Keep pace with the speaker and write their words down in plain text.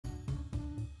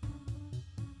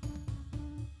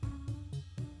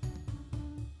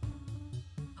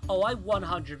Oh, I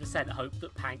 100% hope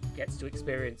that Pank gets to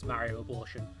experience Mario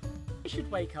Abortion. I should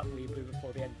wake up Weebloo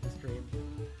before the end of the stream.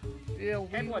 Yeah,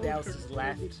 everyone else has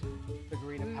left the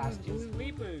greener pastures.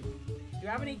 Weebloo, do you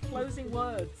have any closing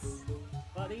words,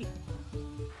 buddy?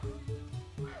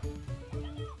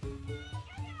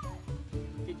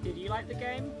 Did you like the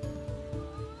game?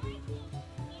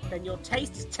 Then your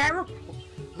taste is terrible!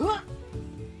 Oh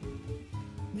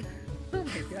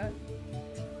my god.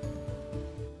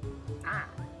 Ah.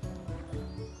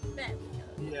 There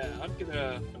we go. Yeah, I'm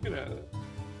gonna...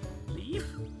 Leave?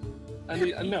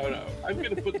 No, I'm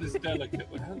gonna put this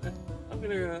delicately.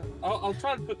 I'll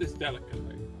try and put this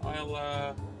delicately.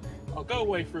 I'll go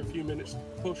away for a few minutes to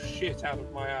push shit out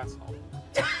of my asshole.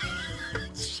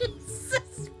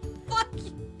 Jesus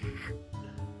fucking...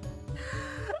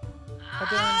 I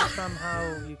don't understand how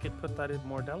you could put that in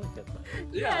more delicately.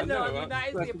 Yeah, no, I mean,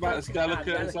 that's about as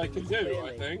delicate as I can do,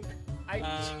 I think.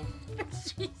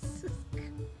 Jesus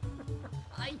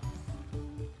Christ.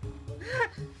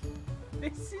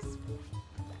 This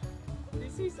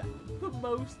is the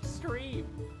most stream.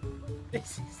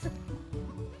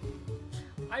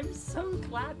 I'm so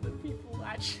glad that people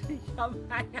actually come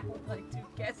hang out when I do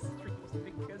guest streams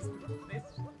because this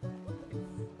is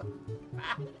so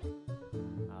bad.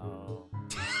 Oh.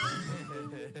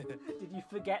 Did you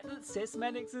forget that cis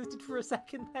men existed for a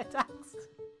second there, Dax?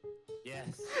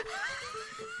 Yes.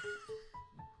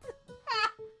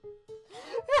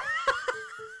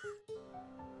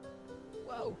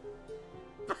 Whoa.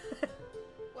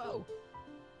 Whoa.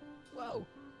 Whoa.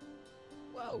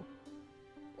 Whoa.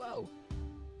 Whoa.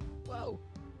 Whoa.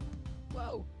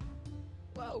 Whoa.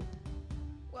 Whoa.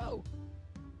 Whoa.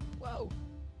 Whoa.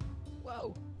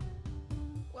 Whoa.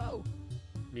 Whoa.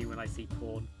 Me when I see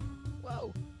porn.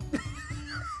 Whoa.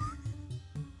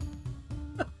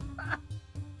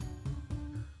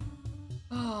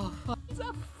 Oh, fuck. He's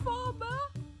a farmer?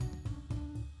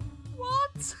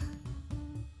 What?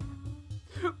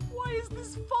 Why is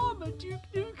this farmer Duke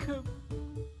Nukem?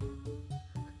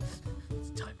 It's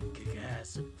time to kick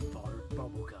ass and fart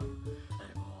bubblegum.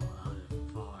 I'm all out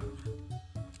of farm.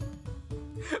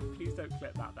 Please don't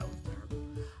clip that, that was terrible.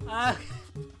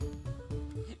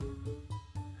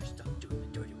 You're stuck doing the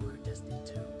dirty work of Destiny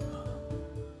 2.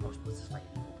 Most was this like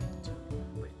evil being 2,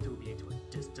 but it threw me into a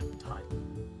distant time.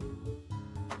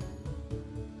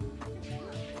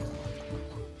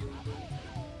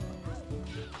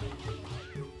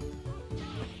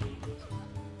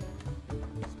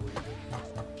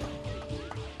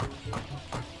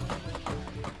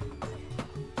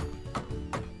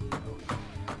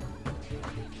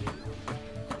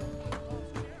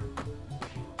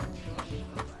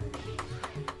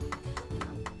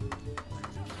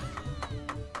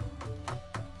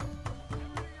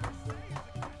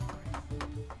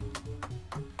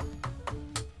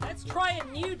 Try a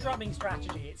new drumming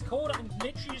strategy. It's called I'm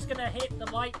literally just gonna hit the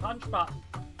light punch button.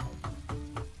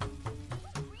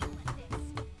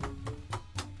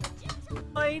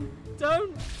 Fine.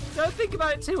 Don't think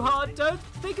about it too hard. Don't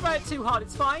think about it too hard.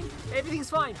 It's fine. Everything's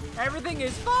fine. Everything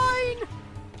is fine.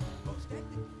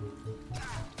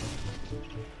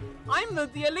 I'm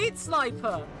the elite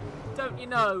sniper. Don't you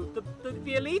know? The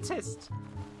elitist.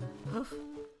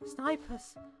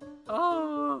 Snipers.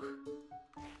 Oh.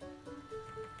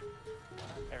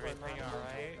 Everything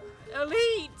alright?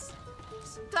 Elite!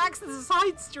 Dax, there's a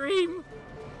side stream!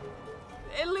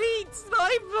 Elite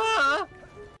sniper!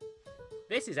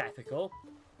 This is ethical.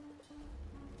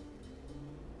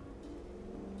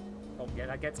 Oh, yeah,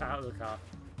 that gets out of the car.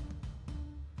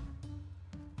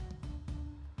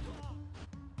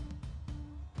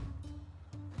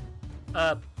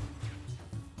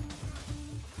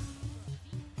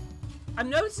 I'm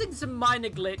noticing some minor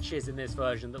glitches in this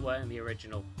version that weren't in the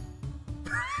original.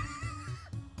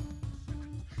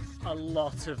 A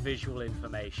lot of visual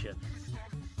information.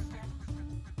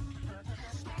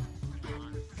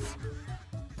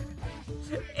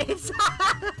 It's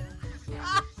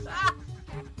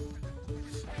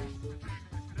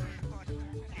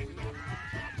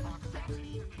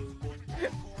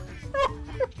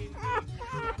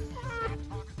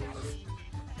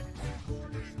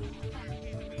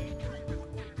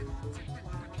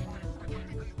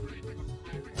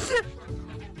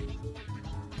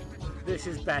This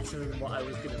is better than what I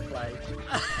was going to play.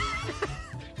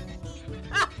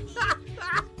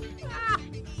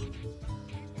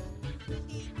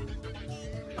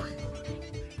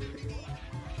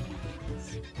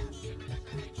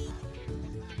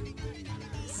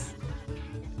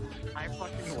 I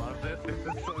fucking love this. This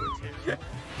is so terrible.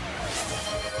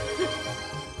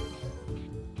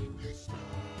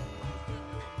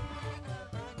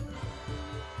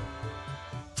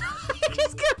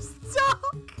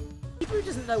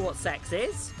 know what sex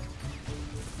is.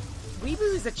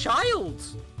 Weeboo is a child.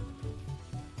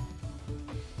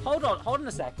 Hold on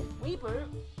a second. Weeboo,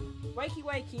 wakey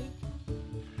wakey.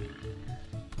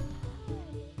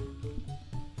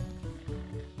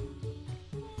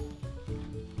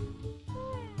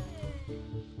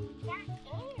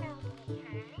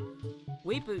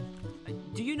 Weeboo,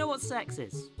 do you know what sex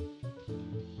is?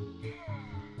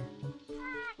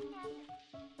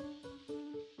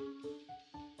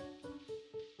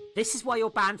 This is why you're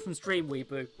banned from stream,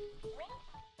 Weeboo.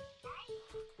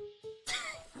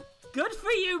 Good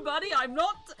for you, buddy. I'm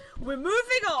not. We're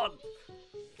moving on.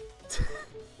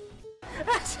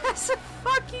 That's a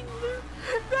fucking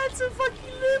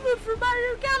Luma from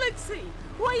Mario Galaxy.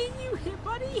 Why are you here,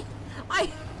 buddy?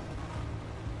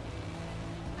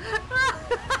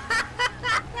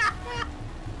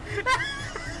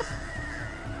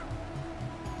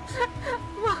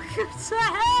 Welcome to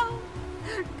hell,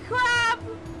 Crab.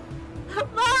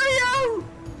 Mario!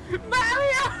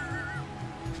 Mario!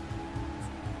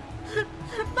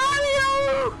 Mario!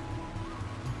 Mario!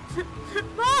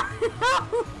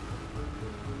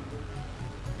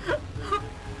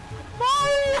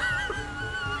 Mario!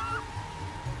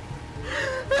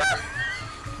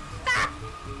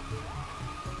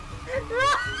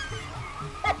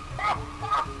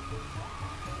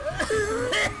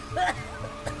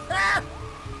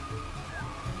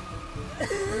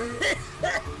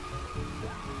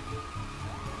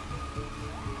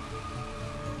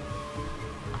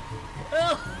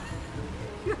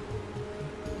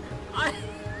 I'm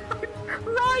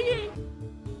crying!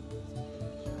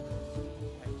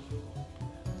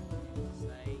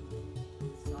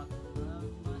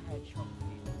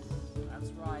 That's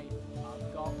right,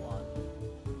 I've got one.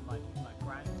 My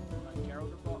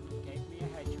Gerald the Rock gave me a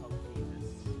hedgehog penis.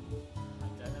 I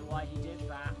don't know why he did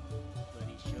that, but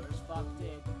he sure as fuck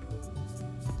did.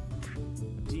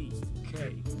 DK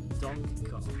Donkey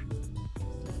Kong.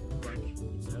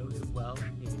 You know him well,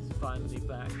 he's finally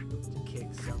back to kick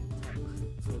some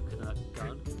coconut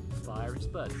gun, fire his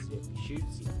buds. If he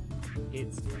shoots you,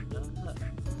 it's gonna hurt.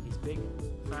 He's bigger,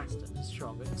 faster, and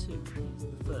stronger too. He's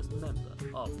the first member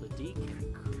of the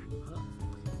DK crew.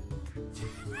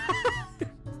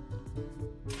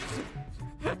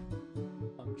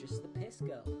 I'm just the piss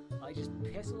girl. I just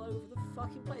piss all over the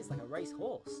fucking place like a race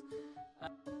horse.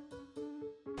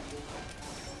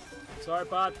 Sorry,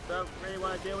 bud, don't really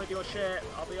want to deal with your shit,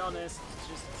 I'll be honest.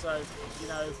 Just so, you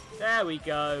know, there we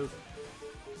go.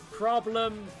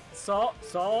 Problem solved.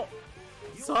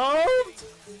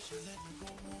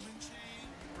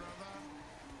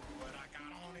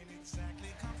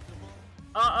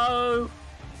 Uh-oh.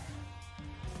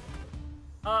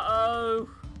 Uh-oh.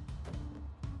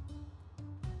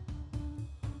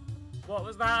 What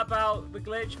was that about the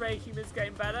glitch making this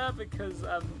game better? Because,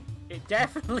 it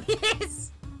definitely is.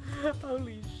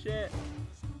 Holy shit.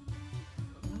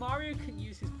 Mario can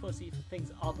use his pussy for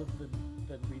things other than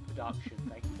reproduction,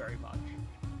 thank you very much.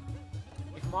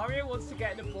 If Mario wants to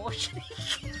get an abortion,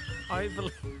 I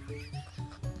believe.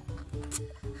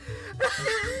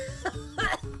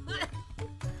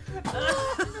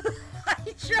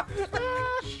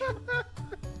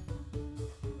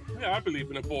 Yeah, I believe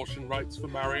in abortion rights for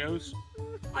Marios.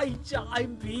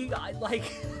 I'm being,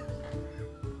 like...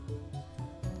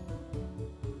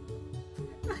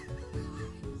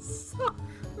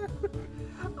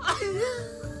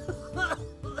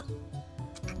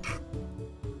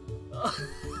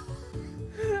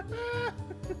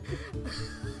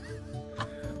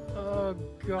 Oh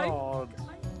God.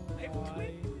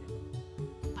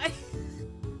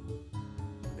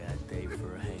 Bad day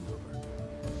for a hangover.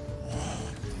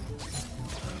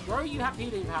 Bro, you have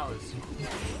healing powers.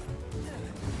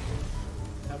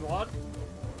 And what?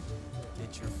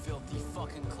 Get your filthy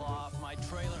fucking claw off my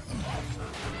trailer.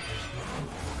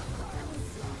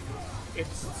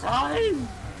 It's time!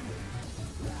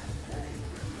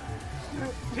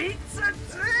 Pizza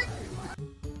dick!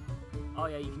 Oh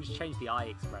yeah, you can just change the eye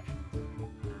expression.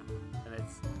 And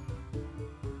it's...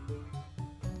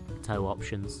 toe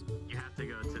options. You have to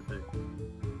go to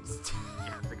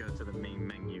the main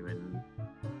menu and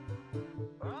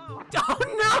Oh no!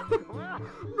 No!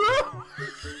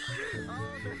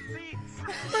 oh, the seats!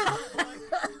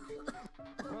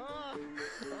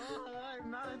 I'm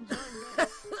not enjoying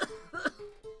this.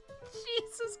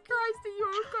 Jesus Christ, are you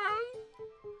okay?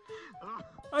 Oh,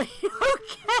 Are you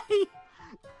okay?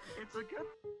 it's a good.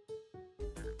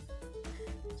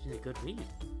 It's been a good read.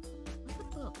 What's the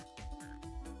book?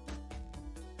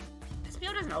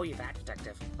 Espio doesn't owe you that,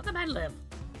 detective. Let the man live.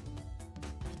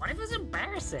 What if it was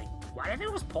embarrassing? What if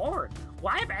it was porn?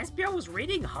 What if Espio was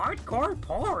reading hardcore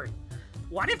porn?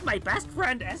 What if my best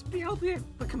friend SPL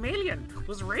the Chameleon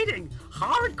was reading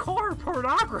hardcore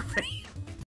pornography?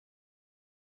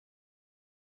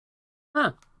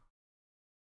 Huh.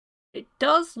 It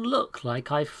does look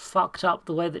like I fucked up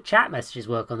the way that chat messages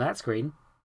work on that screen.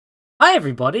 Hi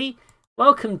everybody!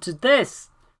 Welcome to this!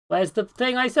 Where's the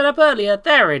thing I set up earlier?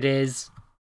 There it is!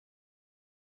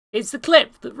 It's the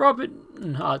clip that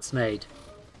Robin Hart's made.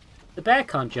 The bear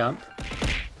can't jump.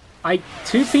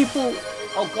 Two people...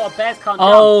 Oh god, bears can't jump.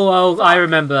 Oh, I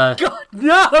remember. God,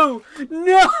 no!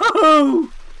 No!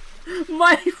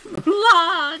 My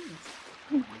blood!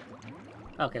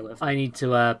 Okay, well, I need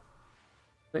to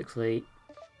quickly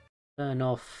turn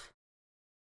off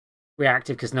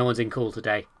reactive because no one's in call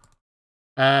today.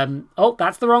 Oh,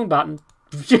 that's the wrong button.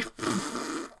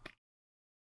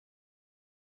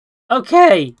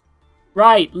 Okay.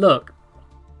 Right, look.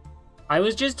 I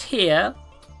was just here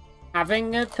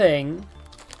having a thing.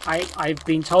 I've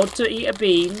been told to eat a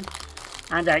bean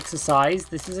and exercise.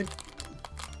 This is a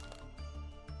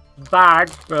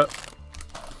bag, but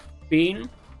bean.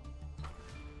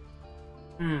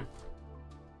 1,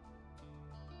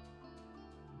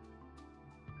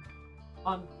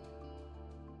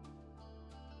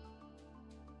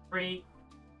 3.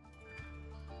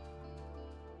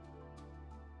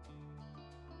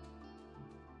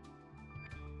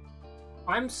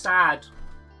 I'm sad.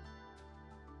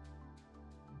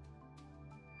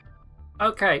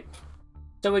 Okay,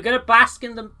 so we're gonna bask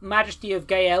in the majesty of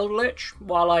Gay Eldritch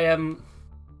while I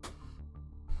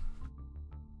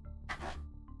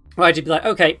Right, to be like,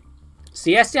 okay, so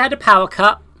yesterday I had a power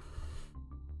cut,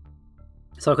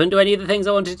 so I couldn't do any of the things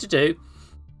I wanted to do.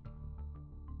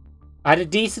 I had a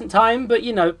decent time, but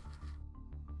you know,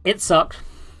 it sucked.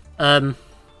 And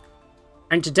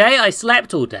today I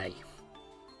slept all day.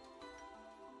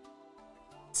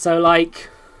 So like,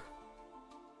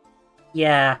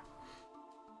 yeah.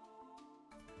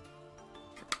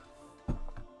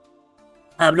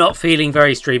 I'm not feeling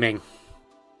very streaming.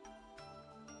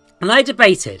 And I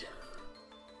debated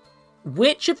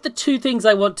which of the two things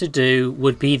I want to do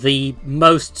would be the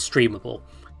most streamable.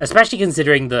 Especially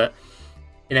considering that,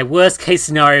 in a worst case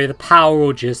scenario, the power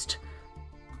will just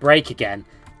break again.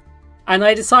 And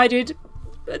I decided,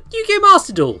 Yu-Gi-Oh!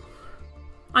 Master Duel.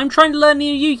 I'm trying to learn the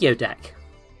new Yu-Gi-Oh! Deck.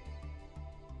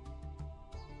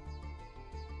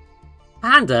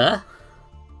 Panda?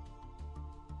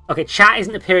 Okay, chat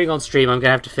isn't appearing on stream. I'm going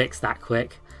to have to fix that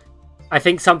quick. I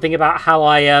think something about how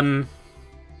I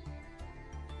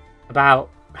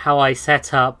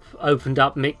set up, opened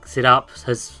up, mix it up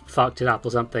has fucked it up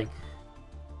or something.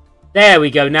 There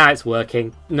we go. Now it's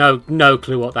working. No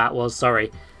clue what that was. Sorry.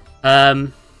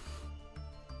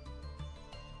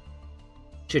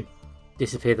 Should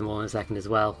disappear them all in a second as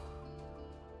well.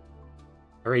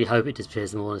 I really hope it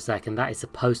disappears them all in a second. That is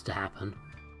supposed to happen.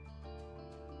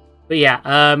 But yeah,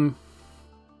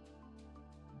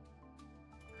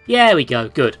 yeah, we go.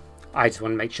 Good. I just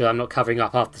want to make sure I'm not covering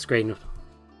up half the screen.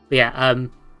 But yeah,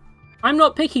 I'm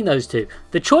not picking those two.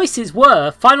 The choices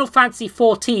were Final Fantasy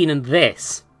XIV and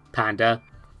this, Panda.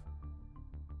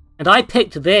 And I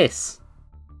picked this.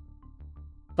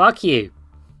 Fuck you.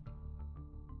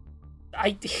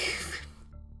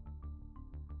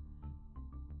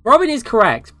 Robin is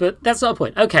correct, but that's not a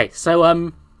point. Okay, so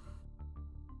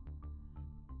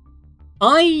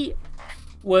I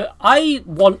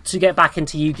want to get back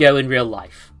into Yu-Gi-Oh! In real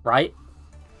life, right?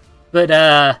 But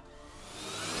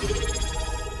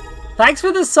thanks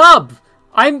for the sub.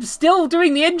 I'm still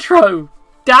doing the intro.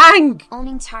 Dang.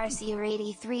 Owning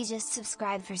Tarsier83 just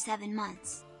subscribed for 7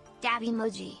 months. Dab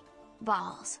emoji.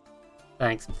 Balls.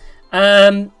 Thanks.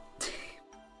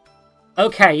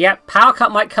 Okay, yep, power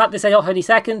cut might cut this off any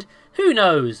second. Who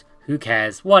knows? Who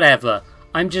cares? Whatever.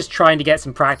 I'm just trying to get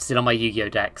some practice in on my Yu-Gi-Oh!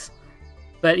 Decks.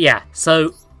 But yeah,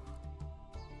 so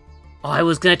I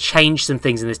was going to change some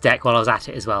things in this deck while I was at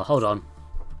it as well. Hold on.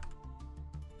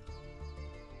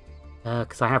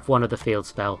 Because I have one other field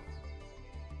spell.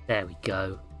 There we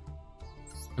go.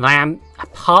 And a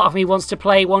part of me wants to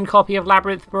play one copy of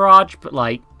Labyrinth Barrage, but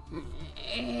like,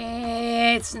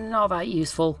 it's not that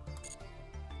useful.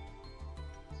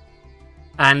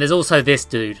 And there's also this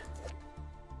dude.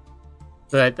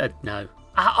 But, no.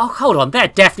 Oh, hold on. They're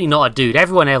definitely not a dude.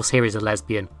 Everyone else here is a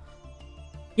lesbian.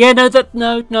 Yeah,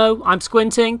 no, I'm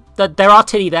squinting. There are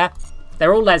titty there.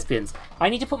 They're all lesbians. I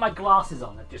need to put my glasses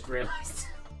on, I've just realised.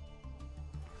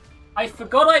 I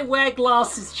forgot I wear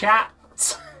glasses, chat.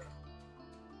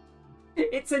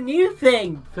 It's a new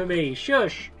thing for me.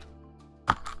 Shush.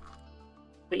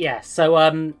 But yeah, so,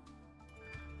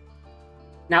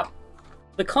 now,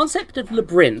 the concept of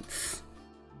Labyrinth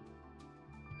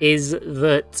is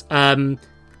that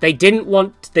they didn't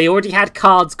want... They already had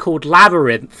cards called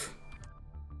Labyrinth.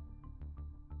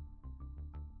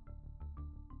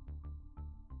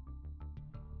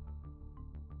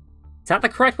 Is that the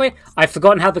correct way? I've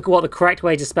forgotten what the correct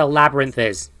way to spell Labyrinth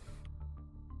is.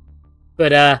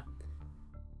 But, if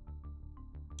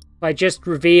I just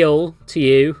reveal to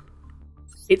you,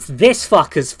 it's this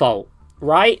fucker's fault,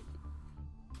 right?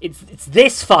 It's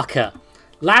this fucker.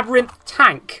 Labyrinth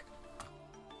Tank.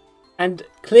 And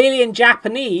clearly in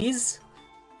Japanese,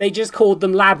 they just called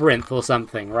them Labyrinth or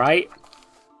something, right?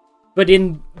 But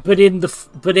in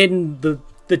the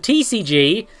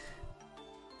TCG,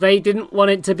 they didn't want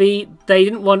it to be... They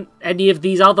didn't want any of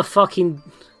these other fucking...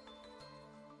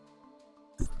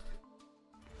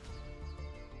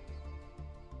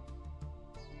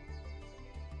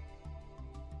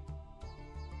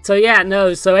 So yeah,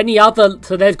 no, so any other...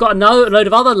 So they've got a load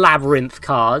of other Labyrinth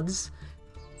cards.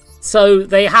 So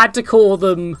they had to call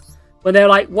them... When they're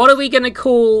like, what are we going to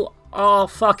call our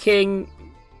fucking...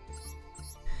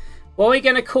 What are we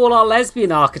going to call our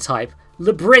lesbian archetype?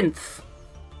 Labyrinth.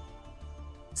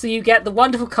 So you get the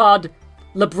wonderful card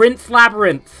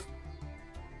Labyrinth,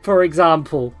 for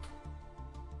example.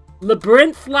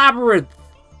 Labyrinth.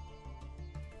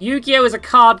 Yu-Gi-Oh! Is a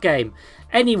card game.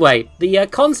 Anyway, the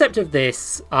concept of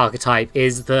this archetype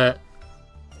is that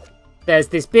there's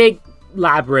this big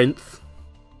labyrinth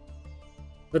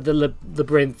with the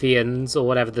Labyrinthians, or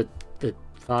whatever the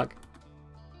fuck.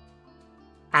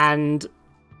 And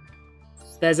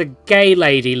there's a gay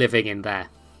lady living in there.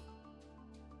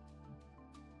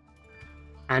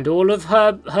 And all of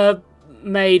her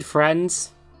maid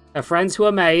friends, her friends who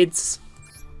are maids,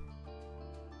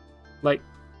 like...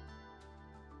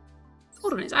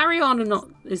 Hold on, is Ariana not...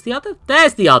 Is the other...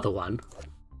 There's the other one.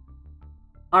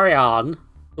 Ariane,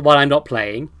 the one I'm not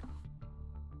playing.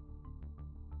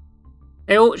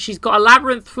 She's got a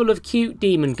labyrinth full of cute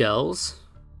demon girls.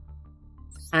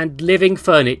 And living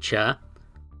furniture.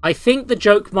 I think the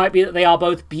joke might be that they are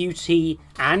both Beauty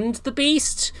and the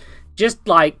Beast. Just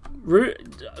like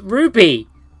Ruby.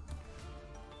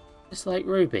 Just like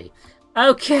Ruby.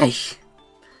 Okay.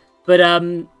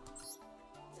 But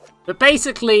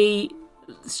basically...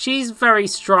 She's very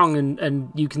strong,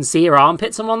 and you can see her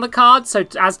armpits on the card, so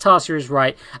as Tarsia is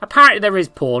right, apparently there is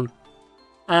porn.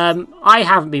 I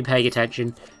haven't been paying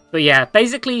attention. But yeah,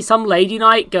 basically some lady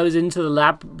knight goes into the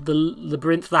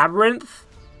labyrinth,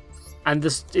 and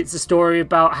it's a story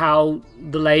about how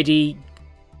the lady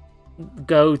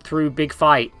go through big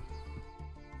fight,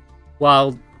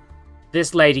 while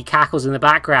this lady cackles in the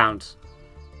background,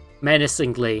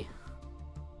 menacingly.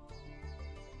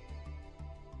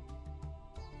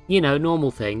 You know,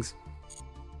 normal things.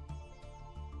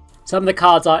 Some of the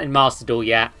cards aren't in Master Duel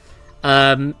yet.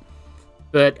 But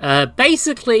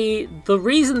basically, the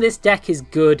reason this deck is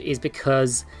good is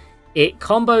because it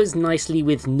combos nicely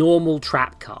with normal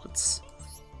trap cards.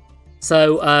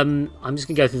 So, I'm just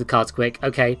going to go through the cards quick.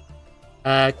 Okay.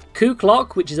 Coup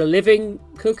Clock, which is a living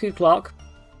cuckoo clock.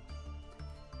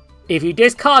 If you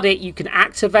discard it, you can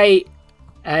activate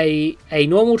a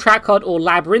normal trap card or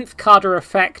labyrinth card or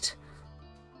effect.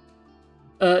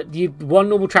 One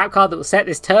normal trap card that will set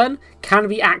this turn can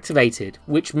be activated,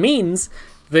 which means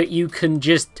that you can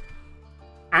just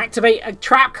activate a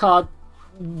trap card,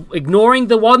 ignoring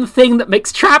the one thing that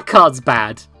makes trap cards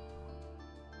bad.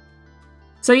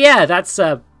 So yeah, that's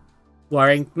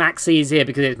worrying. Max C is here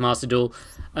because it's Master Duel.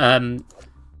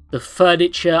 The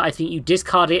furniture, I think you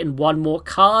discard it and one more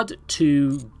card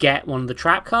to get one of the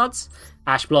trap cards.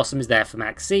 Ash Blossom is there for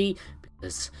Max C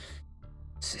because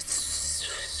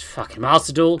it's fucking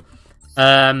Master Duel.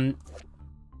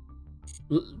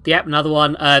 Yep, another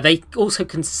one. They also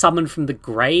can summon from the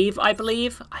grave, I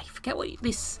believe. I forget what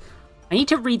this... I need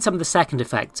to read some of the second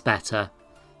effects better.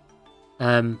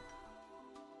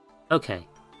 Okay.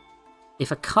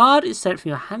 If a card is sent from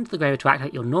your hand to the graveyard to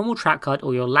activate your normal trap card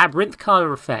or your labyrinth card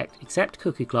or effect, except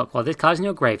Cuckoo Clock, while this card is in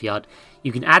your graveyard,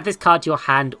 you can add this card to your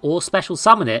hand or special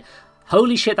summon it.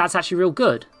 Holy shit, that's actually real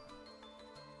good.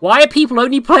 Why are people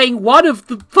only playing one of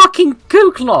the fucking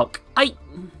Coup Clock?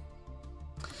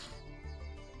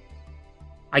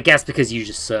 I guess because you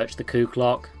just search the Coup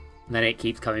Clock, and then it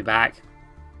keeps coming back.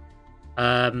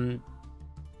 Yeah,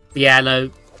 no.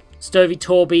 Stovey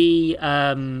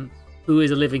Torby, who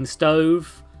is a living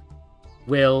stove,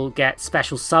 will get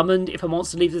special summoned if a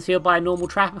monster leaves the field by a normal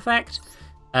trap effect.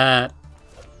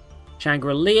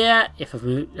 Shangri-La,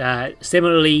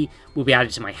 similarly, will be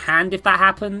added to my hand if that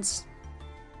happens.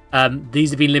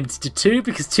 These have been limited to 2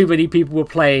 because too many people were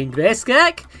playing this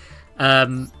deck.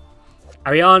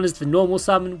 Ariana's the normal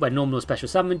summon. When normal or special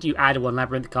summoned, you add one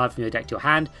labyrinth card from your deck to your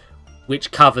hand,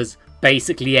 which covers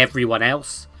basically everyone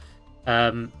else.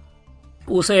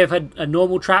 Also, if a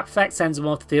normal trap effect sends them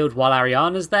off the field while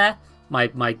Ariana's there, my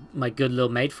good little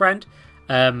maid friend,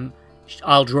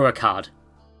 I'll draw a card.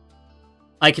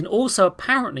 I can also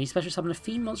apparently special summon a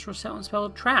fiend monster or set on spell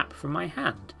trap from my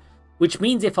hand, which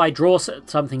means if I draw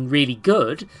something really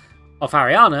good off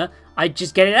Ariana, I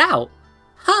just get it out.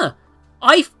 Huh?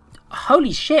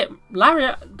 Holy shit!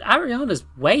 Ariana's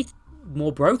way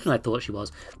more broken than I thought she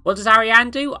was. What does Ariane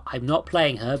do? I'm not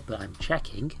playing her, but I'm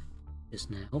checking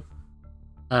just now.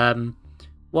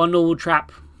 One normal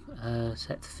trap,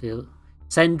 set the field.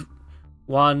 Send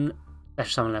one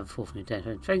special summon level 4 from your deck,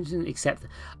 except.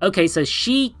 Okay, so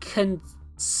she can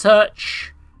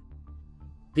search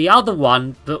the other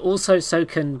one, but also so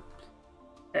can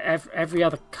every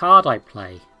other card I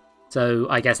play. So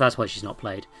I guess that's why she's not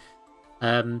played.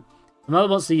 The mother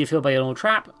monster you feel by your normal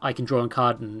trap, I can draw a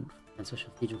card and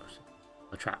special feed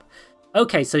a trap.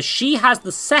 Okay, so she has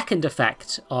the second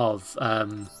effect of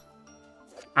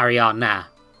Ariana.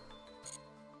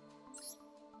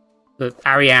 But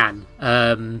Ariane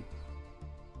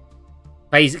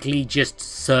basically just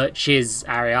searches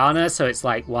Ariana, so it's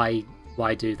like, why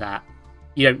do that?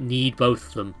 You don't need both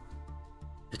of them,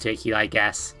 particularly, I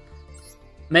guess.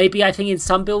 Maybe I think in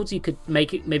some builds you could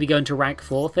maybe go into rank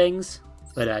 4 things,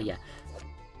 but yeah.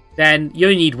 Then you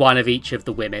only need one of each of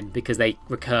the women because they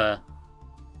recur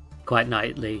quite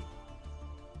nightly.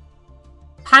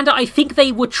 Panda, I think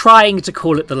they were trying to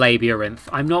call it the Labyrinth.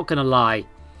 I'm not going to lie.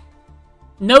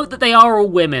 Note that they are all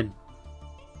women.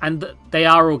 And that they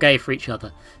are all gay for each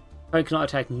other. Opponent cannot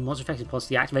attack monster effects upon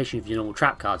the activation of your normal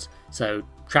trap cards. So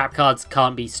trap cards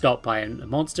can't be stopped by a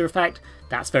monster effect.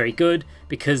 That's very good,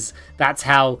 because that's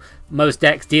how most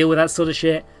decks deal with that sort of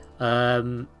shit.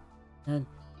 And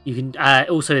you can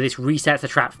also, this resets the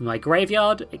trap from my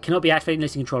graveyard. It cannot be activated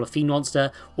unless you control a fiend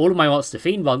monster. All of my monsters are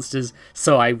fiend monsters,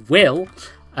 so I will.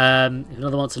 If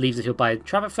another monster leaves the field by a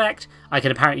trap effect, I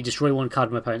can apparently destroy one card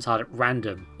of my opponent's hand at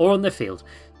random or on the field.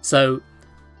 So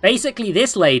basically,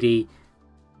 this lady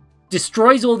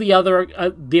destroys all the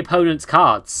other the opponent's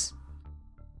cards,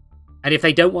 and if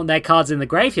they don't want their cards in the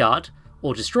graveyard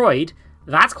or destroyed,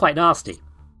 that's quite nasty.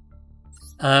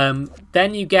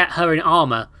 Then you get her in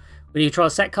armor. When you control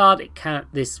a set card,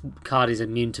 this card is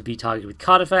immune to be targeted with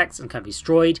card effects and can be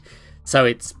destroyed. So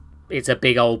it's a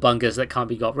big old bungus that can't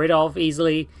be got rid of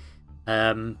easily.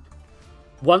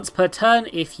 Once per turn,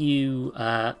 if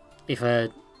a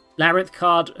Labyrinth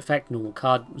card effect normal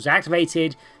card was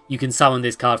activated, you can summon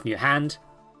this card from your hand.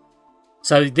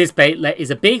 So this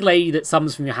is a big lady that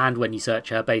summons from your hand when you search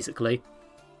her, basically.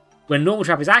 When a normal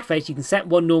trap is activated, you can set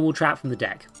one normal trap from the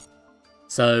deck.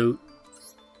 So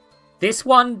this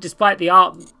one, despite the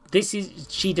art,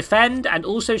 she defend and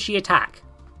also she attack.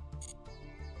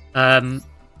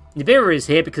 Nibiru is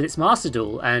here because it's Master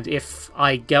Duel, and if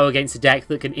I go against a deck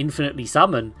that can infinitely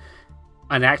summon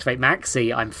and activate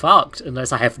Maxi, I'm fucked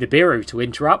unless I have Nibiru to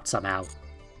interrupt somehow.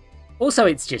 Also,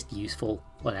 it's just useful.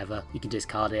 Whatever, you can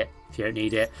discard it if you don't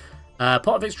need it. Pot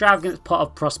of Extravagance, Pot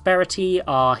of Prosperity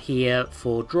are here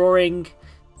for drawing.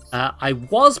 I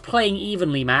was playing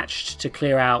evenly matched to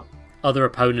clear out other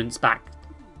opponents' back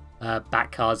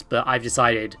cards, but I've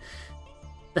decided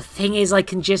the thing is I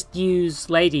can just use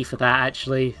Lady for that,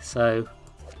 actually. So,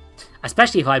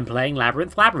 especially if I'm playing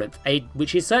Labyrinth,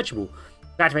 which is searchable.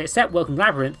 To activate a set Welcome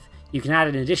Labyrinth, you can add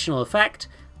an additional effect.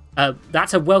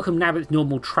 That's a Welcome Labyrinth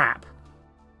normal trap.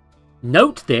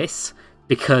 Note this,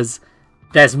 because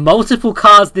there's multiple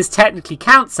cards this technically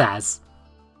counts as.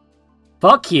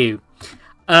 Fuck you.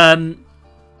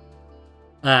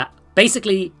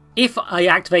 Basically, if I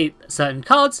activate certain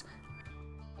cards,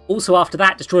 also after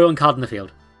that, destroy one card in the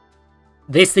field.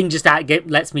 This thing just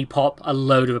lets me pop a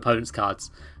load of opponent's cards.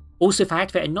 Also, if I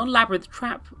activate a non-labyrinth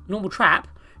normal trap,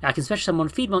 I can special summon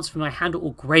feed monster from my hand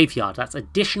or graveyard. That's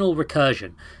additional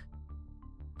recursion.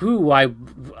 Ooh,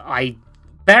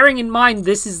 bearing in mind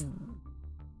this is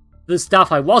the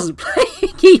stuff I wasn't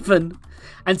playing even,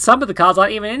 and some of the cards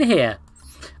aren't even in here.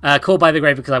 Called by the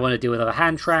grave because I want to deal with other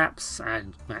hand traps,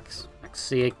 and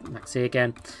Maxi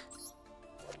again.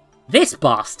 This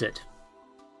bastard.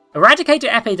 Eradicate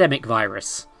an epidemic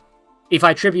virus. If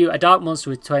I tribute a dark monster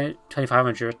with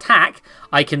 2500 attack,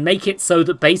 I can make it so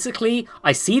that basically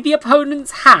I see the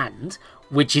opponent's hand,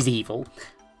 which is evil.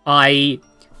 I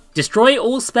destroy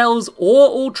all spells or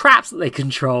all traps that they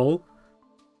control.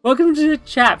 Welcome to the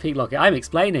chat, Pete Lockett. I'm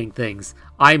explaining things.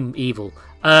 I'm evil.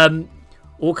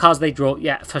 All cards they draw,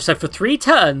 yeah. So for 3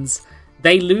 turns,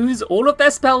 they lose all of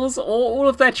their spells or all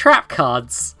of their trap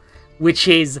cards, which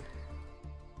is...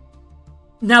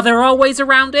 Now, there are ways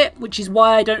around it, which is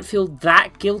why I don't feel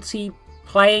that guilty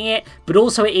playing it, but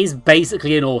also it is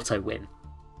basically an auto-win.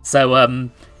 So,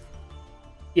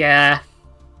 yeah.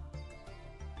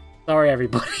 Sorry,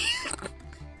 everybody.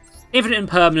 Infinite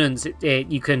Impermanence,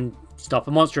 you can stop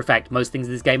a monster effect. Most things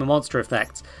in this game are monster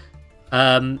effects.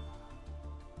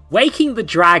 Waking the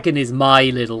Dragon is my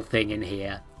little thing in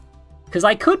here. Because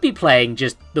I could be playing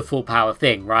just the full power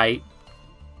thing, right?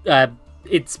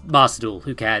 It's Master Duel,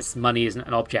 who cares? Money isn't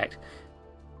an object.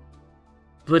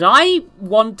 But I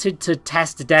wanted to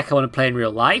test a deck I want to play in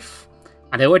real life.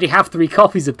 And I already have 3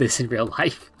 copies of this in real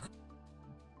life.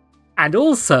 And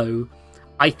also,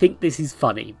 I think this is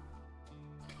funny.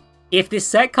 If this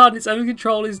set card in its own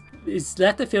control is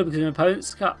left the field because of an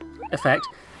opponent's effect,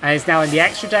 and is now in the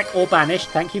extra deck or banished,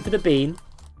 thank you for the bean.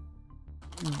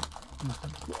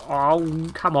 Oh,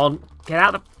 come on. Get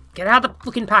out of the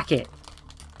fucking packet.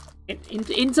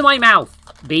 Into my mouth.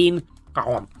 Bean. Go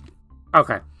on.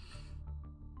 Okay.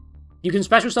 You can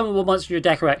special summon one monster in your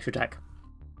deck or extra deck.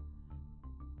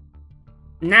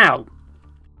 Now,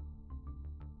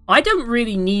 I don't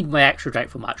really need my extra deck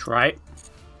for much, right?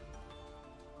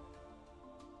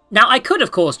 Now, I could,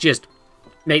 of course, just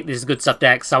make this a good stuff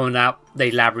deck, summon out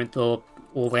the Labyrinth or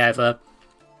whatever.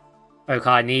 Okay,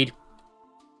 I need.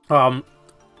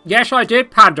 Yes, I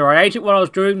did, Panda. I ate it while I was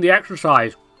doing the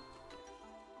exercise.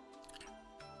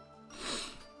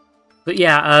 But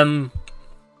yeah,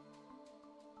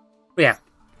 yeah.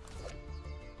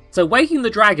 So, Waking the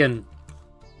Dragon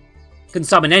can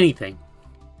summon anything,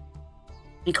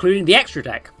 including the extra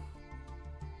deck.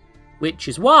 Which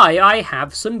is why I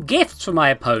have some gifts for my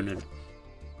opponent.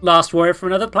 Last Warrior from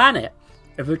Another Planet.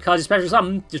 If a card is special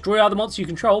summon, destroy other monsters you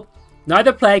control.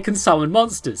 Neither player can summon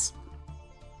monsters.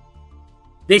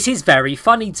 This is very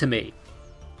funny to me.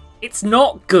 It's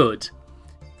not good.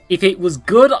 If it was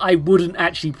good, I wouldn't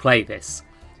actually play this.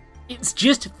 It's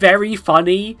just very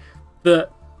funny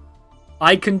that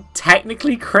I can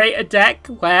technically create a deck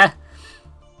where,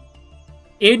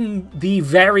 in the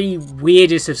very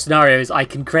weirdest of scenarios, I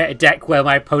can create a deck where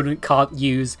my opponent can't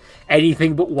use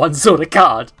anything but one sort of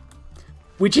card.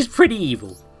 Which is pretty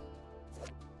evil.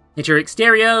 At your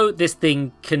exterior, this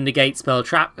thing can negate spell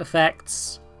trap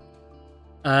effects.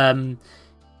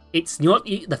 It's not...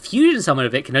 The fusion summon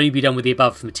of it can only be done with the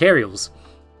above materials.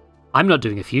 I'm not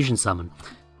doing a fusion summon.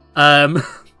 Blackwing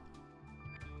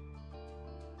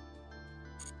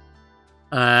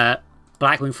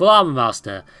Full Armor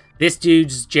Master. This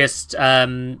dude's just,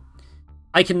 I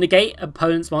can negate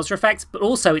opponent's monster effects, but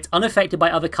also it's unaffected by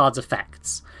other cards'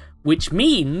 effects. Which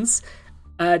means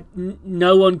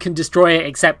no one can destroy it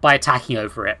except by attacking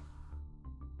over it.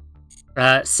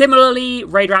 Similarly,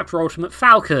 Raid Raptor Ultimate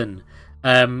Falcon.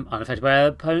 Unaffected by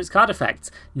opponent's card effects.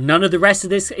 None of the rest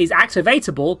of this is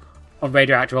activatable on Raid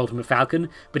Raptor Ultimate Falcon,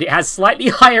 but it has slightly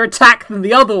higher attack than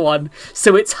the other one,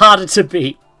 so it's harder to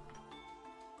beat.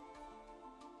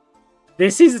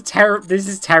 This is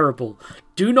terrible.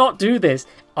 Do not do this.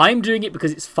 I'm doing it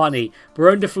because it's funny.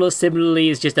 Baron de Fleur similarly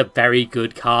is just a very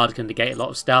good card, can negate a lot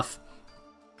of stuff.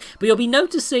 But you'll be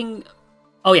noticing...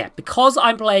 Oh yeah, because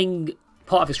I'm playing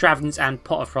Pot of Extravagance and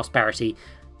Pot of Prosperity,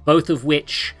 both of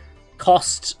which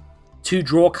cost to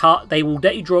draw cards. They will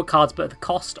let you draw cards, but at the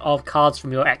cost of cards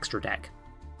from your extra deck.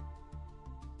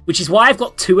 Which is why I've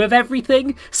got 2 of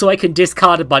everything, so I can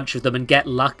discard a bunch of them and get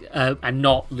luck and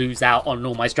not lose out on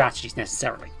all my strategies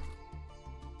necessarily.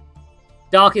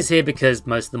 Dark is here because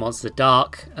most of the monsters are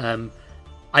dark.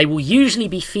 I will usually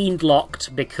be Fiend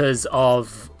locked because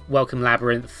of Welcome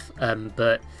Labyrinth,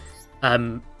 but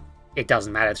it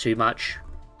doesn't matter too much.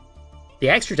 The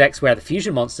extra deck's where the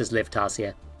fusion monsters live,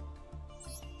 Tarsia.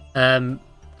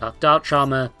 Dark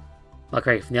Charmer, Mark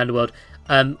from the Underworld.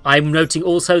 I'm noting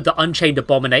also that Unchained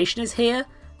Abomination is here.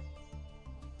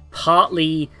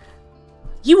 Partly...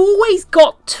 You always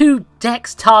got 2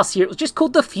 decks, Tarsia. It was just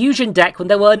called the Fusion deck when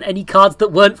there weren't any cards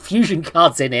that weren't Fusion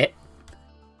cards in it.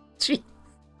 Gee.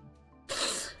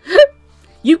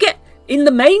 You get... In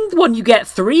the main one, you get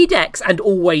 3 decks and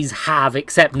always have,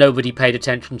 except nobody paid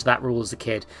attention to that rule as a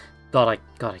kid. God,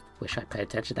 I wish I paid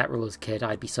attention to that rule as a kid.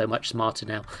 I'd be so much smarter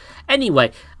now.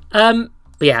 Anyway, but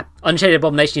yeah, Unchained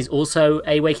Abomination is also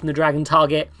a Waking the Dragon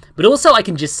target, but also I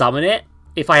can just summon it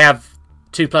if I have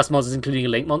 2+ monsters, including a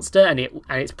Link monster, and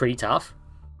it's pretty tough.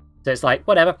 So it's like,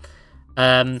 whatever.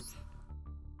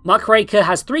 Muckraker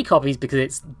has 3 copies because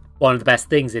it's one of the best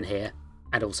things in here,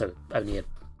 and also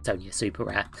it's only a super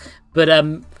rare. But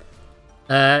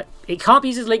it can't be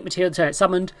used as Link material until it's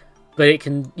summoned, but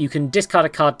you can discard a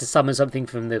card to summon something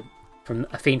from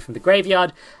a fiend from the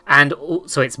graveyard, and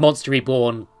so it's Monster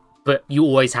Reborn, but you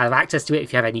always have access to it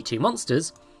if you have any 2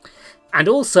 monsters. And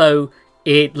also,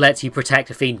 it lets you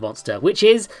protect a fiend monster, which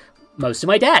is most of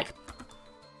my deck.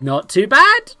 Not too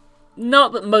bad.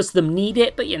 Not that most of them need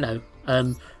it, but you know.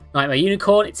 Nightmare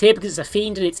Unicorn, it's here because it's a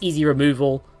fiend and it's easy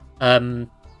removal. And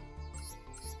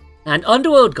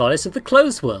Underworld Goddess of the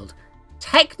Closed World.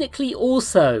 Technically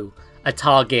also a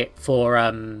target for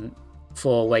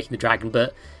Waking the Dragon,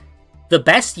 but the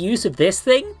best use of this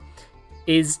thing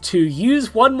is to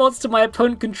use one monster my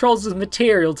opponent controls as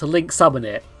material to link summon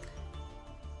it.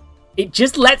 It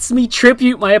just lets me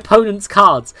tribute my opponent's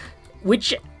cards,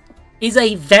 which is an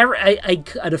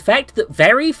effect that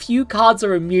very few cards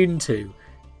are immune to.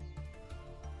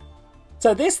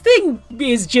 So this thing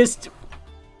is just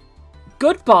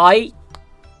goodbye.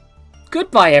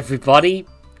 Goodbye, everybody.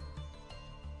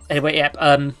 Anyway, yep.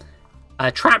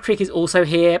 Trap Trick is also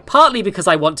here, partly because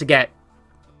I want to get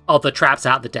other traps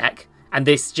out of the deck, and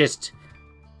this just,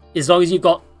 as long as you've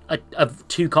got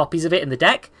 2 copies of it in the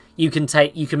deck, you can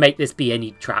make this be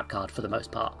any trap card for the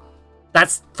most part.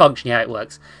 That's functionally how it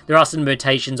works. There are some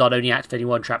limitations on only activating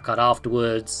 1 trap card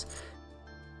afterwards.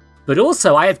 But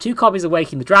also, I have 2 copies of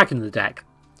Waking the Dragon in the deck.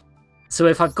 So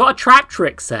if I've got a Trap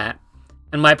Trick set,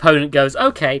 and my opponent goes,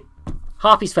 okay,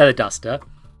 Harpy's Feather Duster,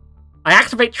 I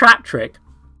activate Trap Trick,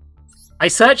 I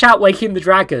search out Waking the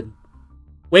Dragon.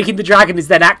 Waking the Dragon is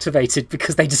then activated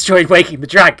because they destroyed Waking the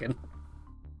Dragon.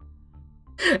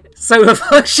 So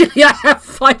unfortunately, I have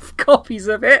 5 copies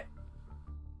of it.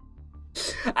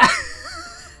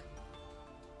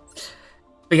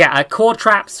 But yeah, core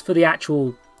traps for the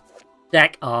actual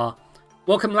deck are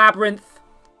Welcome Labyrinth,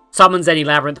 summons any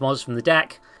Labyrinth monsters from the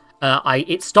deck.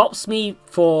 It stops me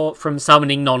from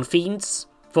summoning non-fiends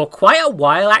for quite a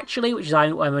while actually, which is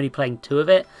I'm only playing 2 of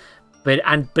it, but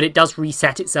it does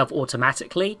reset itself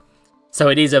automatically, so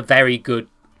it is a very good.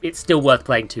 It's still worth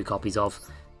playing 2 copies of.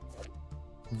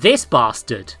 This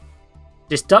bastard,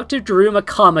 Destructive Daruma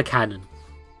Karma Cannon.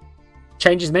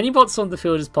 Change as many monsters on the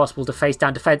field as possible to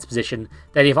face-down defense position.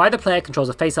 Then if either player controls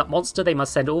a face-up monster, they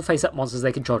must send all face-up monsters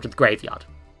they control to the graveyard.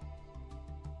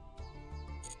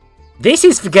 This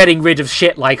is for getting rid of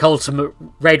shit like Ultimate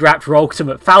Raid Raptor,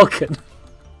 Ultimate Falcon.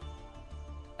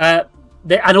 And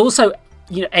also,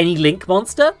 you know, any Link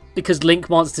monster, because Link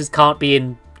monsters can't be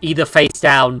in either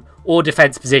face-down or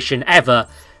defense position ever,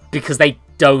 because they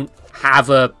don't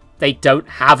have a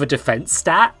defense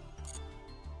stat.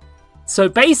 So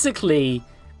basically,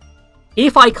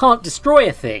 if I can't destroy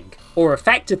a thing or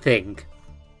affect a thing,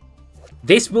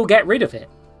 this will get rid of it.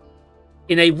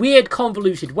 In a weird,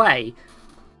 convoluted way,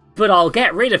 but I'll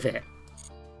get rid of it.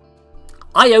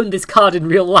 I own this card in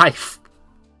real life.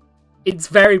 It's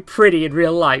very pretty in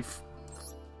real life.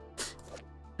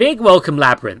 Big Welcome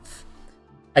Labyrinth.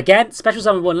 Again, special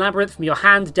summon 1 Labyrinth from your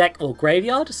hand, deck, or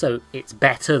graveyard, so it's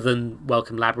better than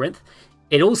Welcome Labyrinth.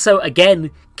 It also, again,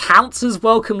 counts as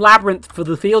Welcome Labyrinth for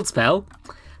the field spell.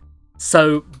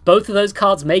 So both of those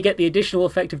cards may get the additional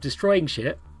effect of destroying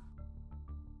shit.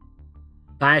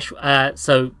 Banish,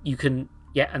 so you can,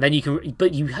 yeah, and then you can,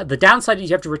 but you have, the downside is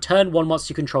you have to return 1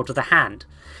 monster you control to the hand.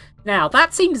 Now,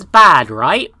 that seems bad,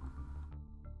 right?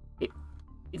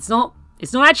 It's not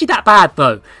actually that bad,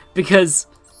 though, because,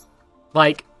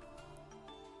 like,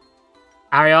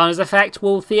 Ariana's effect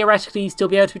will theoretically still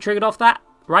be able to be triggered off that,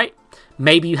 right?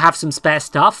 Maybe you have some spare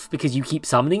stuff because you keep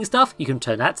summoning stuff. You can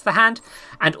turn that to the hand.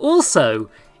 And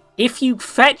also, if you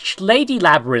fetch Lady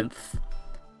Labyrinth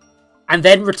and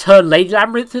then return Lady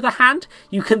Labyrinth to the hand,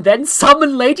 you can then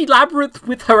summon Lady Labyrinth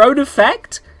with her own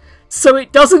effect. So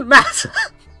it doesn't matter.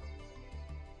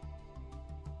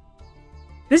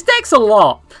 This deck's a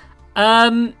lot.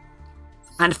 And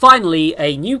finally,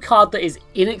 a new card that is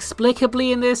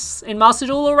inexplicably in Master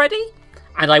Duel already.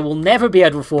 And I will never be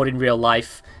able to afford in real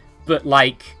life. But,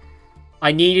 like,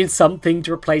 I needed something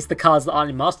to replace the cards that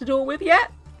aren't in Master Duel with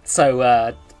yet. So,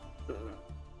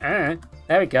 there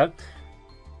we go.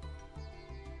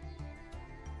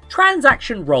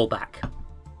 Transaction Rollback.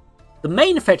 The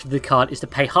main effect of the card is to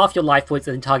pay half your life points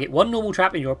and then target 1 normal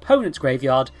trap in your opponent's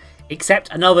graveyard, except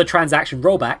another Transaction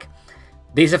Rollback.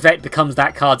 This effect becomes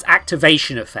that card's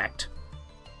activation effect.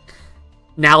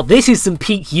 Now, this is some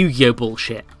peak Yu-Gi-Oh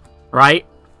bullshit, right?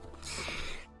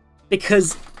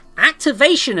 Because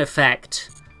activation effect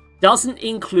doesn't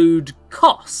include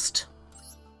cost.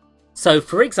 So,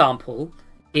 for example,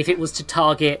 if it was to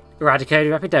target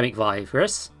Eradicator Epidemic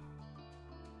Virus,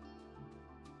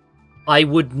 I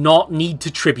would not need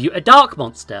to tribute a Dark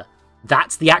Monster.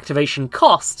 That's the activation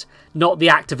cost, not the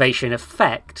activation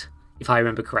effect, if I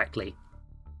remember correctly.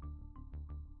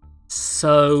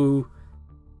 So,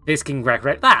 this can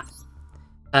correct that.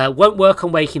 Won't work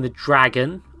on Waking the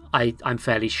Dragon, I'm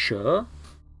fairly sure.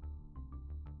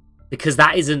 Because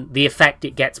that isn't the effect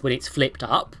it gets when it's flipped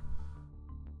up.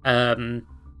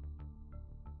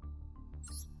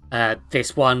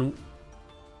 This one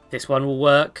will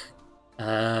work.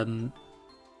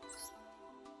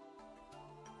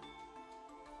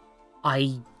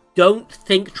 I don't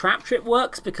think Trap Trip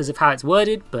works because of how it's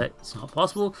worded, but it's not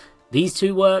possible. These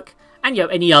two work, and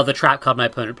any other trap card my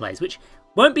opponent plays, which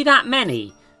won't be that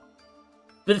many.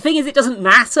 But the thing is, it doesn't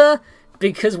matter,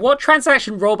 because what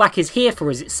Transaction Rollback is here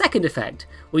for is its second effect,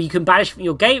 where you can banish from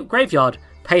your graveyard,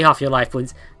 pay half your life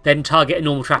points, then target a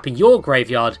normal trap in your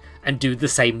graveyard, and do the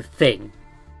same thing.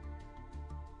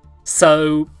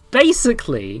 So,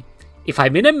 basically, if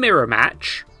I'm in a mirror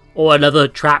match, or another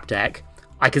trap deck,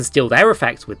 I can steal their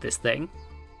effects with this thing.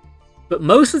 But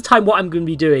most of the time what I'm going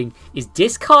to be doing is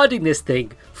discarding this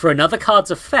thing for another card's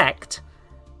effect,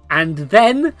 and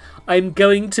then I'm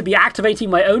going to be activating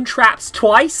my own traps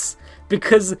twice,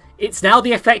 because it's now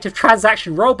the effect of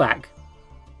Transaction Rollback,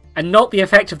 and not the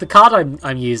effect of the card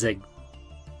I'm using.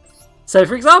 So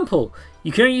for example,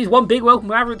 you can only use one Big Welcome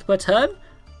Labyrinth per turn?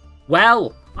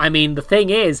 Well, I mean, the thing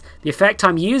is, the effect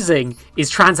I'm using is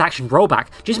Transaction Rollback.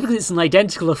 Just because it's an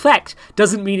identical effect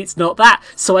doesn't mean it's not that.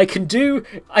 So I can do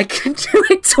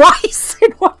it twice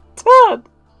in one turn.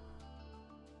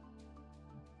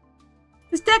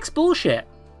 This deck's bullshit.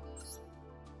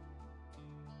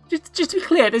 Just to be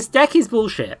clear, this deck is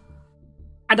bullshit.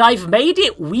 And I've made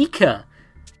it weaker.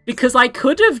 Because I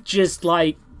could have just,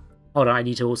 hold on, I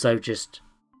need to also just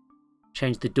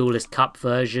change the Duelist Cup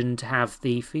version to have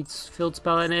the field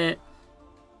spell in it.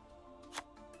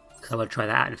 So I want to try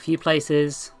that out in a few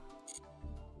places.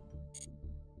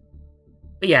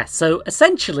 But yeah, so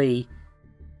essentially,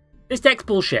 this deck's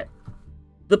bullshit.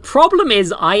 The problem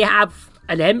is I have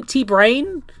an empty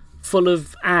brain full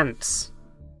of ants.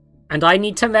 And I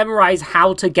need to memorize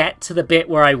how to get to the bit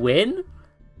where I win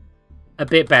a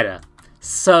bit better.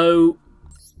 So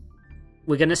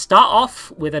we're going to start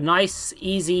off with a nice,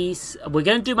 easy... We're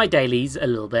going to do my dailies a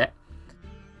little bit.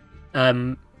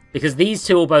 Because these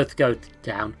two will both go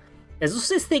down. There's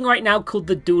also this thing right now called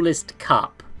the Duelist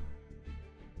Cup.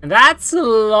 And that's a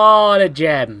lot of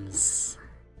gems.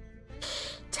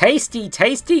 Tasty,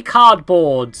 tasty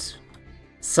cardboard.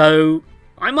 So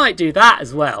I might do that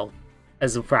as well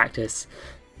as a practice.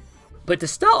 But to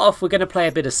start off, we're going to play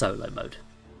a bit of solo mode.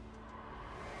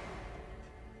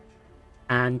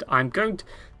 And I'm going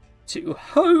to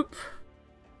hope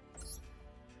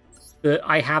that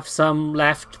I have some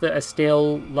left that are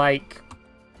still,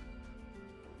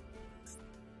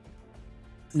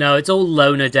 No, it's all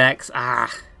loner decks.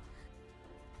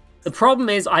 The problem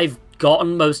is I've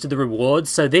gotten most of the rewards,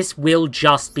 so this will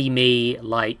just be me,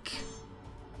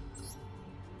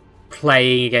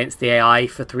 playing against the AI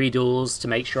for 3 duels to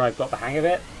make sure I've got the hang of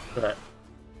it. But,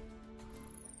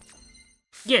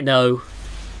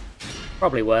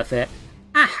 probably worth it.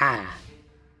 Aha!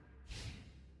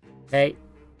 Okay.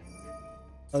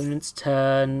 Opponent's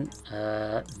turn.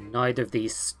 Neither of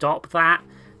these stop that,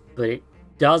 but it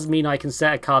does mean I can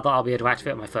set a card that I'll be able to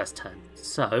activate on my first turn.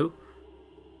 So,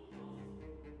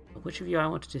 which of you I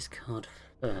want to discard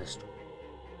first?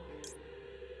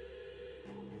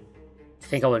 I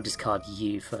think I want to discard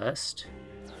you first.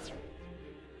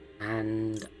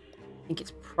 And I think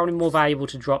it's probably more valuable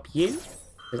to drop you.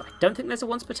 Because I don't think there's a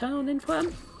once per turn on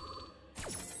Infirm.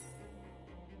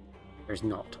 There's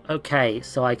not. Okay,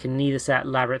 so I can neither set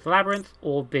Labyrinth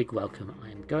or Big Welcome.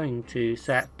 I'm going to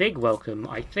set Big Welcome,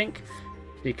 I think,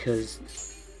 because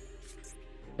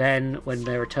then when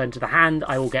they return to the hand,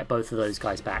 I will get both of those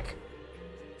guys back.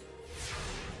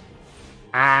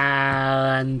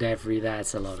 And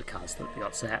there's a lot of cards that we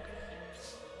got set.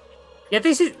 Yeah,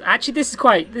 this is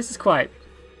quite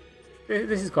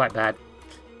bad.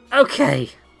 Okay.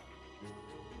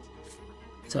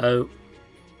 So,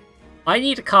 I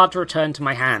need a card to return to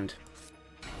my hand.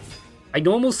 I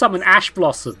normal summon Ash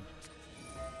Blossom.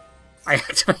 I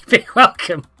activate Big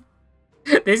Welcome.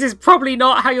 This is probably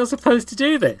not how you're supposed to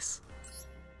do this.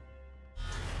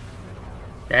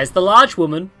 There's the large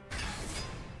woman.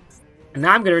 And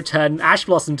now I'm going to return Ash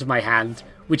Blossom to my hand,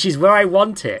 which is where I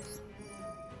want it.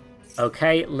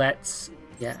 Okay, let's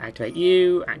activate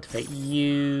you, activate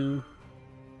you,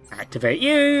 activate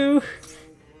you.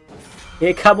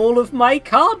 Here come all of my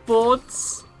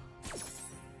cardboards.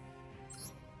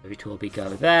 Torby go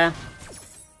there.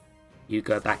 You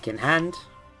go back in hand.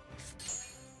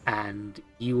 And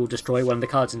you will destroy one of the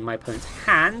cards in my opponent's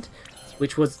hand,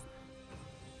 which was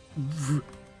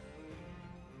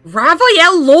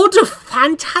Ravael, Lord of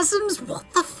Phantasms? What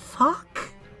the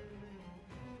fuck?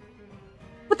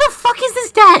 What the fuck is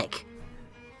this deck?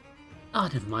 Oh,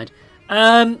 never mind.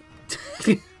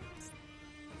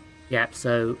 Yeah,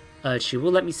 so she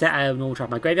will let me set a normal trap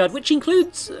in my graveyard, which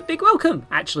includes Big Welcome,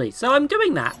 actually. So I'm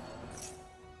doing that.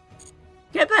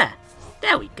 Get there.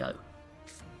 There we go.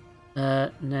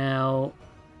 Now,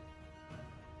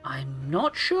 I'm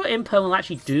not sure Imperm will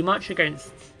actually do much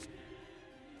against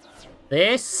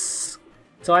this.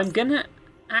 So I'm going to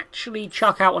actually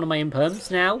chuck out one of my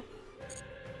Imperms now.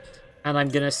 And I'm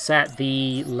going to set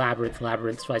the Labyrinth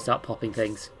so I start popping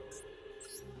things.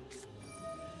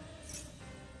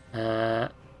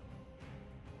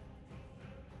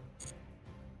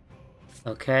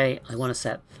 Okay, I want to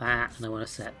set that, and I want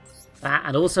to set that.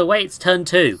 And also, wait, it's turn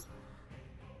 2.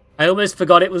 I almost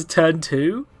forgot it was turn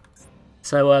 2.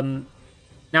 So,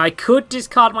 now I could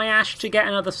discard my Ash to get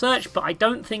another search, but I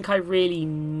don't think I really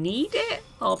need it,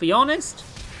 I'll be honest.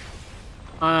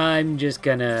 I'm just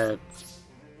gonna...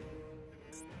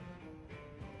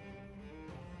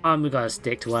 I'm gonna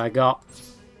stick to what I got.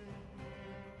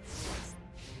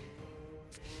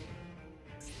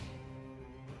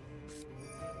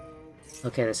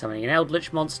 Okay, they're summoning an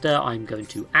Eldritch monster. I'm going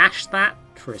to Ash that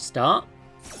for a start.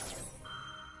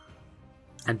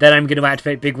 And then I'm going to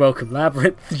activate Big Welcome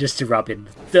Labyrinth just to rub in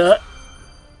the dirt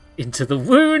into the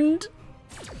wound.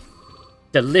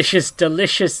 Delicious,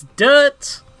 delicious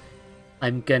dirt.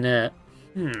 I'm gonna...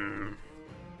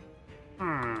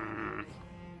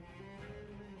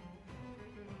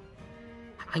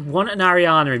 I want an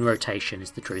Ariana in rotation,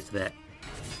 is the truth of it.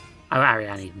 Oh,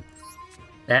 Ariana even.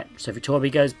 There, so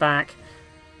Vittori goes back.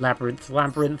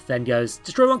 Labyrinth then goes,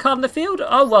 destroy one card in the field?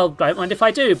 Oh, well, don't mind if I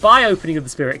do. By opening of the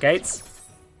Spirit Gates.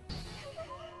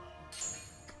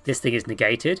 This thing is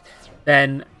negated.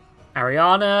 Then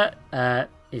Ariana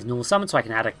is normal summon, so I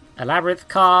can add a Labyrinth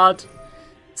card.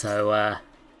 So,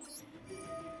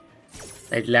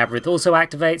 Lady Labyrinth also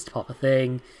activates to pop a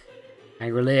thing.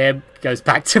 Angrilium goes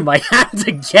back to my hand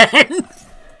again.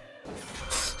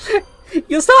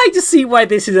 You're starting to see why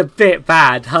this is a bit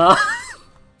bad, huh?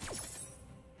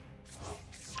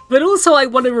 But also I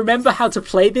want to remember how to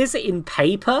play this in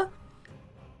paper.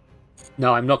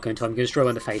 No, I'm not going to. I'm going to destroy one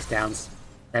of the face downs.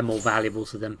 They're more valuable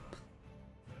to them.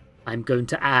 I'm going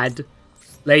to add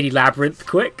Lady Labyrinth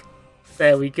quick.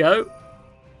 There we go.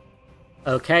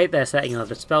 Okay, they're setting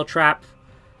another spell trap.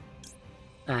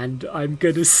 And I'm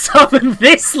going to summon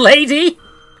this lady.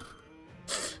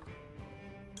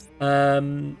 I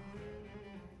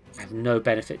have no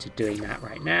benefit to doing that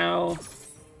right now.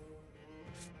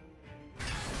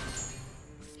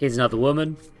 Here's another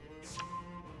woman.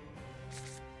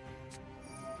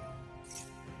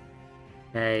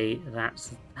 Okay,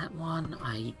 that's that one.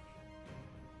 I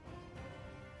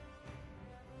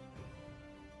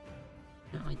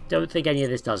don't think any of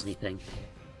this does anything.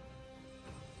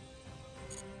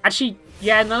 Actually,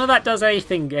 yeah, none of that does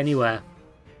anything anywhere.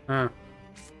 Huh.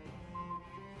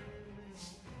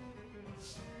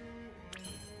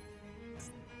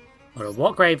 Or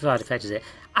what graveyard effect is it?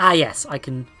 Ah, yes, I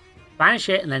can banish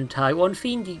it and then target one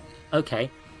fiend.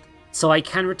 Okay. So I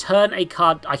can return a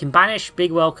card. I can banish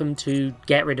Big Welcome to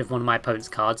get rid of one of my opponent's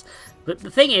cards. But the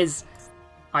thing is,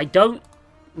 I don't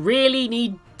really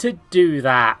need to do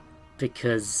that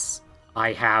because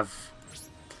I have,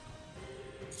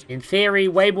 in theory,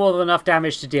 way more than enough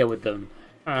damage to deal with them.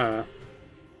 Oh,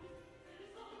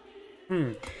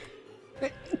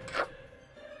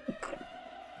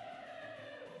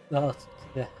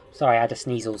 yeah. Sorry, I had a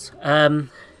sneezels.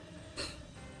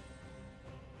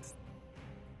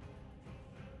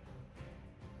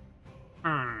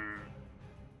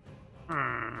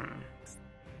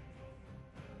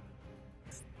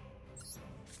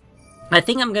 I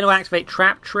think I'm going to activate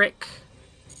Trap Trick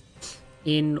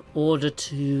in order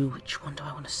to... Which one do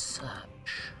I want to search?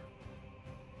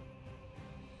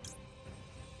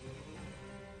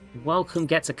 Welcome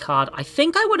gets a card. I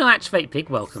think I want to activate Big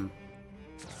Welcome.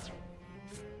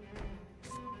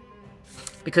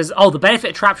 Because, oh, the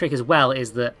benefit of Trap Trick as well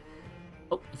is that...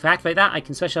 Oh, if I activate that, I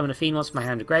can special summon a fiend monster from my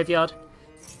hand to graveyard.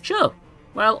 Sure.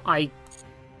 Well, I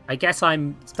guess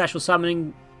I'm special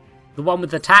summoning the one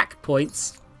with attack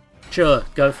points. Sure,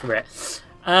 go for it.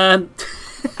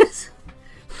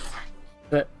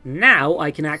 But now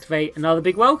I can activate another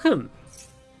Big Welcome.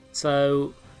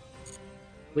 So,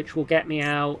 which will get me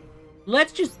out.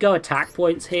 Let's just go attack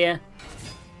points here.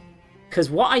 Because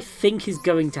what I think is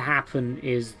going to happen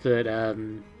is that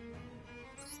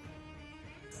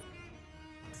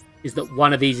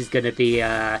one of these is going to be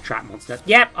a trap monster.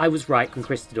 Yep, I was right,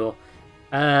 Conquistador.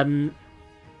 I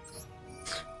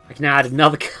can add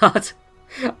another card.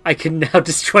 I can now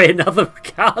destroy another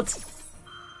card.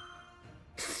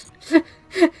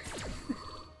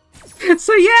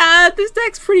 So yeah, this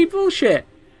deck's pretty bullshit.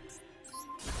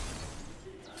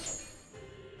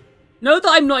 Know that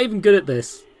I'm not even good at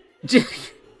this.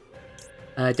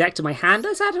 Deck to my hand,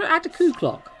 let's add a coup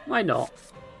clock. Why not?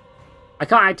 I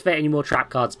can't activate any more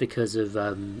trap cards because of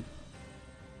the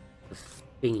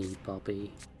thingy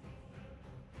bobby.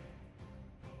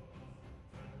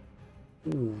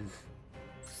 Ooh.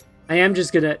 I am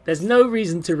just gonna... There's no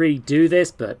reason to really do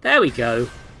this, but there we go.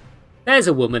 There's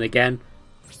a woman again.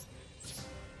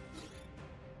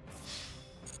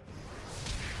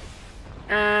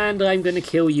 And I'm gonna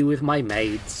kill you with my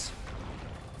maids.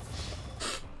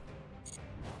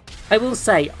 I will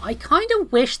say, I kind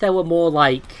of wish there were more,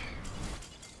 like,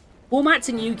 formats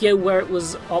in Yu-Gi-Oh! Where it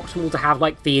was optimal to have,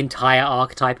 like, the entire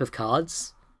archetype of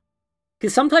cards.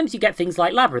 Because sometimes you get things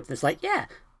like Labyrinth, it's like, yeah,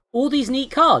 all these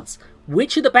neat cards.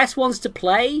 Which are the best ones to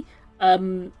play?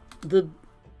 The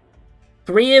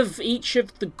 3 of each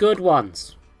of the good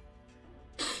ones.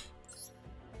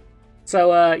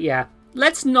 So, yeah.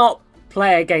 Let's not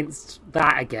play against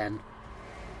that again.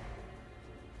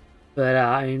 But,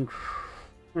 I mean...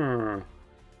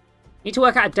 Need to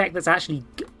work out a deck that's actually...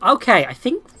 Okay, I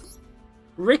think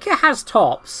Rika has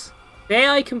tops. If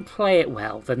AI can play it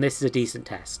well, then this is a decent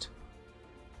test.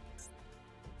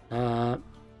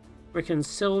 Rika and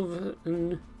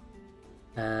Sylvan...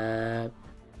 Yeah,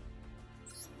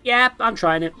 I'm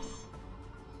trying it.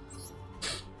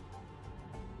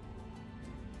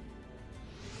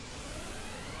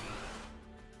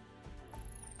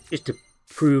 Just to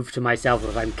prove to myself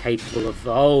that I'm capable of...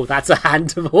 Oh, that's a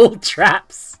hand of all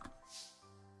traps!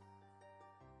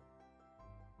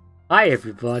 Hi,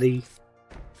 everybody.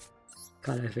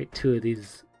 Can't activate 2 of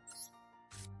these.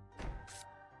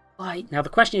 Right, now the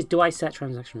question is, do I set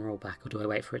transaction rollback or do I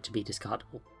wait for it to be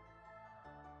discardable?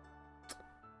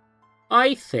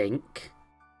 I think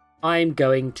I'm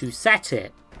going to set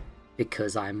it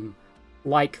because I'm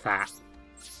like that.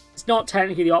 It's not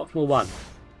technically the optimal one,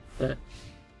 but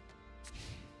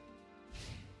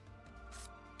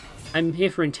I'm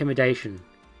here for intimidation.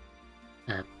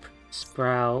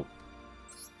 Sprout.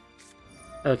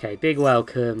 Okay, big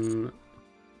welcome.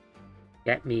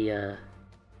 Get me, I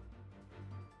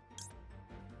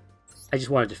just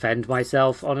want to defend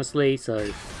myself, honestly,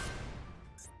 so...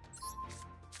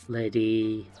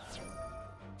 Lady...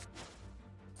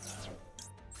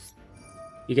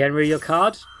 You getting rid of your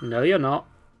card? No, you're not.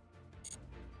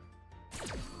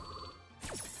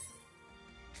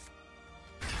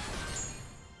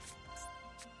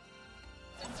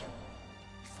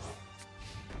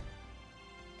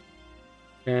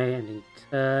 Okay, ending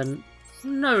turn.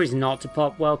 No reason not to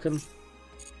pop welcome.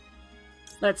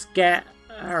 Let's get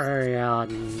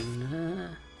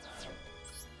Ariana.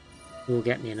 We'll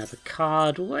get me another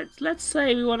card. Let's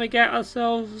say we want to get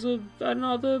ourselves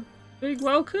another big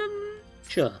welcome.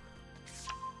 Sure.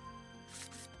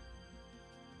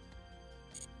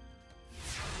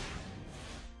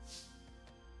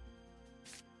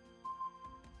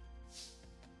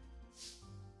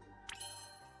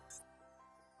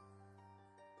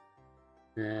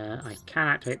 I can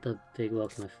activate the big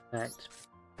welcome effect.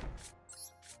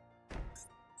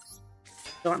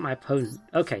 Don't like my opponent.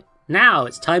 Okay, now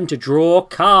it's time to draw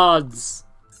cards.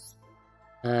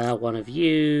 One of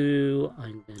you.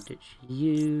 I'm going to ditch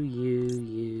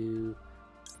you.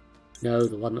 No,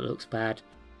 the one that looks bad.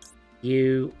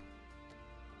 You.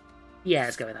 Yeah,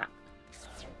 let's go with that.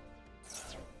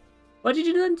 What did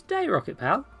you learn today, Rocket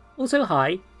Pal? Also,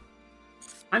 hi.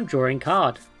 I'm drawing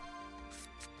card.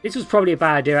 This was probably a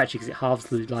bad idea, actually, because it halves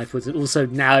the life was, and also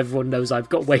now everyone knows I've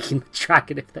got Waking the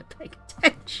Dragon if they're paying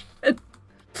attention.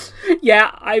 Yeah,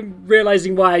 I'm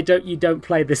realising why you don't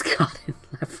play this card in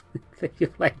Labyrinth if you're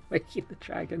playing Waking the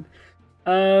Dragon.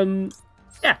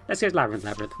 Yeah, let's go with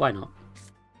Labyrinth, why not?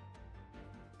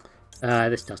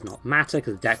 This does not matter,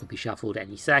 because the deck will be shuffled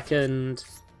any second.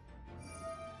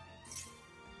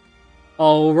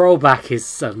 Oh, rollback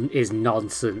is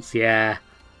nonsense, yeah.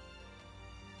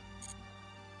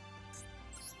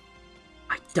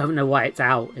 I don't know why it's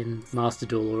out in Master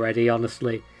Duel already,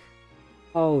 honestly.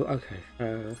 Oh, okay.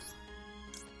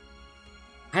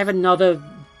 I have another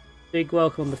big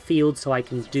welcome on the field, so I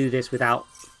can do this without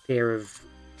fear of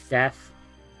death.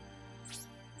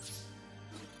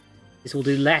 This will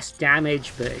do less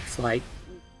damage, but it's like...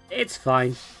 It's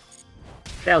fine.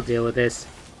 They'll deal with this.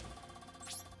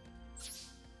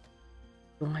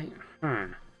 Right,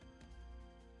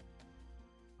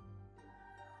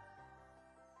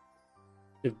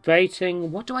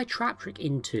 Debating, what do I trap trick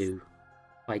into?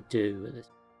 If I do with this.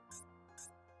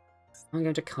 I'm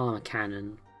going to Karma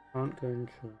Cannon. I'm going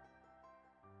to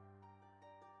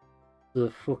the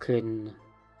fucking...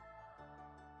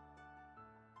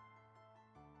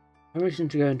 No reason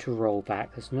to go into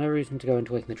rollback. There's no reason to go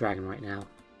into Waking the Dragon right now.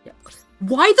 Yeah.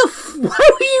 Why why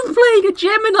were you playing a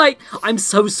Gemini? I'm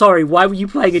so sorry. Why were you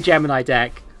playing a Gemini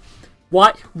deck?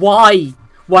 Why? Why?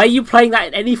 Why are you playing that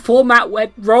in any format where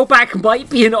rollback might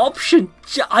be an option?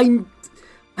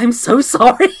 I'm so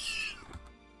sorry.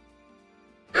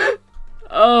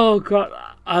 Oh god.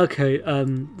 Okay.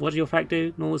 What does your effect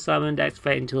do? Normal summon,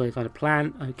 activate until they find a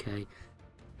plan. Okay.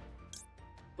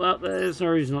 Well, there's no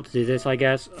reason not to do this, I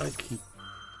guess. Okay.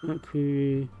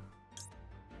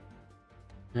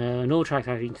 Normal track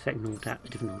actually intersect normal trap, a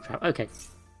different normal trap. Okay.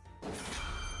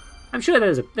 I'm sure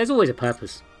there's always a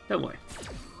purpose. Don't worry.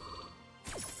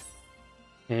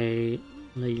 Okay,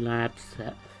 Lady Lab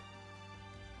set.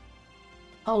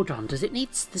 Hold on, does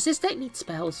this deck need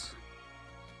spells?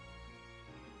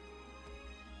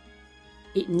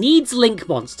 It needs link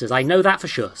monsters, I know that for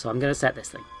sure, so I'm gonna set this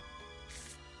thing.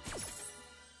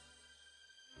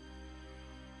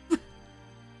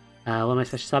 What am I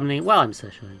special summoning? Well, I'm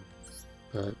specialing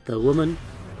the woman.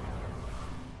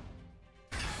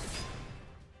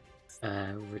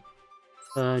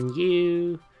 Return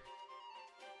you.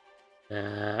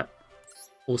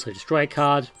 Also destroy a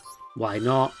card. Why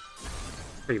not?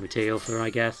 Free material for her, I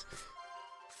guess.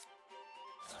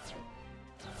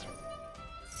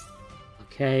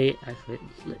 Okay, actually,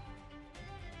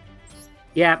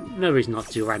 yeah, no reason not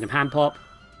to do a random hand pop.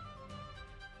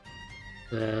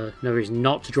 No reason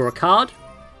not to draw a card.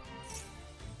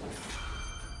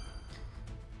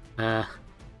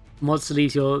 Monster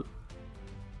leaves your...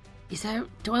 Is there...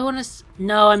 Do I want to...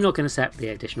 No, I'm not going to set the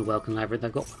additional welcome labyrinth.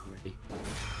 I've got one already.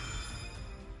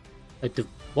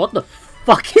 What the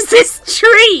fuck is this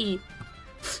tree?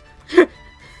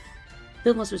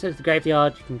 Build monster return to the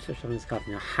graveyard. You can switch on this card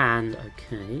in your hand.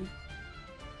 Okay.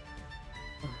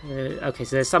 Okay,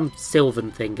 so there's some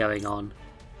Sylvan thing going on.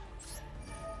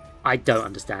 I don't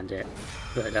understand it,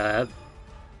 but do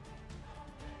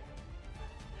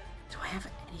I have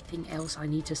anything else I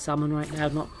need to summon right now?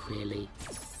 Not really.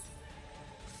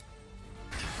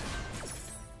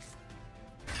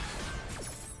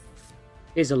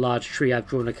 Here's a large tree. I've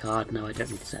drawn a card. No, I don't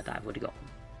need to set that. I've already got one.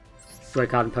 Draw a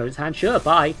card in opponent's hand. Sure,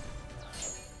 bye.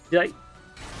 Like,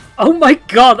 oh my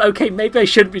god! Okay, maybe I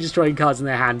shouldn't be destroying cards in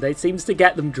their hand. It seems to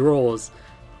get them draws.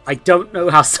 I don't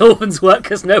know how Sylvans work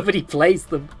because nobody plays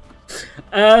them.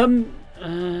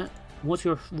 What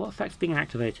effect's being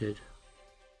activated?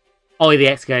 Oh, the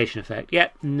excavation effect.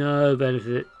 Yep, no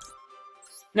benefit.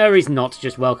 No reason not to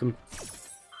just welcome.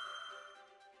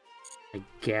 I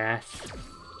guess.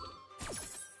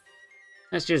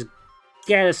 Let's just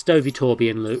get a Stovey Torby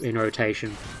in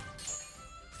rotation.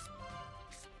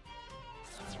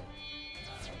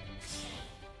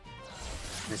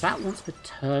 Is that once per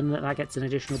turn that gets an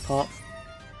additional pop?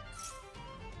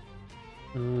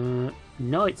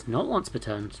 No, it's not once per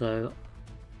turn, so...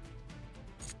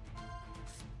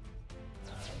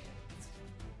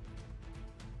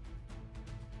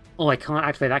 Oh, I can't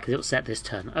activate that because it'll set this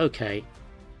turn. Okay.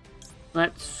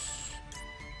 Let's...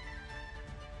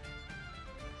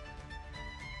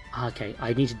 Okay,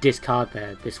 I need to discard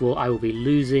there. I will be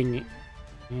losing...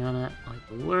 Either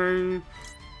way.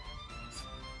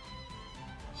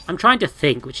 I'm trying to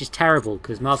think, which is terrible,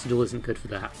 because Master Duel isn't good for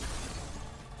that.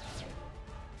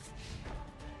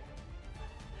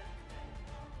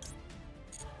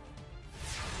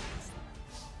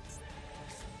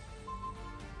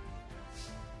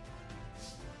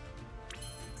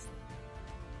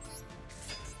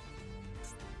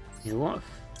 Yeah, what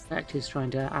effect is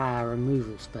trying to...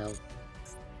 removal spell.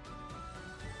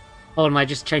 Oh, and I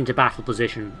just changed the battle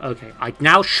position. Okay, I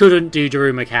now shouldn't do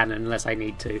Daruma Cannon unless I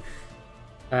need to.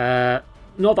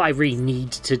 Not that I really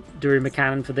need to do a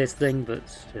cannon for this thing, but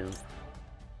still.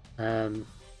 Do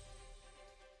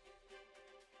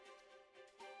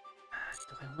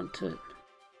I want to...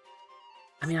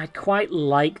 I mean, I quite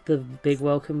like the big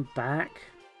welcome back.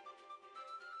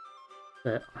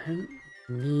 But I don't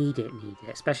need it,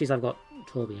 especially as I've got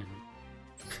Torbjorn.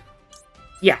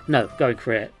 Yeah, no, going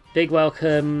for it. Big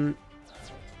welcome.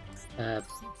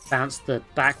 Bounce the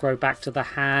back row back to the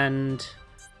hand.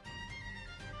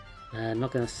 I'm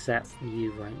not going to set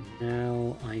you right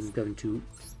now. I'm going to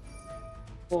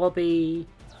Bobby.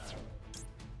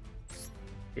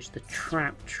 It's the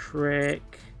trap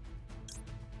trick.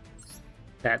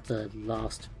 That's the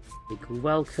last big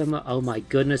welcome. Oh my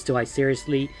goodness, did I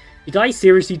seriously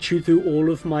chew through all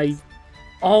of my...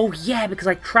 Oh yeah, because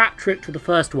I trap tricked with the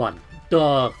first one.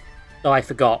 Duh. Oh, I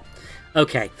forgot.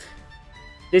 Okay.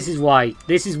 This is why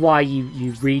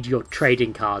you read your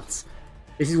trading cards.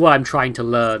 This is what I'm trying to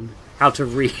learn. How to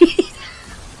read.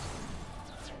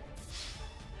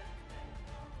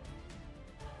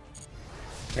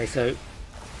 Okay, so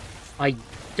I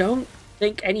don't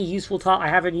think I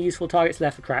have any useful targets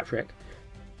left for Trap Trick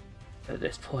at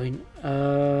this point.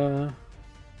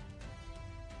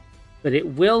 But it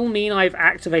will mean I've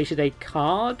activated a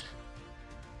card,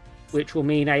 which will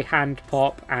mean a hand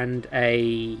pop and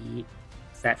a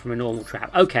set from a normal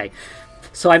trap. Okay,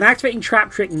 so I'm activating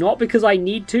Trap Trick not because I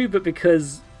need to, but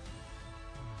because...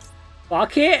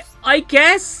 fuck it, I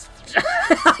guess?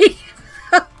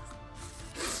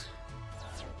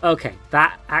 Okay,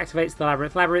 that activates the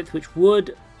Labyrinth, which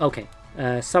would... okay,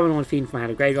 summon one Fiend from my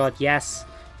hand of graveyard, yes.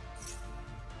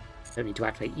 Don't need to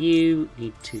activate you,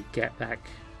 need to get back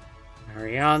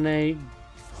Ariane.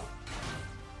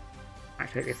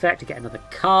 Activate the effect to get another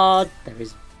card. There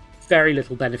is very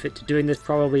little benefit to doing this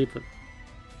probably, but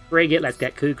bring it, let's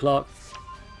get Coup Clock.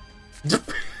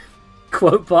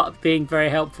 Quote bot being very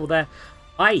helpful there.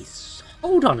 Ice,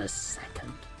 hold on a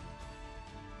second.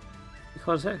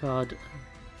 Because that card...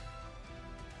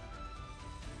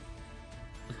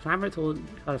 Labyrinth or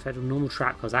card effect of normal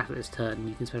trap cards after this turn,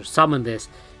 you can special summon this.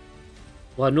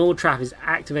 While a normal trap is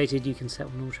activated, you can set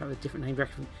one normal trap with a different name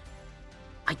direction.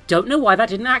 I don't know why that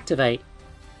didn't activate.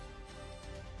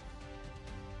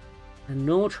 A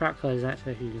normal trap card is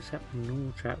activated, you can set one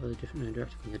normal trap with a different name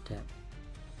direction from your deck.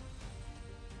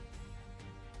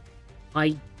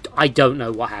 I don't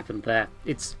know what happened there.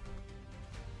 It's...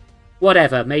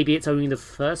 whatever, maybe it's only the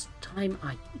first time.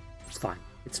 It's fine.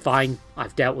 It's fine.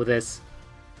 I've dealt with this.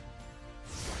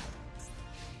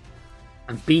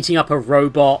 I'm beating up a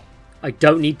robot. I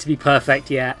don't need to be perfect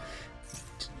yet.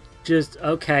 Just,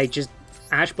 okay, just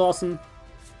Ash Blossom.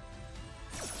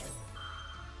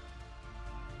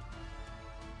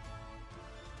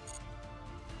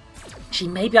 Gee,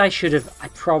 maybe I should have...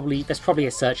 there's probably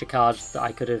a searcher card that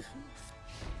I could have...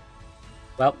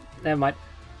 well, never mind.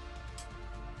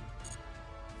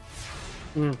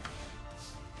 I've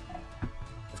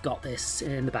got this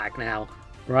in the bag now.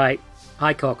 Right.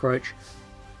 Hi, Cockroach.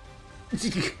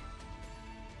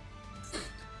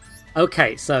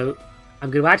 Okay, so I'm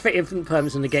going to activate Infinite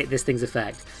Permanence and negate this thing's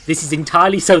effect. This is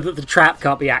entirely so that the trap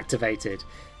can't be activated.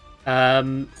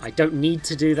 I don't need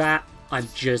to do that. I'm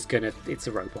just going to... it's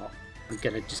a robot. I'm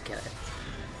going to just get it.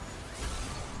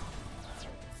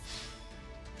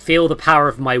 Feel the power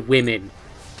of my women.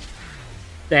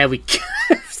 There we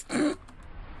go.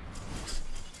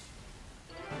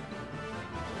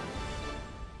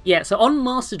 Yeah, so on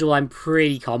Master Duel, I'm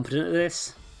pretty competent at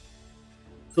this.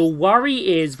 The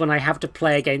worry is when I have to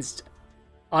play against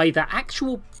either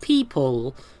actual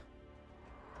people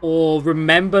or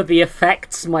remember the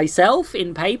effects myself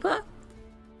in paper.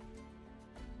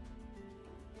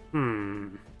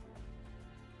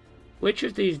 Which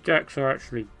of these decks are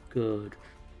actually good?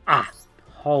 Ah,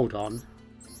 hold on.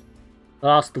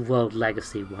 Last of the World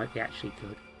Legacy might be actually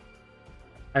good.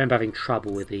 I remember having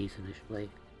trouble with these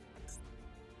initially.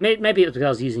 Maybe it was because I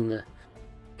was using the...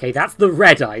 okay, that's the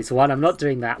Red Eyes one. I'm not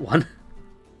doing that one.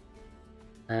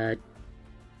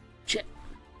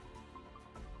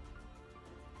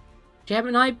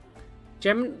 Gemini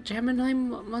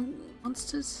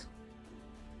monsters?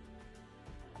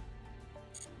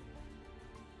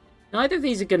 Neither of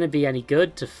these are going to be any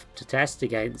good to test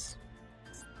against.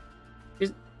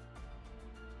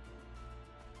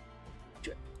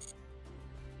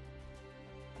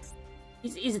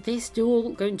 Is this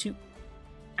duel going to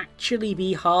actually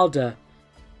be harder?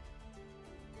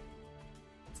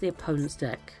 What's the opponent's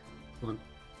deck? One.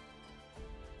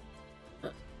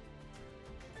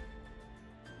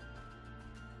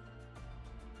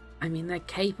 I mean, they're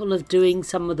capable of doing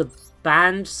some of the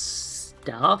banned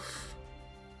stuff,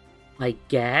 I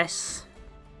guess.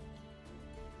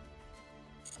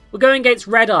 We're going against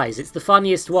Red Eyes. It's the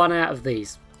funniest one out of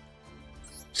these.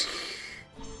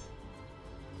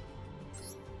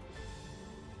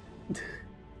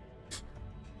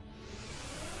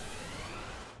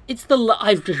 It's the...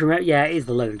 I've just remembered... yeah, it is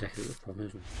the lone deck that's the problem,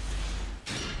 isn't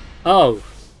it? Oh.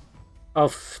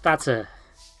 Oh, that's an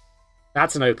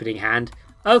opening hand.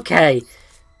 Okay.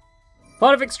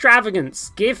 Pot of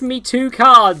Extravagance. Give me 2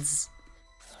 cards.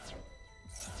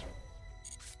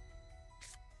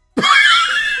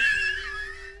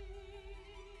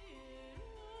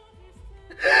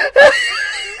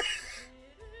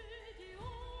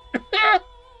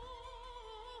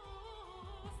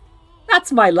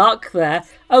 That's my luck there.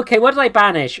 Okay, what did I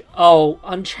banish? Oh,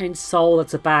 Unchained Soul,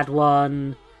 that's a bad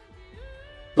one.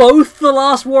 Both the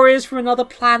Last Warriors from Another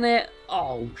Planet?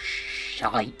 Oh,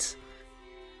 shite.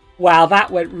 Wow, that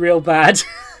went real bad.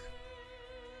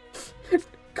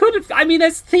 Could have... I mean,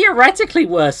 there's theoretically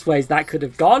worse ways that could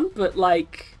have gone, but,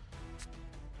 like...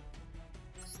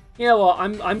 you know what?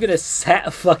 I'm gonna set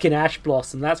a fucking Ash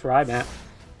Blossom. That's where I'm at.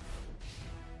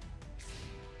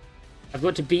 I've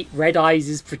got to beat Red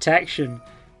Eyes' protection.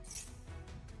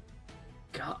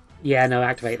 God. Yeah, no,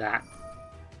 activate that.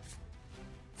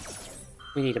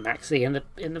 We need a maxi in the.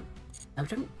 Oh,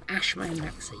 don't ash my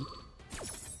maxi.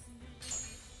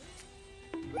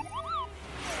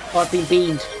 Oh, I've been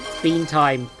beamed. Bean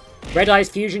time. Red Eyes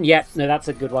Fusion? Yep. No, that's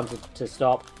a good one to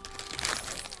stop.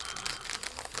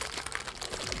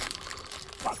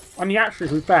 I mean, actually,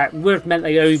 to be fair, it would have meant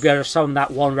they'd only be able to summon that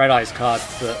one Red Eyes card,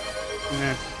 but...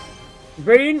 Yeah.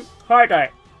 Green, Hard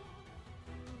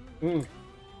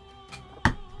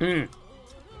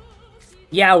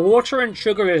Yeah, water and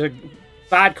sugar is a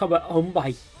bad combo. Oh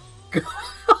my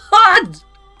god!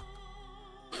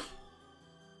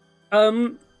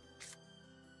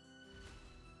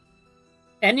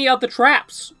 Any other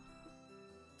traps,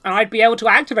 and I'd be able to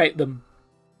activate them.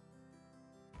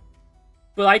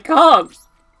 But I can't.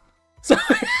 So...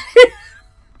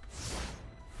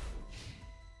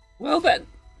 Well then.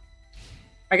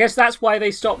 I guess that's why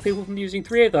they stopped people from using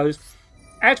 3 of those.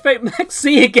 Activate Max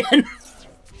C again.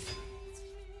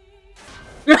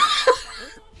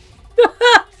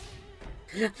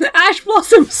 The Ash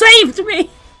Blossom saved me.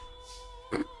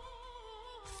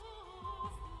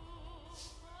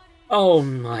 Oh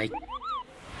my!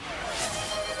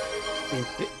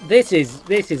 This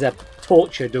is a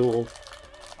torture duel.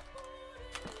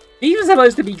 These are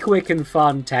supposed to be quick and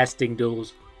fun testing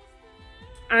duels,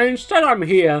 and instead I'm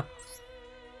here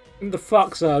in the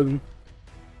fuck zone.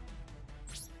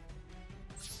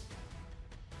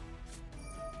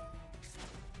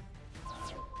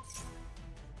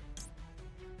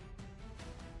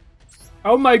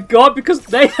 Oh my god! Because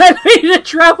they had me in a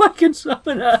trap, I can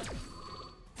summon her.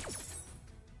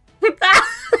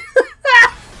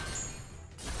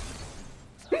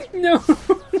 No.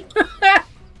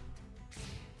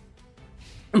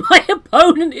 My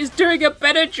opponent is doing a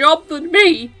better job than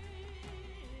me.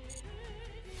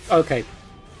 Okay.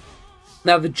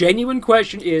 Now the genuine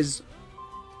question is...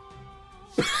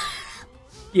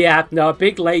 yeah, no, a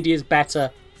big lady is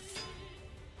better.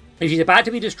 If she's about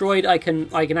to be destroyed, I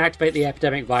can activate the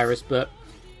epidemic virus, but...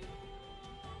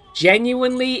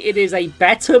 genuinely, it is a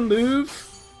better move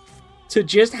to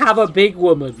just have a big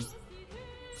woman.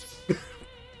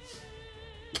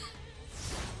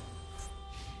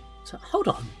 So, hold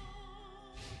on.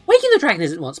 Waking the Dragon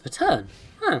isn't once per turn.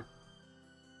 Huh.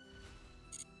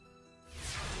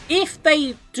 If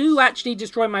they do actually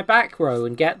destroy my back row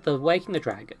and get the Waking the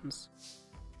Dragons...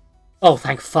 oh,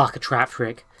 thank fuck, a trap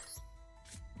trick.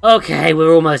 Okay,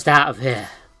 we're almost out of here.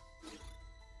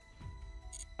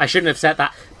 I shouldn't have said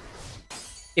that.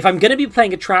 If I'm going to be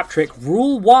playing a trap trick,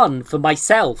 rule 1 for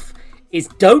myself is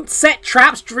don't set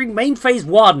traps during main phase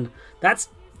 1. That's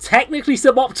technically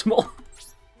suboptimal.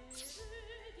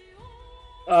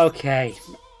 Okay.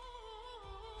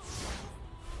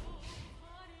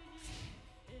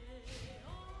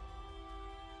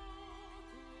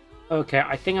 Okay,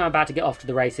 I think I'm about to get off to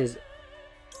the races.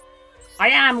 I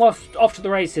am off to the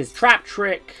races. Trap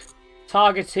trick,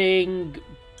 targeting,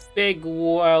 big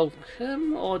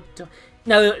welcome, or...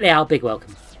 no, yeah, big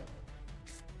welcome.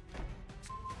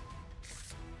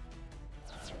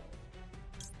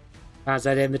 As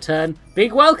I end the turn,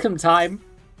 big welcome time.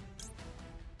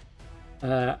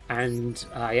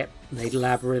 Yep, made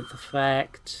labyrinth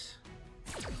effect.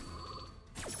 I'm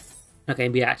not going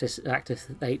to be able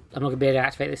to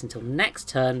activate this until next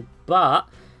turn, but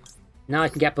now I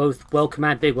can get both welcome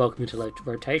and big welcome into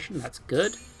rotation. That's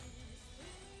good.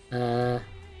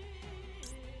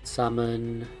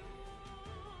 Summon.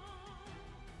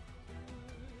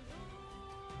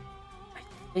 I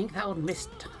think that would miss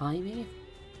timing.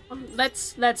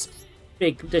 Let's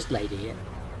big this lady here.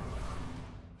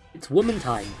 It's woman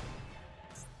time.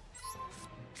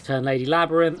 Turn Lady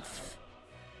Labyrinth.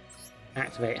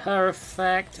 Activate her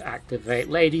effect. Activate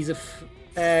Lady's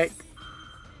effect.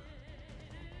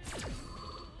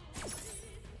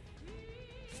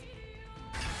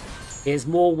 Here's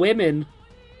more women.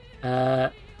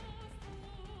 No,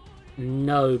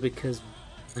 because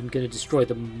I'm gonna destroy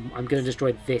them. I'm gonna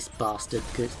destroy this bastard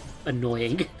because it's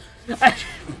annoying.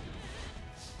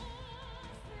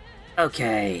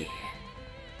 Okay.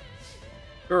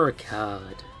 Draw a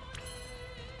card.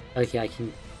 Okay, I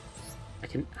can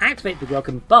activate Big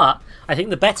Welcome, but I think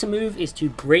the better move is to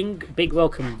bring Big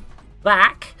Welcome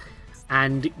back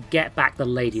and get back the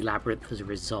Lady Labyrinth as a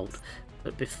result.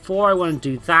 But before I want to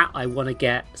do that, I want to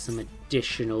get some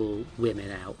additional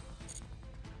women out.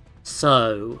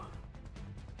 So...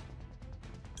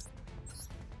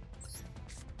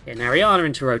 get Ariana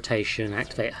into rotation,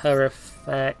 activate her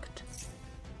effect,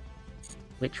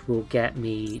 which will get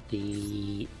me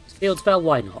the field spell,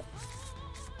 why not?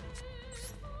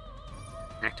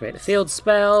 Activate the field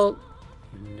spell,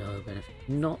 no benefit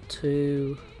not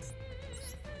to.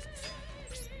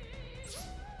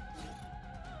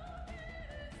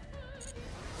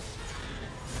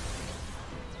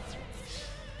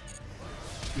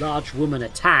 large woman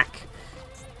attack.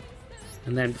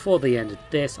 And then before the end of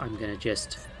this, I'm going to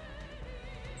just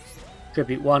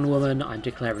tribute one woman. I'm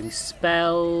declaring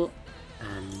spell.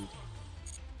 And...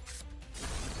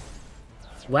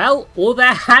 well, all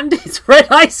their hand is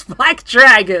Red Eyes Black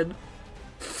Dragon.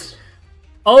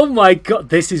 Oh my god,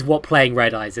 this is what playing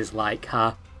Red Eyes is like,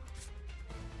 huh?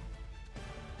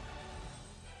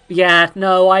 Yeah,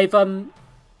 no,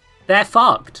 they're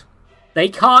fucked. They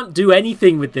can't do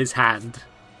anything with this hand.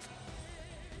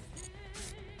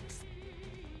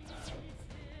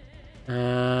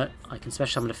 I can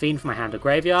special summon a fiend from my hand or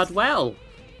graveyard. Well,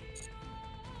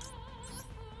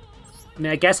 I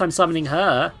mean, I guess I'm summoning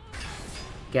her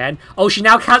again. Oh, she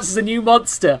now counts as a new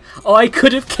monster. Oh, I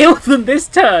could have killed them this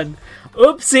turn.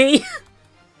 Oopsie.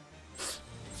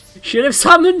 Should have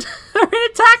summoned her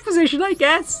in attack position, I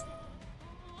guess.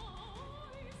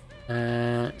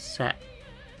 Set.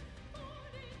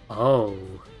 Oh.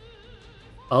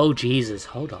 Oh, Jesus.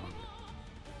 Hold on.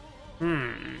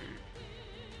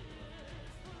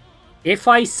 If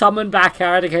I summon back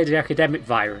Eradicated Academic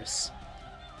Virus,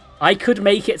 I could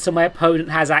make it so my opponent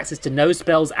has access to no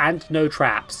spells and no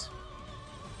traps.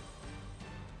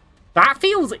 That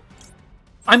feels...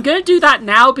 I'm going to do that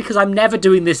now because I'm never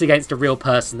doing this against a real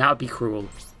person. That would be cruel.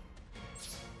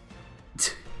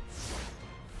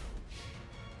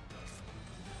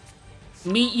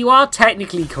 Meat, you are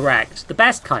technically correct. The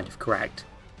best kind of correct.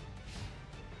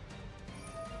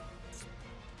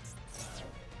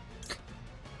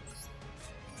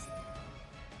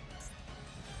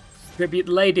 Tribute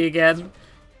the lady again.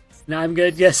 Now I'm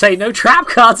going to say no trap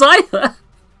cards either.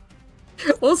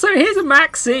 Also, here's a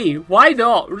Maxi. Why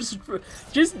not?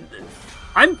 Just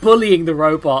I'm bullying the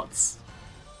robots.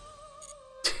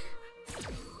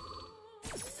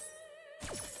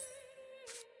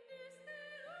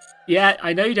 Yeah,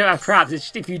 I know you don't have traps. It's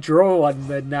just if you draw one,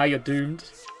 then now you're doomed.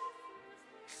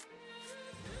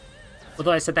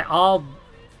 Although I said there are...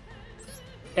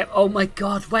 oh my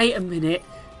god, wait a minute.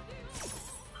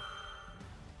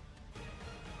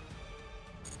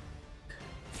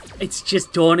 It's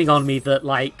just dawning on me that,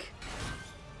 like,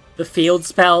 the field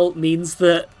spell means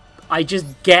that I just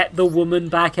get the woman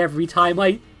back every time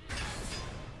I...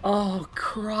 oh,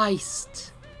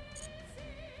 Christ.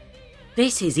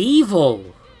 This is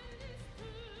evil.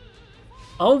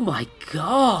 Oh my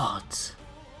god.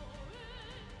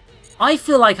 I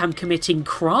feel like I'm committing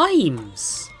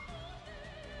crimes.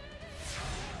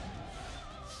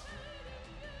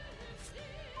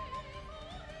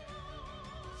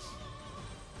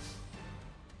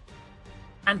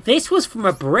 And this was from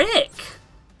a brick.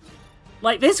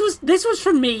 Like, this was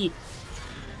from me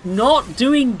not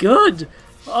doing good.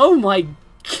 Oh my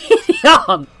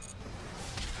Gideon.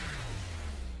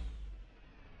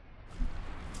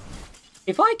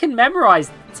 If I can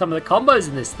memorize some of the combos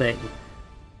in this thing,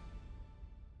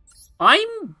 I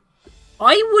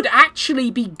would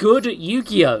actually be good at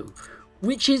Yu-Gi-Oh,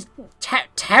 which is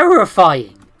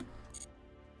terrifying.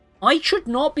 I should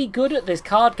not be good at this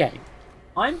card game.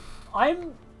 I'm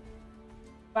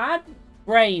bad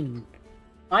brain.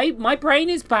 My brain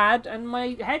is bad, and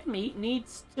my head meat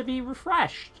needs to be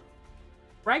refreshed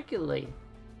regularly.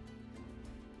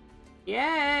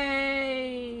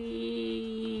 Yay!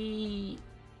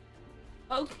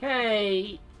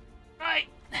 Okay. Right.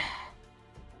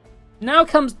 Now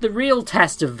comes the real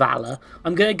test of valor.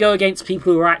 I'm going to go against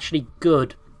people who are actually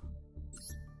good.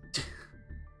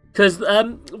 Because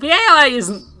the AI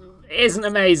isn't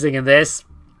amazing in this.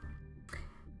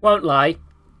 Won't lie.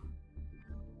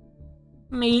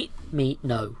 Meat,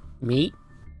 no. Meat,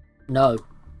 no.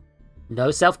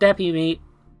 No self-depy, meat.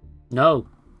 No.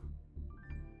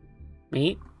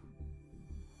 Meat.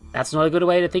 That's not a good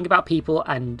way to think about people,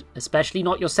 and especially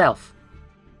not yourself.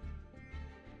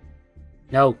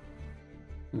 No.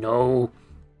 No.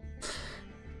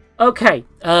 Okay,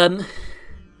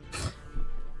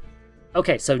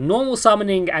 okay, so normal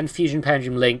summoning and fusion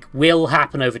pendulum link will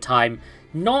happen over time.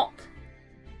 Not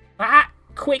that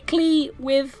quickly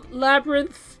with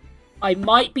Labyrinth. I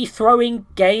might be throwing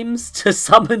games to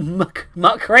summon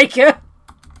Muckraker.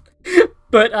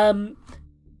 But,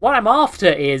 what I'm after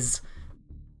is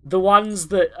the ones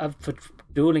that are for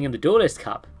dueling in the Duelist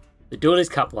Cup. The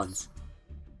Duelist Cup ones.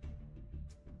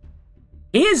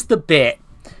 Here's the bit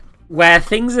where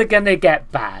things are going to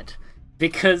get bad.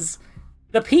 Because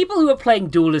the people who are playing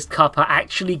Duelist Cup are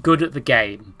actually good at the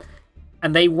game.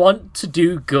 And they want to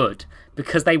do good.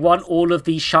 Because they want all of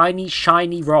these shiny,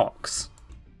 shiny rocks.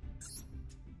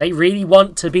 They really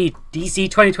want to be DC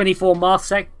 2024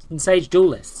 Master and Sage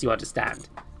Duelists, you understand.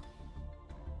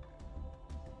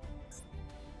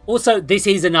 Also, this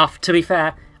is enough, to be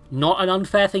fair. not an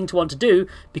unfair thing to want to do,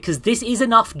 because this is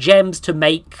enough gems to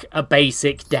make a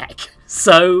basic deck.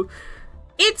 So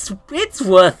it's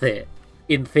worth it,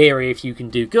 in theory, if you can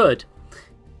do good.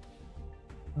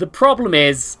 The problem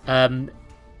is, I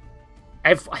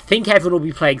think everyone will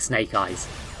be playing Snake Eyes.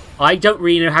 I don't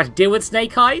really know how to deal with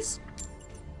Snake Eyes,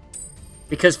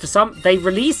 because they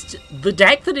released the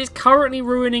deck that is currently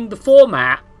ruining the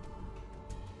format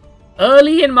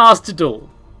early in Master Duel,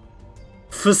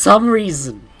 for some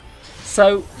reason.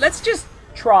 So let's just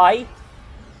try.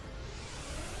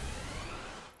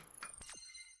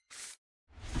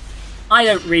 I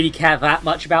don't really care that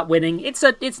much about winning. It's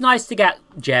nice to get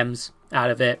gems out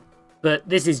of it, but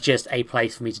this is just a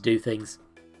place for me to do things.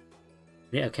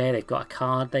 Yeah, okay, they've got a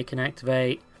card they can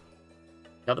activate.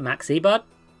 Got the Maxi Bud?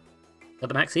 Got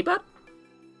the Maxi Bud?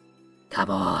 Come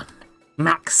on,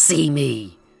 Maxi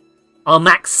me. I'll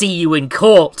Maxi you in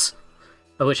court.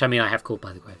 By which I mean I have court,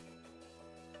 by the way.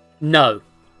 No.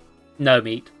 No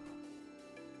meat.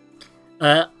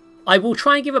 I will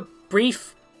try and give a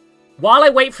brief... While I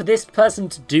wait for this person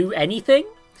to do anything,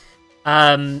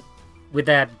 with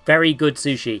their very good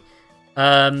sushi,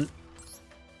 the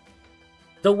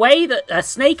way that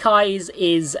Snake Eyes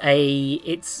is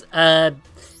it's a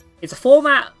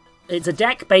format, it's a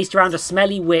deck based around a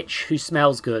smelly witch who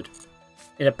smells good.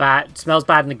 Smells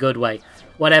bad in a good way.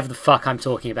 Whatever the fuck I'm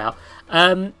talking about.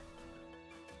 I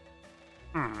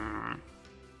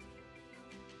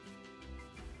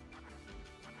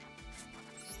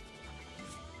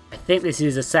think this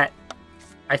is a set.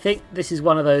 I think this is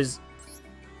one of those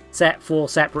set 4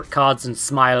 separate cards and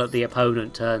smile at the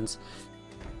opponent turns.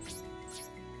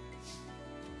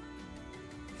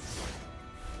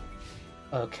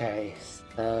 Okay,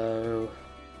 so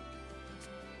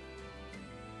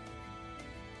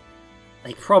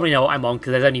they probably know what I'm on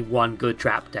because there's only one good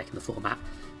trap deck in the format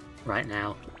right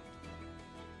now.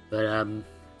 But I mean,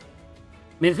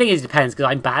 the thing is, it depends because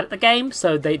I'm bad at the game,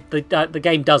 so the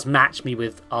game does match me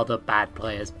with other bad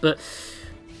players. But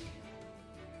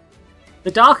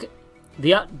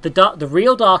the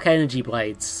real Dark Energy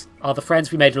Blades are the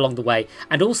friends we made along the way,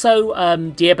 and also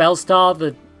Dear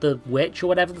Bellstar, the witch or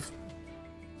whatever the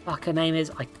fuck her name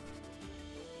is.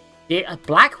 A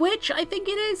Black Witch, I think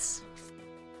it is.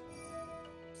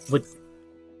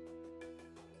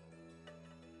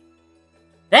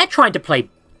 They're trying to play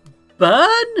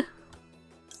Burn,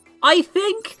 I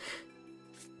think.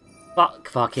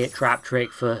 Fuck it, Trap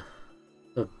Trick for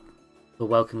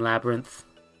Welcome Labyrinth.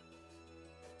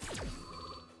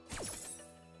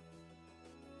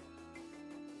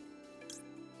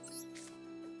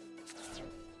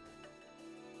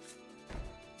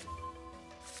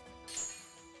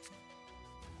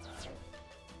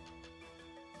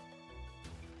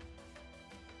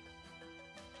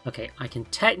 Okay, I can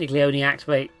technically only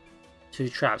activate 2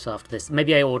 traps after this.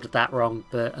 Maybe I ordered that wrong,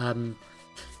 but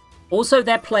also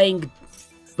they're playing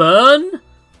Burn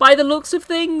by the looks of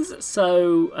things,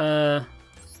 so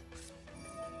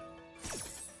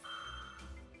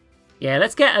yeah,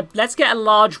 let's get a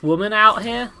large woman out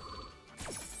here.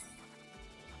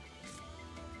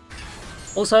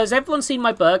 Also, has everyone seen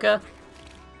my burger?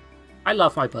 I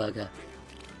love my burger.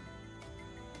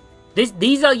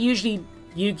 These are usually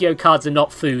Yu-Gi-Oh cards are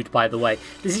not food, by the way.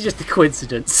 This is just a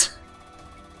coincidence.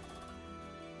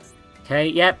 Okay,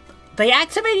 yep. They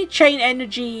activated Chain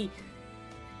Energy.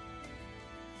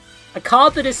 A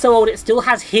card that is so old it still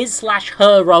has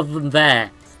his/her rather than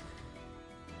their.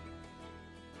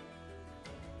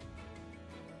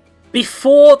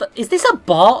 Is this a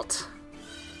bot?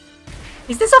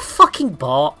 Is this a fucking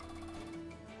bot?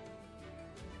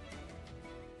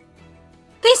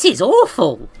 This is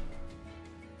awful.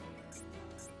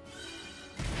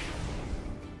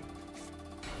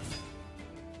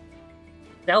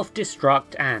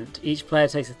 Self-destruct Ant. Each player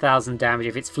takes 1,000 damage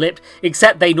if it's flipped,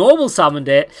 except they normal summoned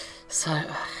it. So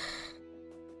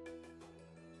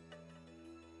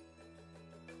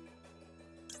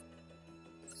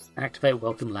activate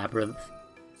Welcome Labyrinth.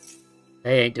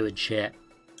 They ain't doing shit.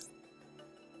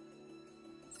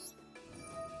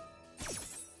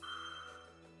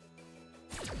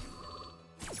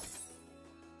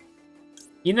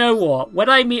 You know what? When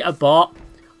I meet a bot,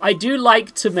 I do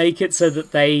like to make it so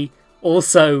that they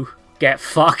also get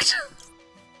fucked.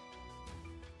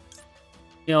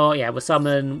 You know, yeah, we'll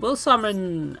summon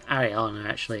Ariana,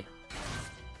 actually.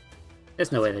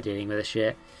 There's no way they're dealing with this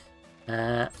shit.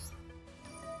 Add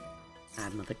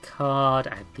another card,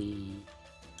 add the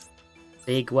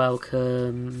big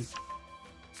welcome.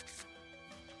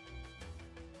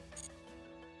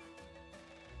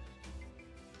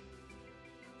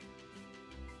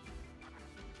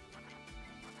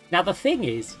 Now the thing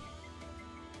is,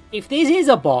 if this is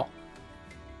a bot,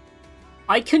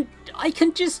 I can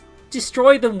just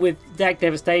destroy them with Deck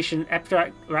Devastation,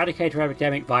 Eradicator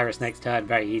Epidemic Virus next turn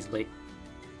very easily.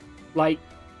 Like,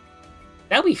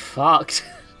 they'll be fucked.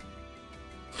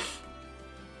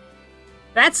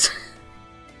 That's...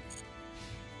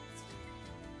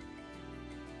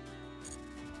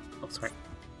 Oh, sorry.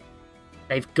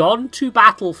 They've gone to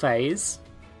battle phase.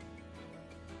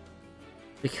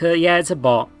 Because, yeah, it's a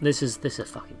bot. This is a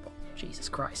fucking bot. Jesus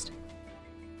Christ.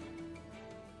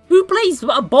 Who plays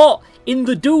a bot in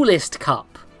the Duelist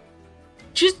Cup?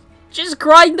 Just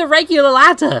grind the regular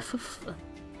ladder.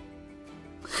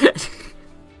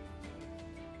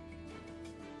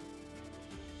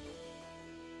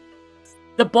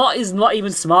 The bot is not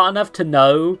even smart enough to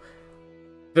know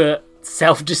that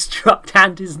self-destruct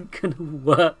hand isn't gonna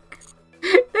work.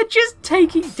 They're just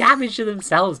taking damage to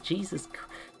themselves. Jesus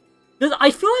Christ. I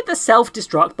feel like the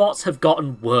self-destruct bots have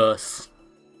gotten worse.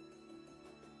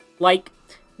 Like,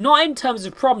 not in terms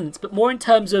of prominence, but more in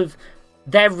terms of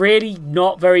they're really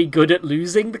not very good at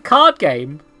losing the card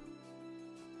game.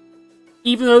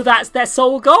 Even though that's their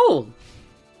sole goal.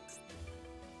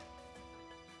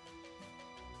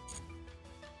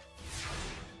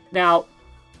 Now,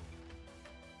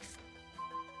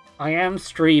 I am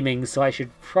streaming, so I should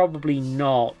probably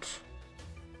not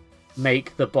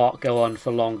make the bot go on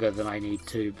for longer than I need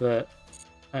to, but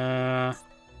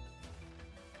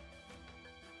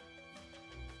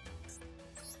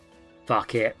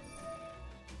fuck it.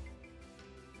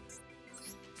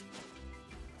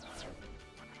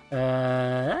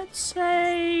 Let's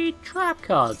say trap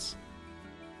cards.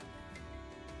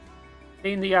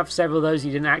 Seeing that you have several of those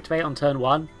you didn't activate on turn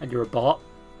 1 and you're a bot.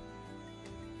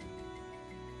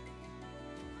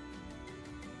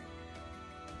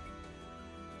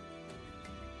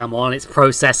 Come on, it's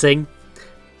processing.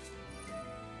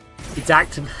 It's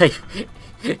activated.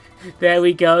 There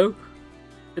we go.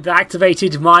 The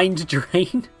activated Mind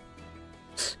Drain.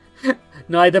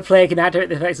 Neither player can activate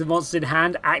the effects of monsters in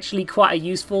hand. Actually, quite a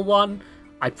useful one.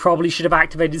 I probably should have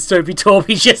activated Soapy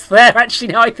Torby just there,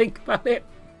 actually, now I think about it.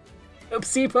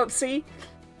 Oopsie, poopsie.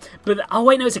 But, oh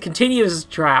wait, no, it's a continuous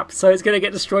trap, so it's going to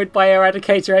get destroyed by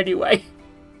Eradicator anyway.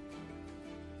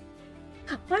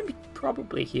 I'm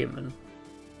probably human.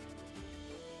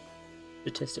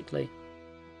 Statistically.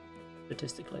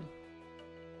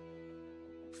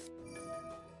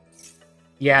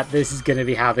 Yeah, this is going to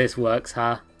be how this works,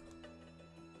 huh?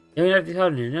 You only have the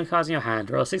card, no cards in your hand.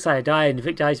 Roll a 6-sided die and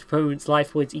inflict dice opponent's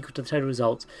life points equal to the total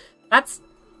results. That's...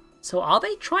 So are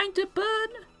they trying to burn?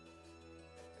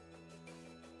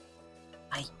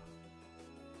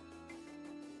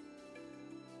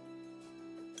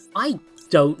 I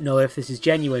don't know if this is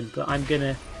genuine, but I'm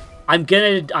gonna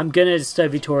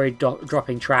Stovitory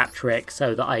dropping trap trick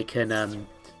so that I can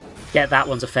get that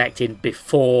one's effect in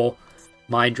before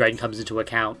Mind Drain comes into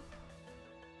account.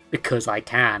 Because I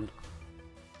can.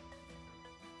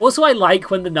 Also, I like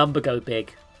when the number go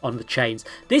big on the chains.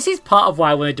 This is part of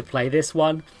why I wanted to play this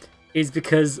one, is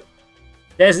because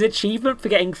there's an achievement for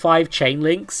getting 5 chain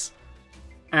links,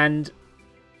 and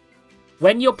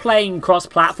when you're playing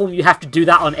cross-platform, you have to do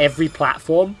that on every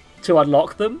platform to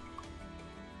unlock them.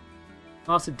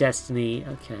 Heart of Destiny,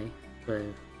 okay, so...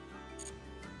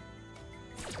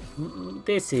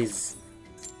 This is...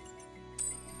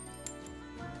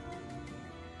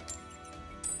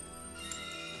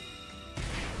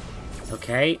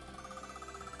 Okay.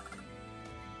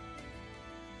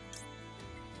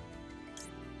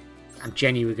 I'm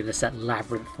genuinely going to set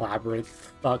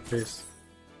Labyrinth. Fuck this.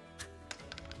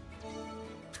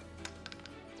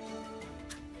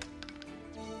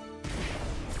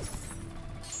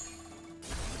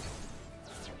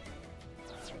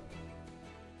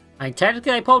 I mean,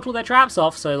 technically they popped all their traps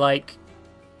off, so, like...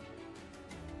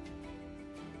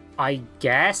 I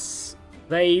guess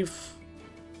they've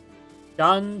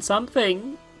done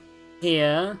something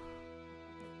here.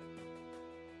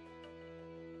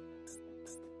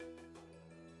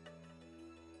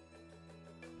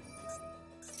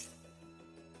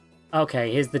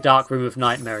 Okay, here's the Dark Room of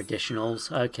Nightmare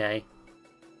additionals. Okay.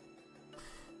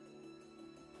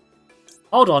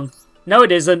 Hold on. No,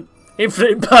 it isn't.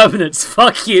 Infinite Impermanence.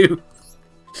 Fuck you.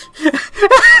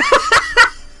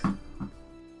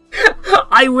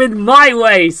 I win my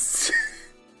way.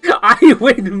 I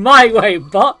win my way,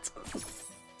 bot.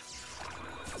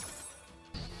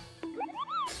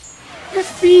 The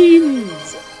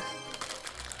fiends.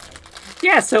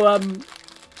 Yeah, so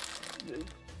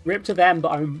rip to them,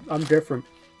 but I'm different.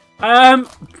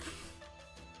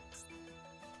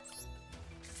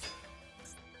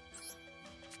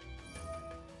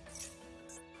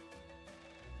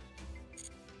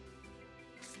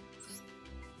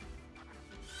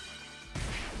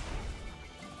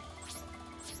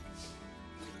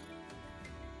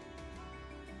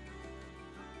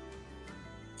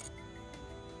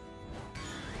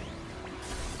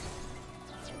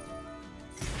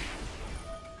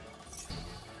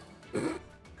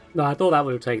 No, I thought that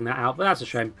would have taken that out, but that's a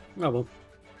shame. Oh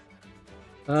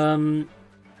well.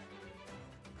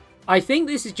 I think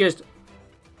this is just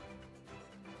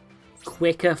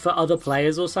quicker for other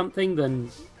players or something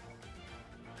than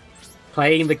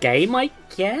playing the game, I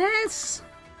guess?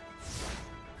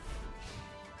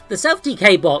 The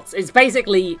self-DK bots, it's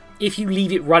basically, if you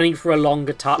leave it running for a long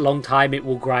time, it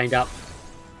will grind up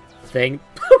the thing.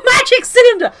 Magic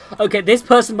cylinder! Okay, this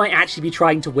person might actually be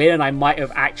trying to win, and I might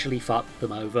have actually fucked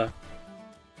them over.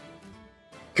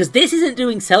 Because this isn't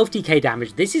doing self-DK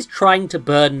damage, this is trying to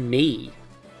burn me.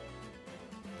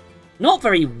 Not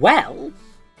very well,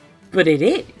 but it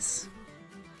is.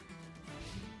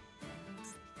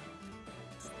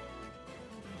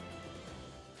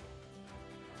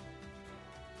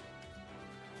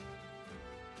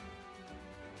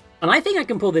 And I think I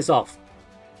can pull this off.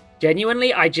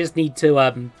 Genuinely, I just need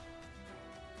to,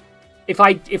 if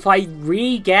I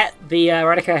re-get the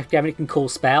Eradicate Epidemic and Call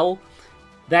spell,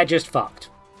 they're just fucked.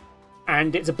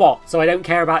 And it's a bot, so I don't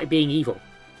care about it being evil.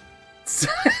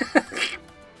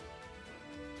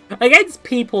 Against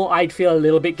people, I'd feel a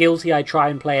little bit guilty. I'd try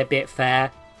and play a bit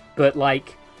fair. But,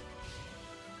 like,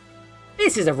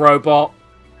 this is a robot.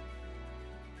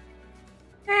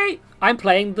 Hey, I'm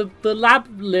playing the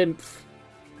Labyrinth.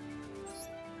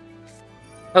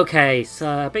 Okay,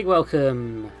 so big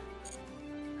welcome.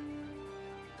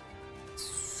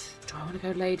 Do I want to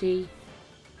go lady?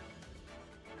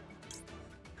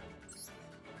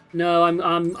 No,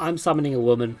 I'm summoning a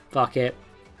woman. Fuck it.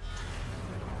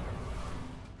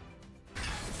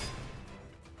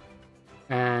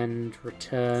 And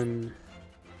return.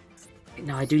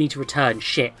 No, I do need to return.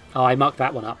 Shit. Oh, I mucked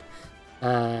that one up.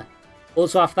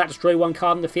 Also, after that, destroy one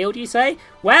card in the field, you say?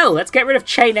 Well, let's get rid of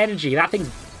Chain Energy. That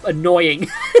thing's annoying.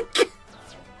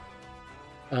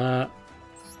 And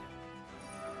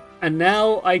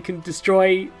now I can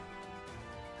destroy...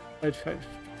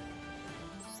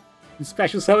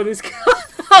 Special summon this card.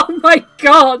 Oh my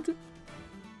god!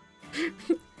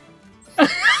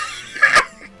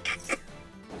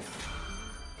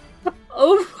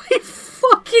 Oh my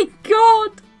fucking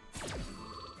god!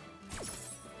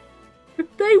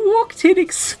 They walked in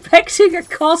expecting a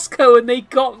Costco and they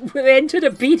entered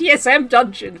a BDSM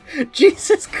dungeon.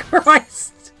 Jesus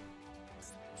Christ!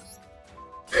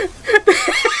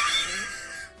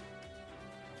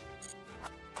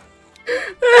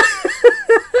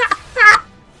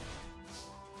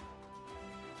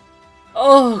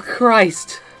 Oh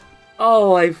Christ!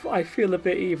 Oh, I feel a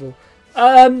bit evil.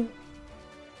 No,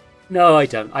 I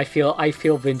don't. I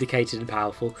feel vindicated and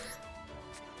powerful.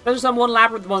 Those are some one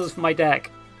labyrinth ones for my deck.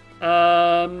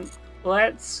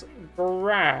 Let's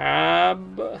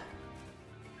grab.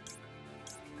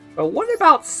 But what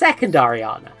about second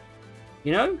Ariana?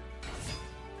 You know?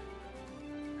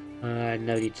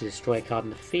 No need to destroy a card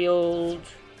in the field.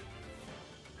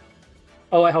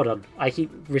 Oh wait, hold on. I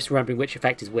keep misremembering which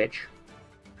effect is which.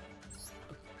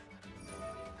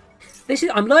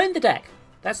 I'm learning the deck.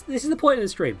 This is the point of the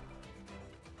stream.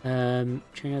 Change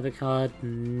over card.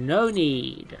 No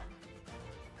need.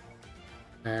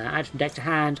 Add from deck to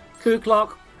hand. Coup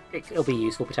clock. It'll be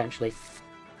useful potentially.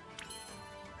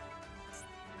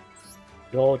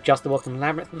 You're just the welcome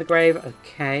labyrinth from the grave.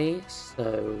 Okay,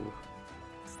 so.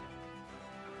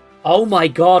 Oh my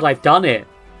god, I've done it.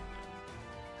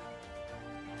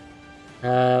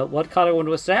 What card I want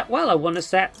to set? Well, I want to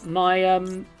set my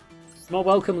my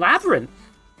welcome labyrinth.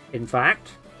 In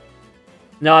fact.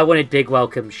 No, I wanted big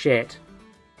welcome. Shit.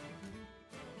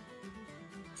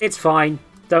 It's fine.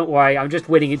 Don't worry. I'm just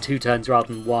winning in 2 turns rather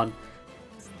than 1.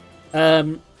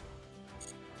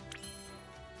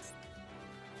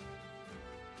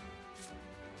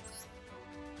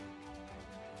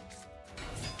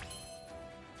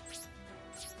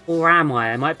 Or am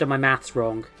I? I might have done my maths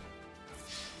wrong.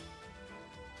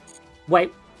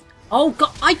 Wait. Oh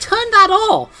god, I turned that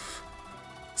off.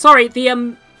 Sorry,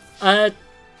 the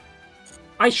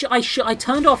I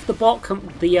turned off the bot.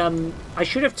 I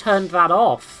should have turned that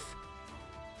off.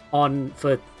 On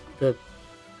for the.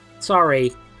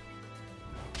 Sorry.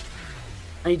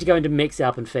 I need to go into mix it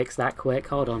up and fix that quick.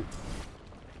 Hold on.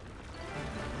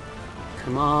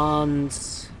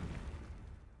 Commands.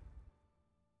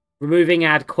 Removing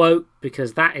add quote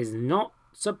because that is not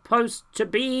supposed to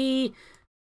be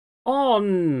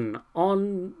on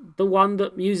the one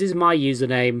that uses my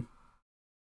username.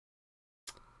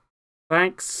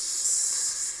 Thanks.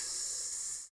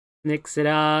 Mix it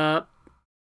up.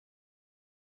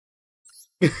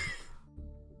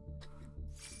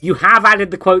 You have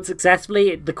added the quote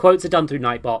successfully. The quotes are done through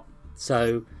Nightbot,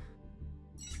 so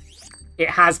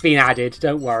it has been added.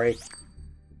 Don't worry.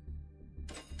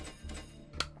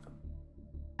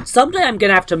 Someday I'm going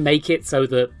to have to make it so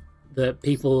that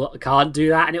people can't do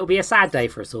that, and it'll be a sad day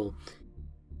for us all.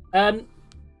 I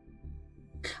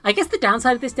guess the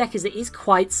downside of this deck is it is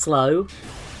quite slow,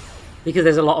 because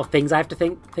there's a lot of things I have to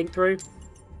think through.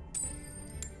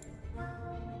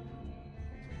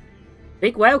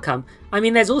 Big Whale come. I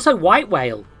mean, there's also White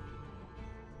Whale.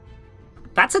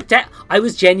 That's a deck. I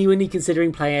was genuinely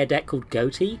considering playing a deck called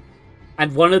Goatee,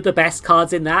 and one of the best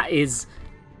cards in that is,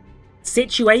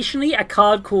 situationally, a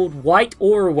card called White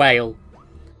Aura Whale.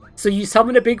 So you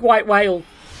summon a big white whale,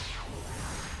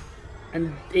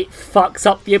 and it fucks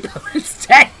up the opponent's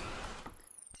deck.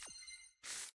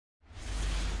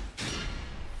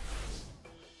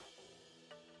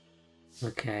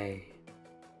 Okay.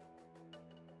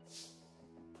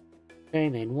 Okay,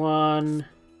 main one.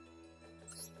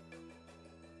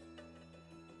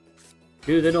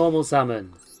 Do the normal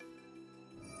summon.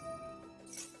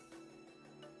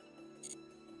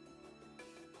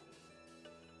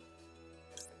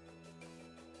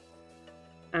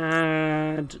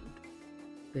 And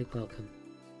big welcome.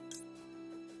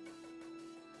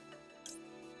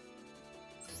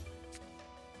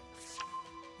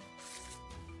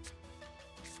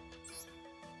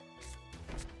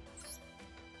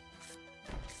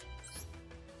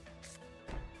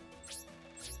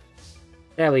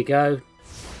 There we go.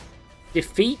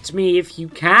 Defeat me if you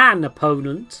can,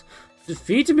 opponent.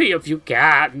 Defeat me if you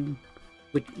can.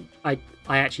 Which I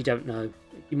actually don't know.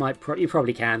 You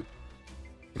probably can.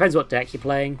 Depends what deck you're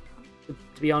playing,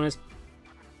 to be honest.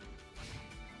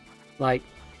 Like,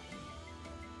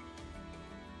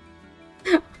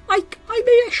 maybe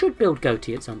I should build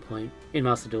Goatee at some point in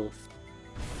Master Duel.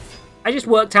 I just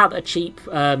worked out a cheap,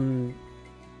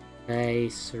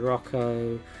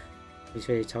 Sirocco. He's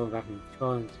really talking back and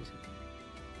forth.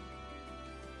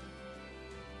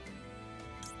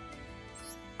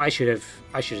 I should have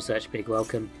searched Big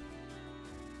Welcome.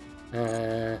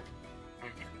 I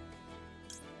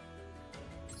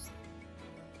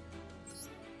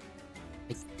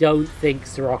don't think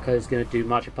Sirocco is going to do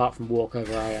much apart from walk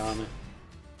over Ayana.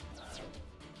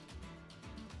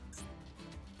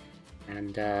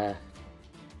 And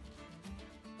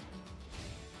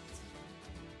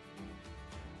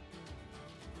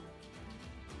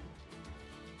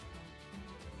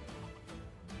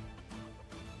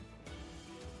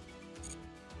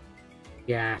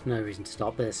yeah, no reason to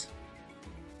stop this.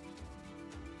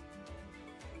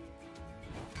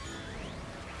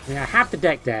 I mean, I have the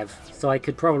deck dev, so I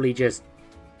could probably just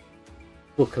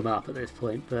book them up at this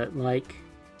point, but like...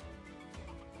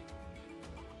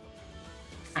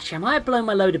 Actually, I might have blown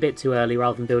my load a bit too early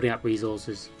rather than building up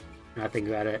resources. Now I think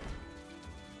about it.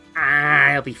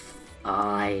 I'll be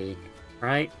fine.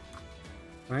 Right?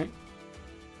 Right?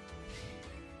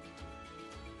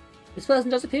 This person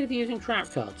does appear to be using trap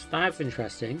cards. That's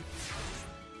interesting.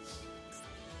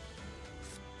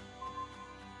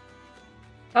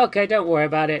 Okay, don't worry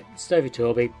about it. Stovey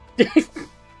Torby.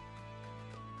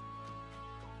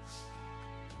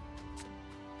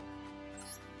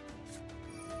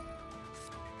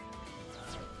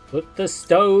 Put the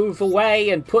stove away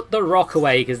and put the rock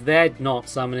away, because they're not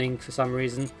summoning for some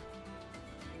reason.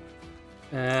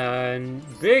 And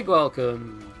big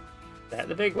welcome. Set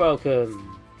the big welcome.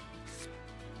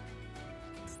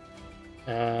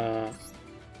 I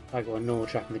got a normal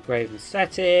trap in the grave and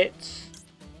set it.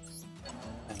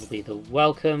 That'll be the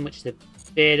welcome, which is a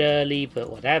bit early, but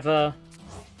whatever.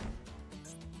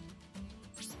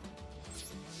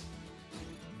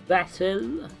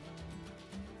 Battle.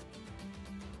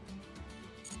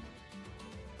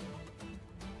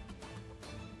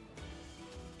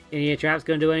 Any of your traps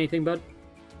gonna do anything, bud?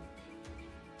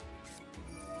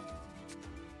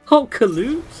 Oh,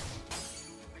 Kaloot?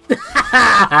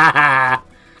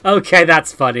 Okay,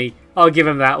 that's funny. I'll give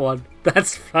him that one.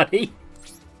 That's funny.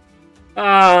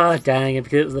 Ah, dang it!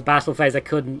 Because it was the battle phase, I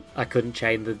couldn't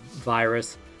chain the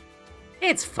virus.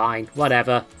 It's fine.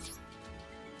 Whatever.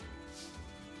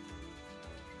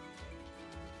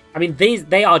 I mean,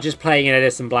 they are just playing an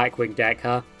Edison Blackwing deck,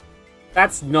 huh?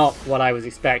 That's not what I was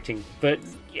expecting, but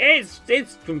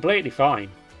it's completely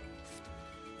fine.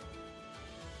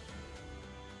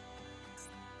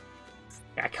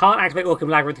 I can't activate Welcome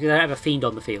Labyrinth because I don't have a Fiend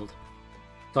on the field.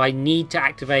 So I need to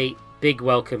activate Big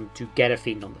Welcome to get a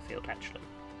Fiend on the field, actually.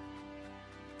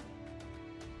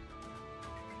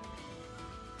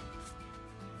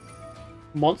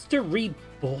 Monster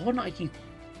Reborn? Are you...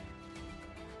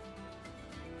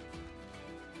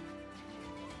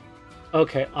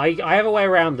 Okay, I have a way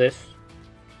around this.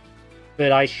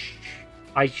 But I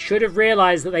should have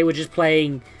realised that they were just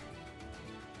playing...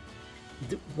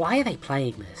 Why are they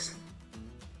playing this?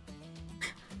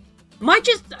 Am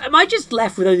I just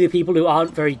left with only people who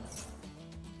aren't very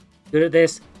good at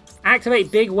this?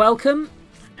 Activate Big Welcome.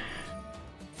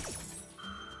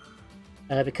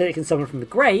 Because it can summon from the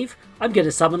grave, I'm going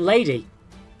to summon Lady.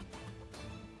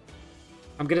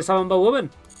 I'm going to summon my woman.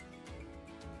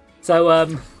 So,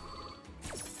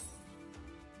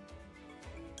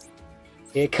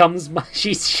 here comes my...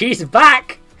 She's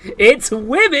back! It's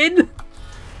women!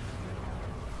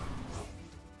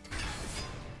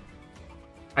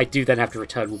 I do then have to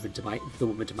return the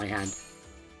woman to my hand.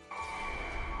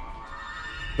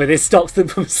 But this stops them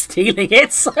from stealing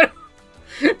it, so...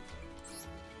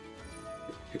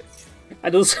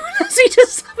 And also allows you to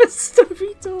summon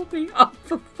Stumpy Torpy. Oh,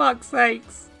 for fuck's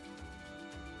sakes.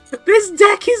 This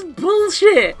deck is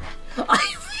bullshit!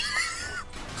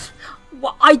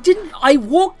 I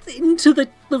walked into the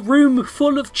room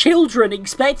full of children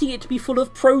expecting it to be full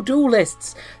of pro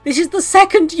duelists. This is the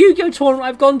second Yu-Gi-Oh tournament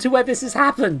I've gone to where this has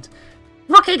happened.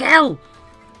 Fucking hell!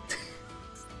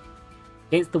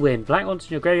 Against the wind. Black ones in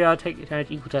your graveyard, take your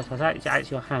damage equal to add to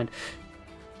your hand.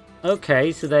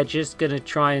 Okay, so they're just gonna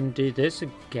try and do this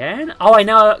again? Oh, I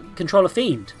now control a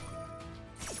fiend.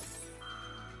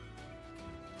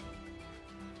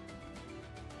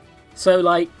 So,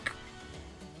 like...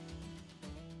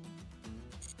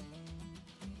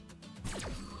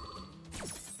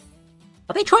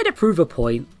 Are they trying to prove a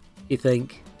point, you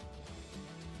think?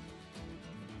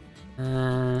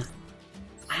 I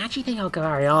actually think I'll go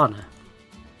Ariana.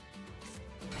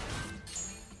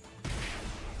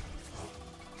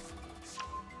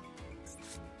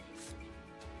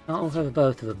 I'll over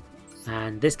both of them.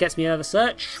 And this gets me another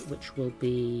search, which will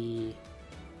be...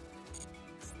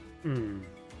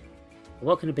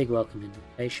 Welcome to Big Welcome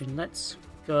invitation. Let's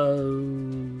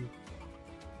go...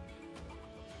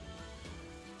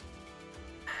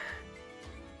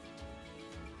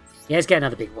 Yeah, let's get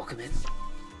another big welcome in.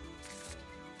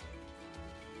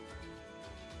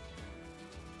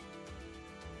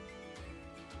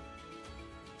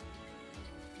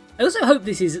 I also hope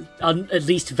this is at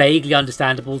least vaguely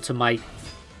understandable to my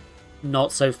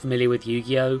not so familiar with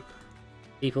Yu-Gi-Oh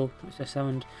people. Which I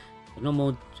summoned a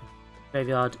normal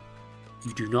graveyard.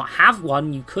 You do not have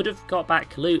one. You could have got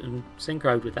back Kalut and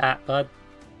synchroed with that, bud.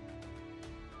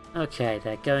 Okay,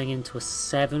 they're going into a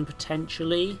 7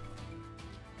 potentially.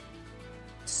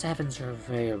 7s are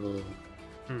available.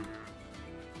 How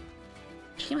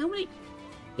many?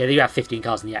 Yeah, you have 15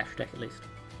 cards in the extra deck at least.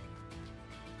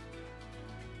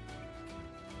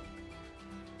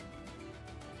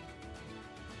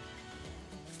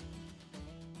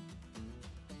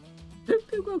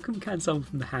 Big welcome can summon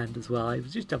from the hand as well. I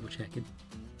was just double checking.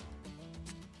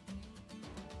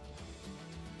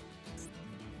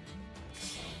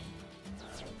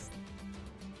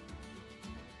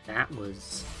 That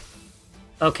was...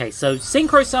 Okay, so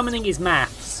synchro summoning is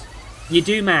maths. You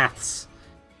do maths.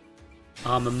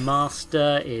 Armor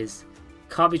Master is...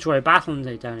 Can't be destroy a battle and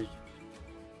take damage.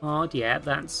 Hard, yeah,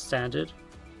 that's standard.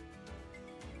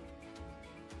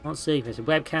 Can't see if there's a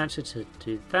web counter to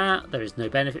do that. There is no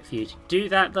benefit for you to do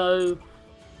that, though.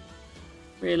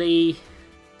 Really?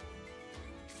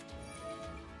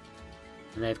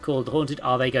 And they've called the Haunted.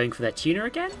 Are they going for their tuner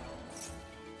again?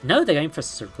 No, they're going for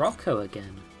Sirocco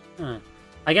again. Huh.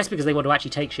 I guess because they want to actually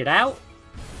take shit out.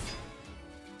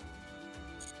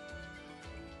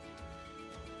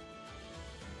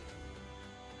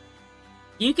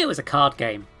 Yu-Gi-Oh! Is a card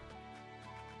game.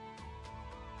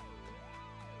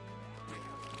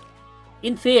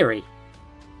 In theory.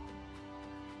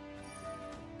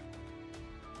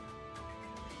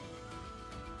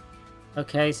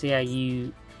 Okay, so yeah,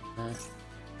 you...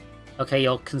 okay,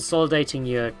 you're consolidating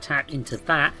your tap into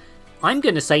that. I'm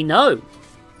going to say no.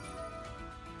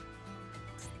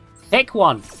 Pick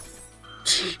one.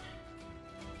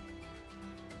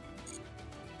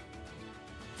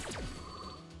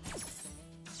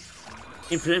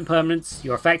 Infinite impermanence,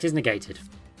 your effect is negated.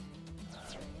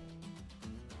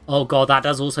 Oh god, that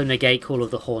does also negate Call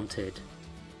of the Haunted.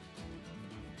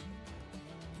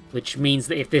 Which means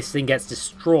that if this thing gets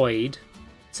destroyed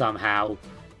somehow,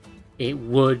 it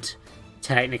would,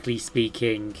 technically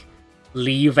speaking,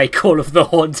 leave a Call of the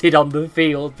Haunted on the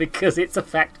field because its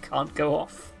effect can't go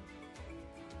off.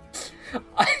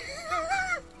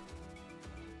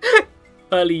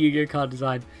 Early Yu-Gi-Oh card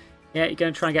design. Yeah, you're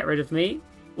going to try and get rid of me?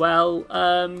 Well,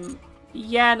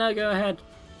 yeah, no, go ahead.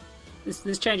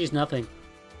 This changes nothing.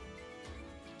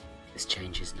 This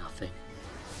changes nothing.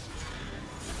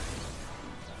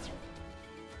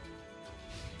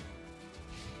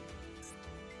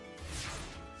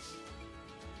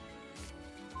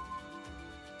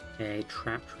 Okay,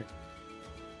 trap trick.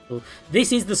 Well,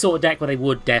 this is the sort of deck where they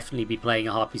would definitely be playing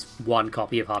a one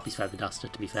copy of Harpy's Feather Duster,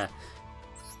 to be fair.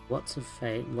 What's a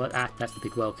fate? What? Ah, that's the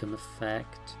big welcome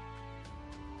effect.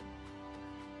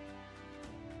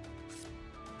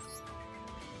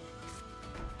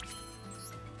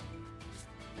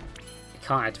 I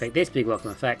can't activate this big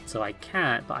welcome effect, so I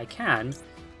can't, but I can.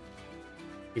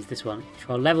 Is this one? If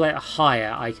I level it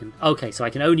higher, I can. Okay, so I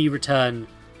can only return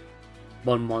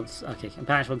one monster. Okay, can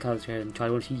banish one card and try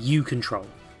one you control.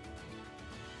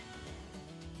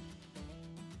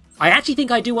 I actually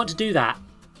think I do want to do that.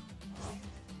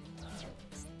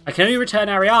 I can only return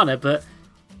Ariana, but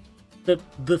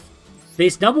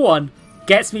this number one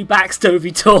gets me back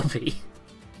Stovey Torby.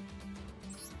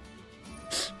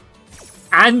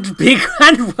 And big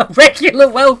and regular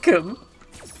welcome.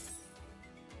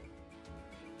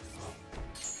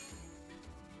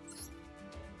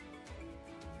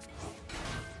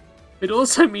 It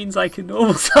also means I can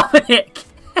normal summon it.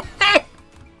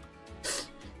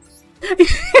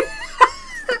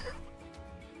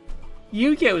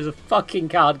 Yu-Gi-Oh! Is a fucking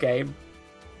card game.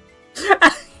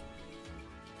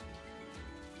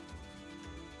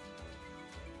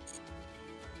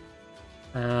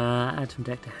 Add from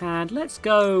deck to hand. Let's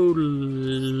go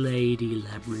Lady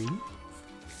Labyrinth.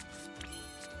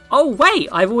 Oh wait,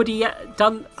 I've already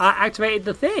activated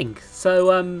the thing.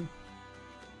 So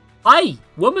hi,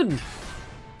 woman.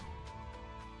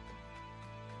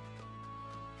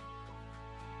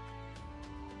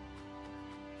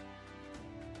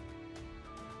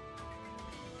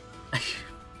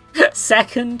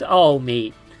 Second? Oh,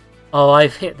 me. Oh,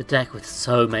 I've hit the deck with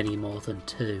so many more than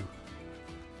 2.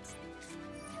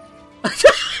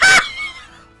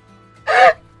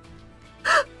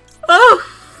 Oh,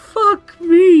 fuck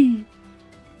me.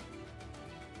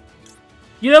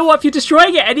 You know what? If you're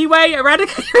destroying it anyway,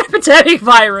 eradicate your epidemic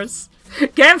virus.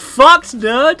 Get fucked,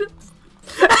 nerd.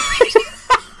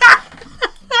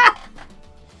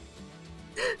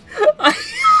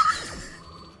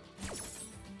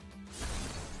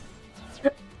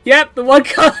 Yep, the one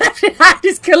card left in hand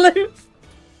is Kaloo.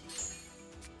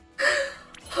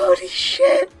 Holy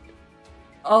shit.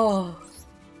 Oh.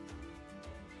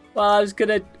 Well, I was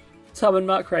gonna summon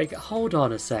Muckraker. Hold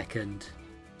on a second.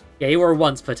 Yeah, you were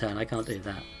once per turn. I can't do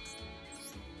that.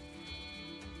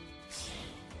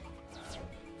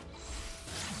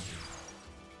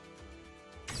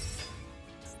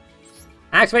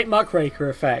 Activate Muckraker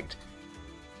effect.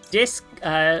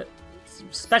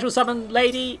 Special summon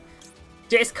lady.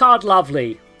 Discard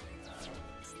Lovely.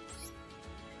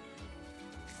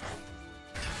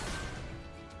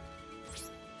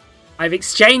 I've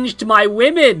exchanged my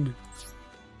women.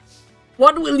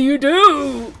 What will you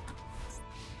do?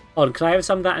 Hold on, can I have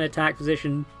some of that in attack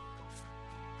position?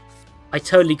 I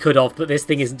totally could have, but this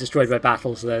thing isn't destroyed by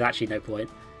battle, so there's actually no point.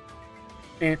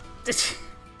 Eh.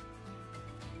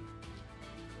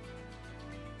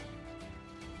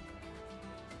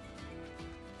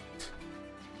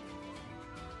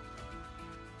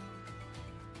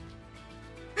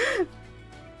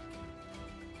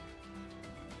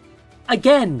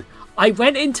 Again, I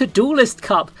went into Duelist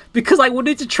Cup because I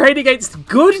wanted to train against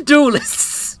good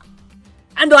duelists.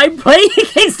 And I'm playing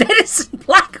against Edison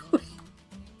Blackwing.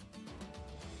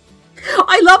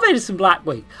 I love Edison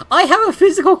Blackwing. I have a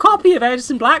physical copy of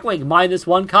Edison Blackwing, minus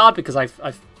 1 card because I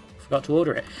forgot to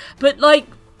order it. But like,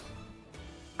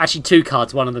 actually 2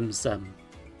 cards. One of them's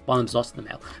lost in the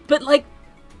mail. But like,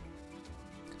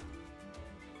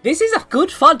 this is a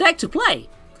good fun deck to play.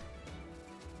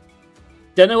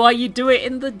 Don't know why you do it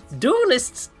in the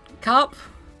Duelists Cup,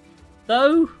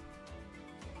 though.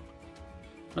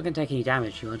 Not going to take any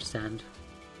damage, you understand.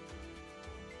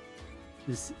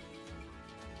 This,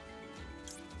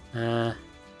 oh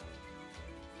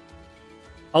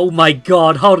my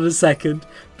god, hold on a second.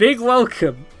 Big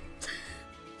welcome.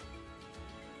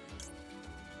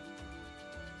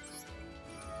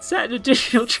 Set an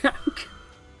additional track.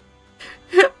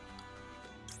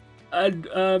 And,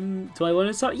 do I want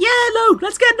to start? Yeah, no,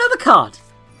 let's get another card.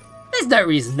 There's no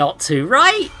reason not to,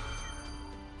 right?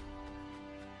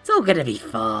 It's all gonna be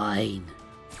fine.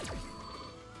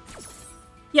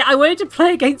 Yeah, I wanted to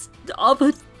play against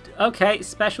other... Okay,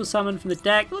 special summon from the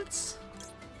deck. Let's...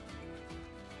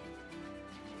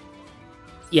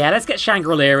 Yeah, let's get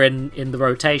Shangri-La in the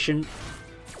rotation.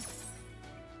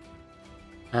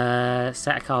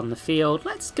 Set a card in the field.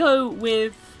 Let's go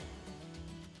with...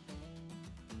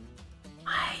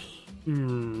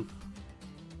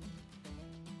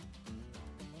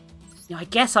 Yeah, I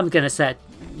guess I'm going to set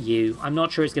you. I'm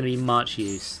not sure it's going to be much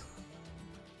use.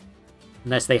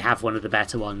 Unless they have one of the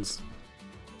better ones.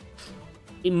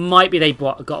 It might be they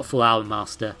got a full Album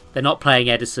Master. They're not playing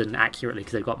Edison accurately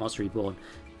because they've got Monster Reborn.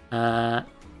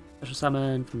 Special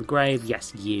summon from the grave.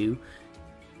 Yes, you.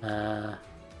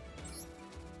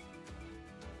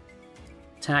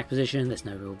 Attack position. There's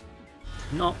no real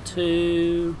not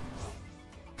to.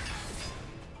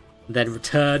 Then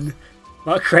return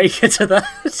Muckraker to the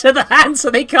hand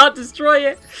so they can't destroy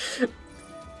it.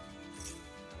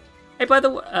 Hey, by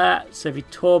the way, so if you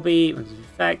Torby, when it's in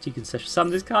effect, you can special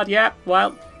summon this card. Yeah,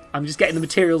 well, I'm just getting the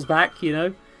materials back,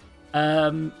 you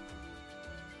know.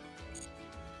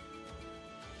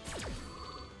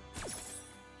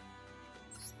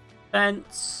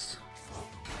 Fence.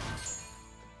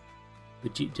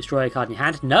 Would you destroy a card in your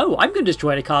hand? No, I'm going to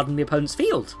destroy a card in the opponent's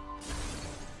field.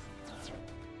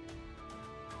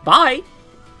 Bye.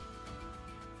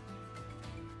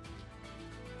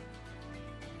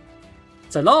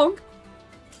 So long.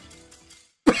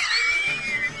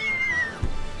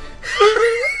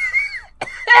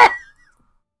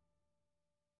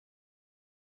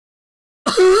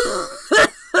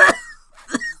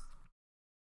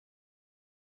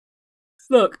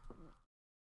 Look.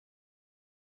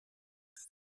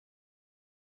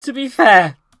 To be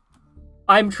fair,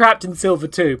 I'm trapped in silver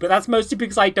too, but that's mostly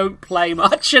because I don't play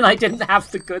much and I didn't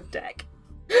have the good deck.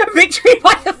 Victory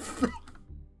by a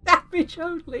damage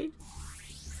only.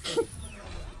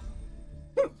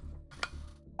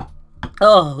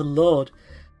 Oh, Lord.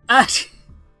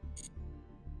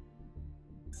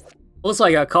 Also,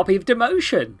 I got a copy of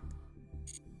Demotion.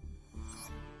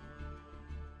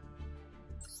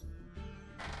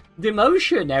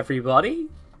 Demotion, everybody.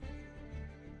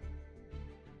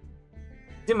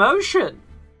 Demotion.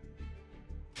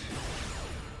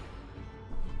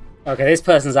 Okay, this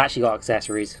person's actually got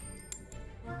accessories.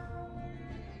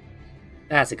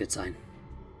 That's a good sign.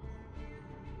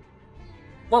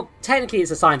 Well, technically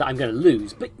it's a sign that I'm going to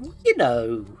lose, but you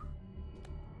know...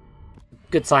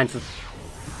 Good sign for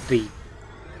the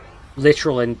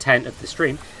literal intent of the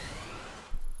stream.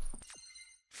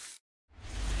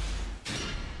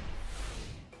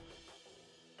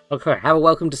 Okay, have a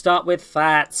welcome to start with.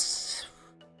 That's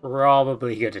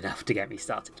probably good enough to get me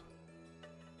started.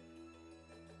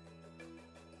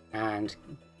 And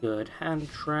good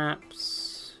hand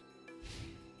traps.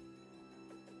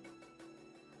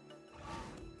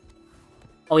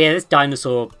 Oh yeah, this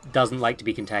dinosaur doesn't like to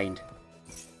be contained.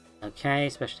 Okay,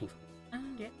 especially...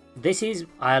 yeah. This is...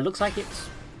 looks like it's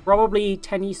probably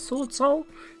Tenny Sword Soul.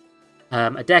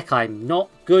 A deck I'm not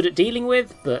good at dealing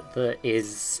with, but that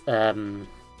is...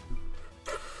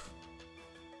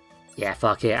 yeah,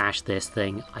 fuck it, Ash this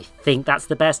thing. I think that's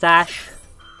the best Ash.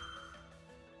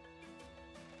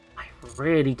 I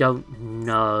really don't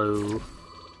know.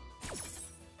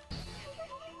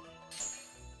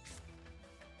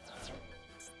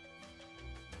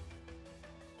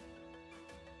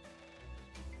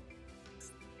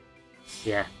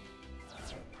 Yeah.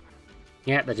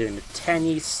 Yeah, they're doing the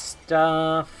Tenny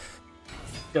stuff.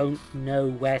 Don't know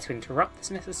where to interrupt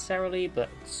this necessarily, but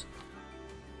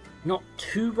not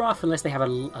too rough unless they have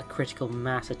a critical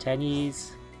mass of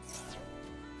Tennys.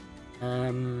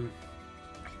 I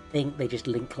think they just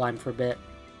link climb for a bit.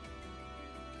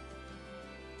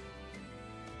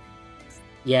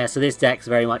 Yeah, so this deck's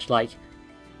very much like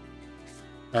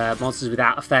monsters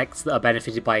without effects that are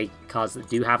benefited by cards that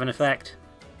do have an effect.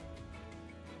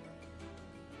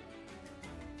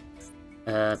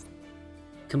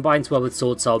 Combines well with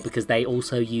Sword Soul because they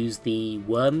also use the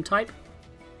Worm type.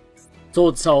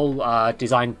 Sword Soul are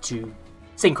designed to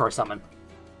synchro summon.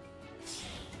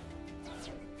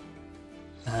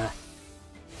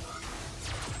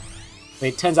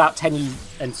 It turns out Tenny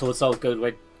and Sword Soul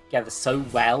go together so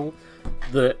well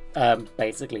that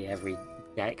basically every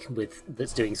deck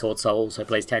that's doing Sword Soul also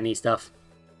plays Tenny stuff.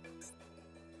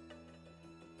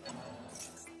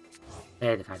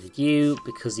 There, they've added you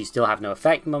because you still have no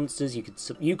effect monsters.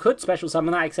 You could special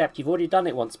summon that, except you've already done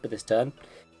it once for this turn.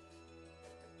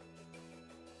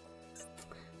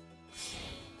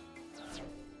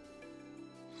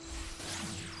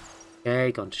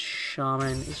 Okay, gone to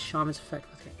Shaman. Is Shaman's effect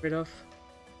worth getting rid of?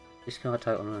 Discard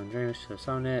total on so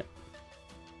summon it.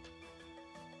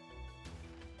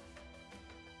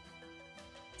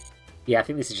 Yeah, I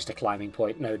think this is just a climbing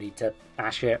point. No need to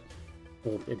Ash it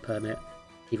or imperm it.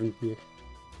 Even yeah.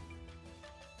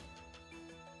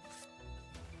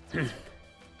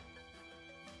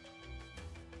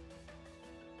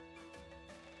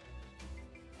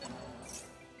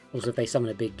 Also, if they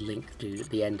summon a big Link dude at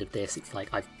the end of this, it's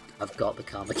like I've got the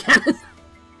Karma Cannon.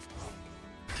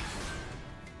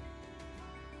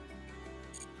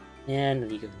 And then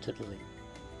you go to the Link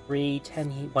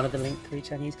one of the Link 3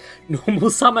 10s. Normal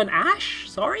summon Ash?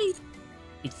 Sorry?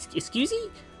 Excuse me?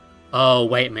 Oh,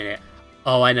 wait a minute.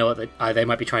 Oh, I know what they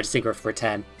might be trying to synchro for a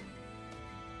 10.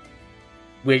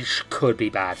 Which could be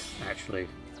bad, actually.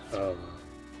 Oh.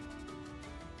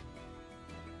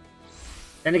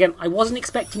 Then again, I wasn't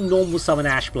expecting normal summon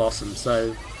Ash Blossom,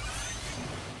 so...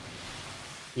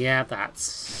 Yeah,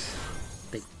 that's...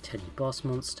 Big Teddy Boss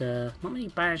Monster. Not many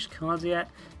banished cards yet.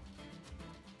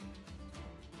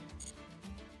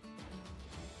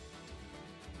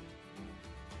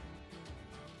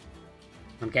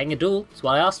 I'm getting a duel, that's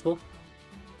what I asked for.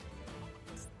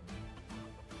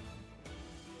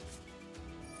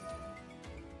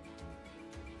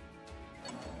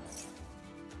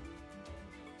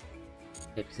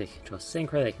 If they can draw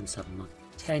Synchro, they can summon Monkey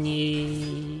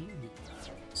Tenyi.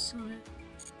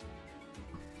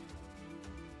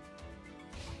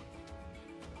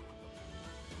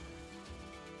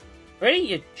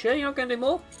 Really? You sure you're not going to do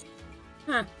more?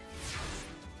 Huh.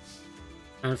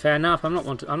 And fair enough. I'm not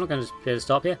going to be able to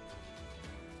stop here.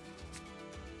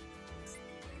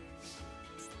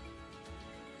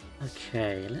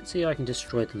 Okay, let's see if I can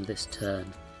destroy them this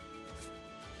turn.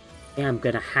 I think I'm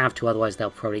going to have to, otherwise they'll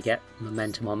probably get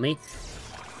momentum on me.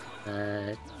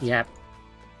 Yep.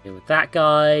 Deal with that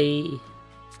guy.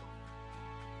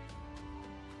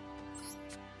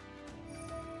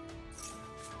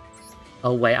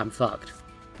 Oh wait, I'm fucked.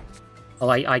 Oh,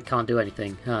 I can't do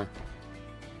anything, huh?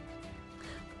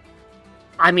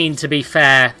 I mean, to be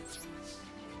fair...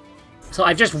 So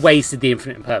I've just wasted the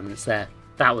infinite impermanence there.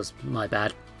 That was my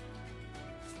bad.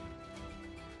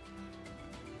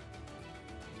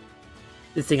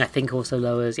 This thing I think also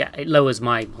lowers... Yeah, it lowers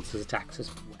my monster's attacks as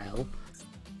well.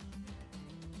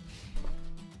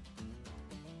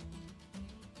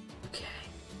 Okay.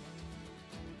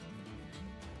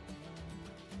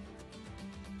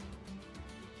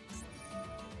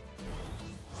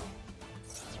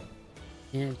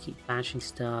 Yeah, we keep banishing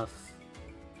stuff.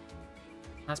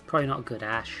 That's probably not a good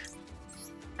Ash.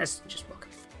 Let's just walk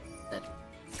it.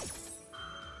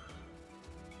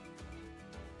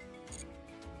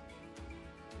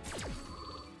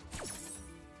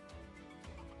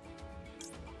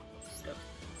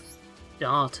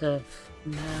 Data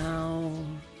now.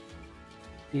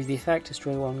 Use the effect,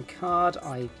 destroy one card.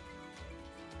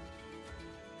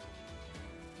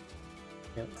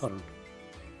 Yeah, hold on.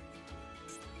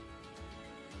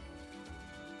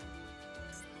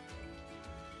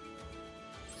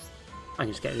 I can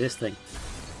just get rid of this thing.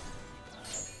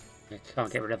 I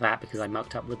can't get rid of that because I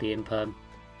mucked up with the imperm.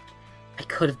 I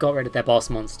could have got rid of their boss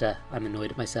monster. I'm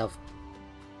annoyed at myself.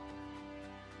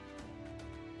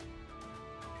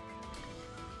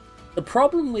 The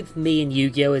problem with me and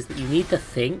Yu-Gi-Oh! Is that you need to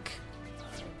think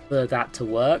for that to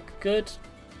work good.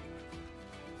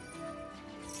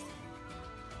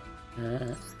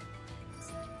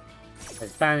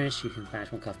 As banish, you can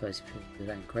banish one card both to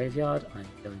the graveyard. I'm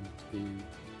going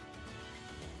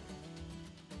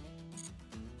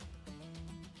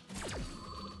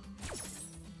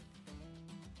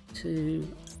to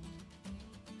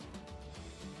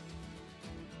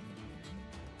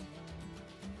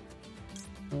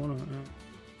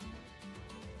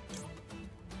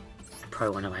I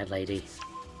probably want to have Lady.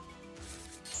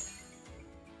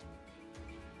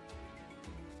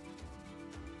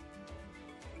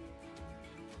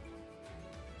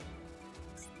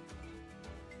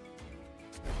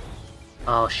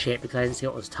 Oh shit, because I didn't see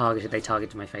what was targeted, they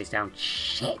targeted my face down.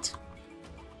 Shit!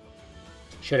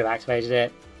 Should have activated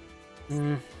it.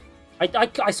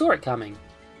 I saw it coming.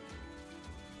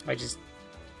 I just...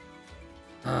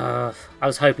 I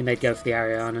was hoping they'd go for the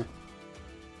Ariana.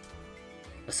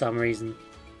 For some reason.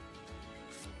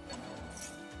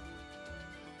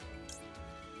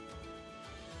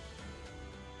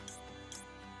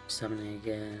 Summoning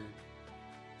again.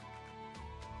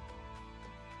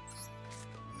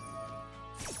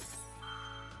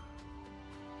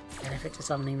 Benefit to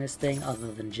summoning this thing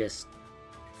other than just...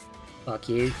 Fuck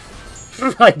you.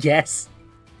 I guess.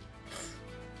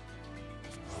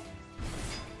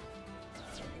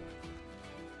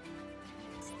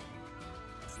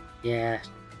 Yeah,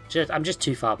 I'm just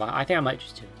too far behind. I think I might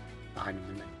just do behind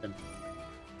them.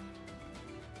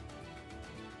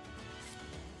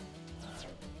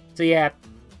 So yeah,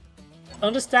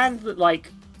 understand that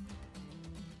like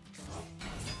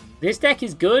this deck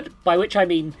is good, by which I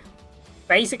mean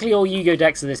basically all Yu-Gi-Oh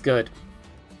decks are this good.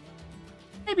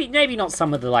 Maybe not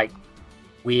some of the like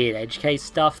weird edge case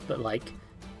stuff, but like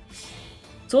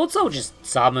Sword Soul just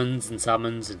summons and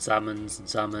summons and summons and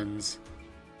summons.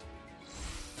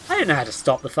 I don't know how to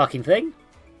stop the fucking thing.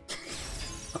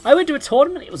 I went to a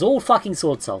tournament, it was all fucking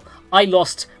Sword Soul. I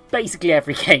lost basically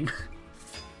every game.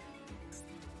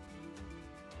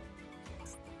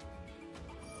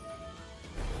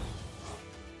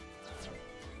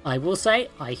 I will say,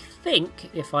 I think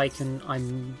if I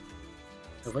can,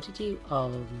 so what did you?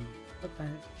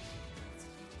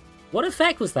 What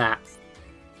effect was that?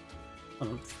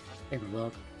 Oh,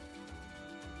 log.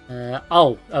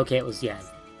 Oh, okay, it was, yeah.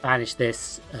 Banish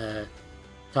this,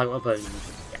 target opponent.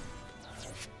 Yeah.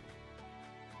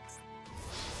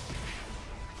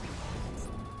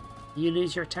 You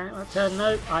lose your attack that turn?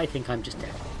 No, I think I'm just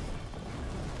dead.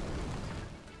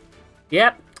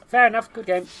 Yep, fair enough, good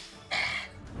game.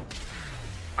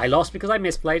 I lost because I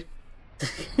misplayed.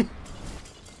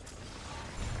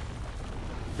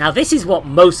 Now this is what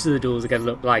most of the duels are going to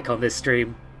look like on this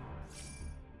stream.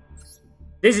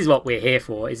 This is what we're here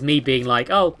for, is me being like,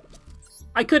 oh,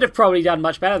 I could have probably done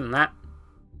much better than that.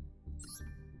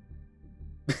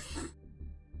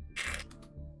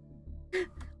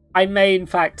 I may in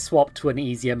fact swap to an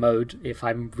easier mode if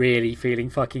I'm really feeling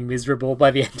fucking miserable by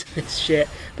the end of this shit.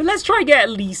 But let's try and get at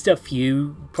least a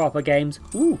few proper games.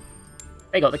 Ooh,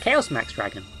 they got the Chaos Max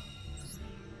Dragon.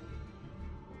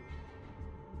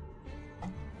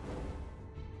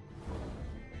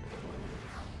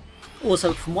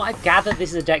 Also, from what I've gathered, this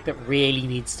is a deck that really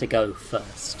needs to go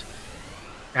first.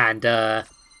 And,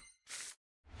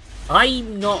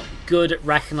 I'm not good at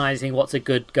recognising what's a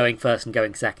good going first and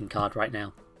going second card right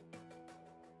now.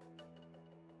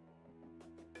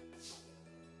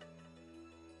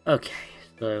 Okay,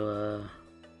 so,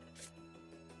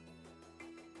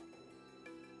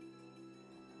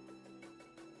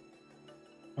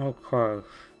 okay.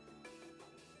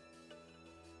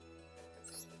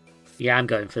 Yeah, I'm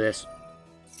going for this.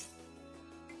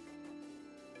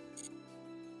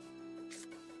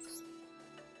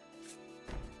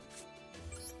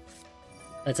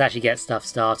 Let's actually get stuff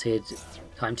started.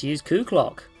 Time to use Coup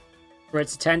Clock. Where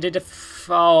it's intended to...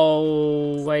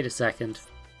 Oh, wait a second.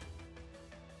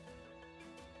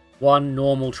 One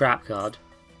normal trap card.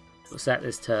 We'll set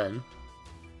this turn.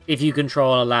 If you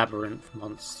control a labyrinth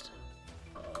monster.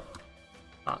 Oh,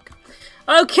 fuck.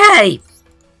 Okay!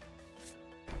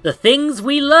 The things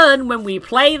we learn when we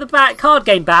play the card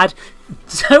game bad.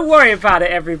 Don't worry about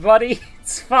it, everybody.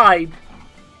 It's fine.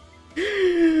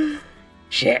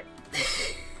 Shit.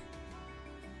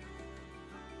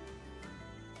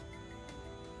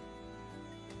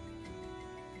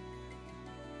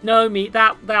 No,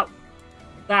 that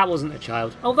wasn't a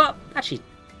child. Oh, that actually.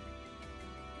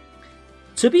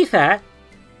 To be fair,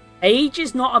 age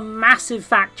is not a massive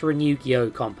factor in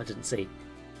Yu-Gi-Oh competency.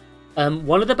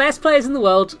 One of the best players in the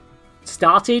world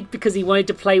started because he wanted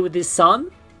to play with his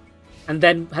son, and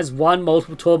then has won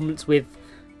multiple tournaments with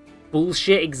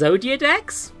bullshit Exodia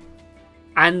decks.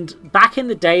 And back in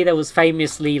the day, there was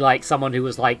famously like someone who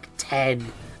was like 10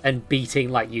 and beating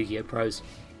like Yu-Gi-Oh pros.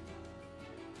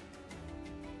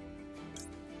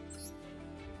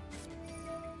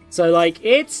 So like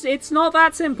it's not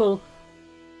that simple.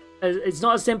 It's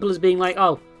not as simple as being like,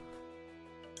 oh,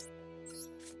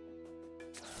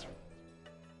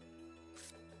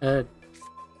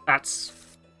 that's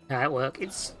how it works.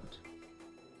 It's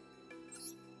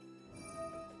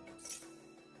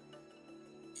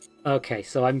okay.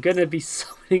 So I'm gonna be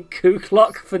summoning Coup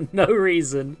Clock for no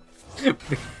reason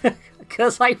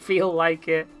because I feel like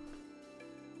it.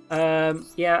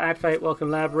 Yeah, add fate,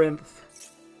 welcome labyrinth.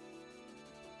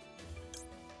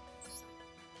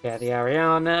 Yeah, the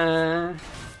Ariana.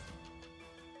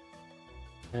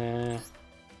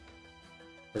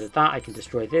 With that, I can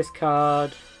destroy this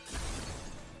card,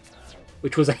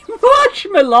 which was a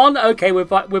Marshmallow. Okay, we're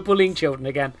bullying children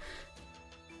again.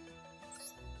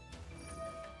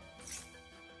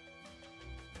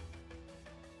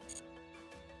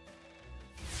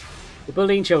 We're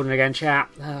bullying children again, chat.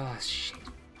 Oh shit.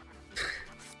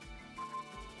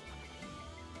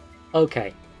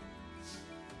 Okay.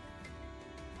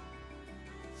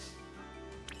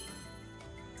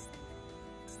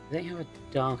 Do they have a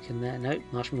dark in there? No,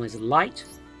 Marshmallow is a light.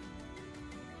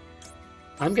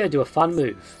 I'm going to do a fun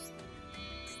move.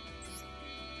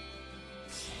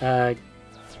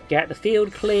 Get the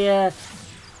field clear.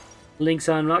 Link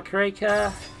Summon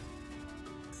Muckraker.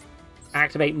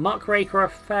 Activate Muckraker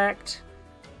effect.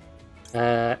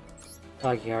 Target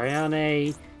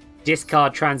Ariane.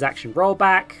 Discard Transaction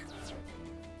Rollback.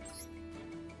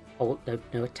 Oh,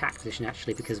 no attack position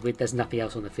actually, because there's nothing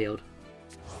else on the field.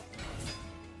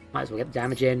 Might as well get the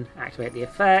damage in, activate the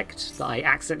effect that I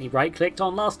accidentally right-clicked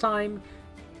on last time.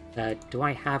 Do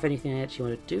I have anything I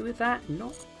actually want to do with that?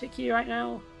 Not particularly right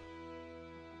now.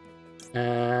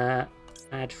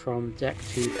 Add from deck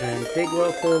to pen, big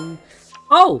welcome.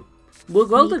 Oh! Well,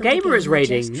 the Meat of gamer is game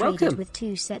raiding. just traded Welcome. with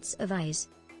 2 sets of eyes.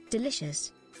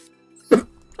 Delicious.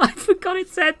 I forgot it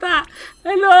said that.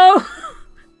 Hello.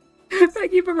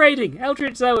 Thank you for raiding,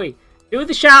 Eldritch Zoe. Who are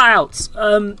the shout outs?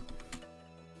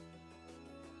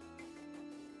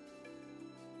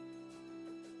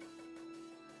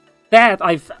 There,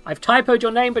 I've typoed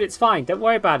your name, but it's fine. Don't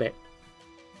worry about it.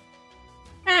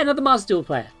 Hey, another Master Duel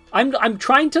player. I'm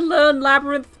trying to learn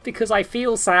Labyrinth because I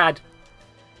feel sad.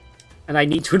 And I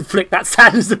need to inflict that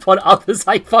sadness upon others,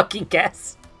 I fucking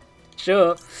guess.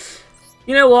 Sure.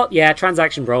 You know what? Yeah,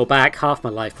 transaction rollback. Half my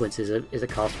life points is a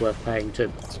cost worth paying to...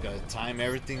 Just gotta time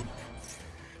everything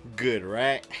good,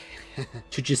 right?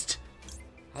 to just...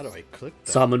 How do I click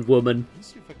that? Summon woman.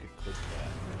 Let's see if I can click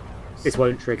that. This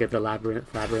won't trigger the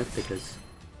labyrinth because...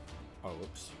 Oh,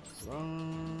 whoops.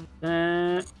 Wrong.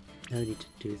 That. No need to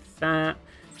do that.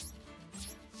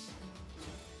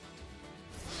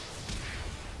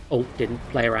 Oh, didn't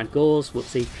play around Gauze.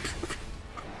 Whoopsie.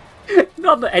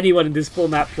 Not that anyone in this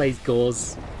format plays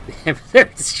Gauze. They're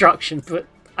destruction, but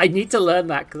I need to learn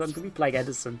that because I'm going to be playing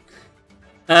Edison.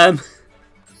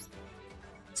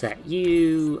 Set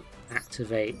you.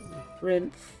 Activate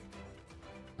Labyrinth.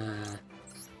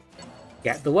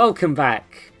 Get the welcome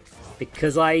back.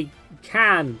 Because I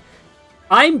can.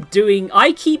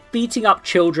 I keep beating up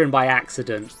children by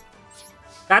accident.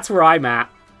 That's where I'm at.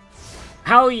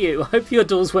 How are you? I hope your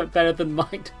duels went better than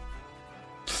mine.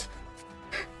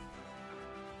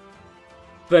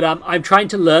 But I'm trying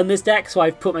to learn this deck, so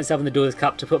I've put myself in the Duelist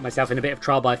Cup to put myself in a bit of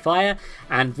trial by fire.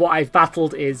 And what I've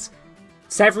battled is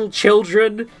several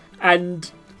children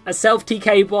and a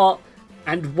self-TK bot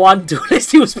and one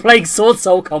duelist who was playing Sword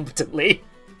Soul competently.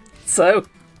 So...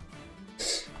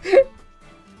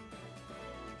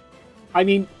 I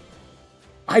mean...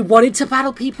 I wanted to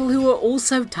battle people who are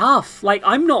also tough. Like,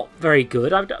 I'm not very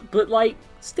good, but, like,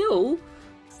 still,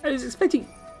 I was expecting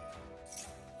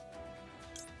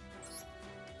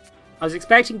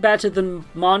better than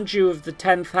Manju of the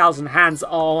 10,000 Hands.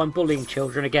 Oh, I'm bullying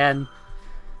children again.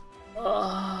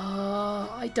 Oh,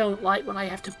 I don't like when I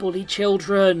have to bully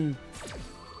children.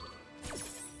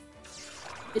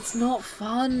 It's not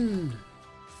fun.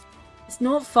 It's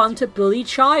not fun to bully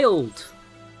child.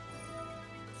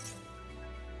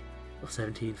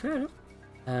 17, fair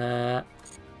enough.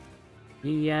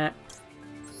 Yeah.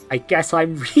 I guess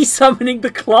I'm resummoning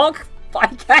the clock, I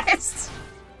guess.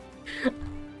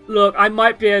 Look, I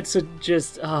might be able to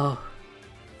just... Oh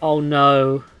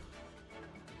no.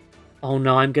 Oh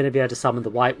no, I'm going to be able to summon the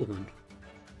White Woman.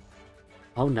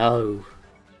 Oh no.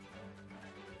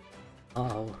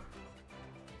 Oh.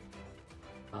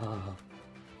 Oh.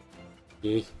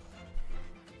 Yeah.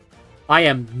 I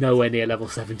am nowhere near level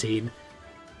 17.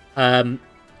 But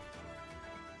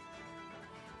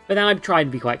now I'm trying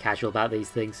to be quite casual about these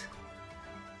things.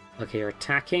 Okay, you're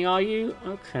attacking, are you?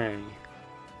 Okay.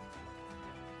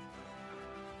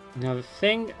 Now the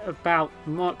thing about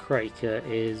Muckraker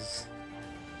is...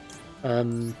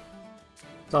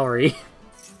 Sorry.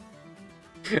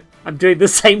 I'm doing the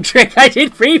same trick I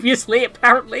did previously,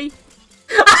 apparently.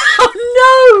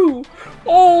 Oh no!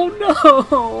 Oh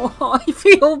no! I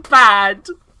feel bad.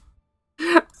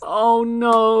 Oh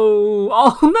no!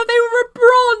 Oh no, they were a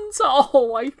bronze!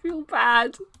 Oh, I feel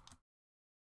bad.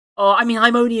 Oh, I mean,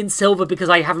 I'm only in silver because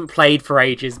I haven't played for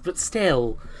ages, but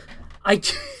still.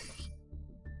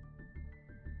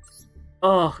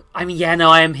 Oh, I mean, yeah,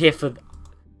 no, I am here for...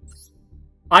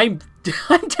 I'm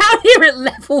down here at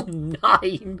level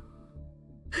 9.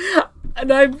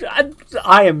 And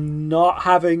I am not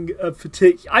having a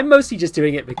particular... I'm mostly just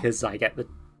doing it because I get the,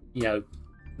 you know,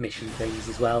 mission things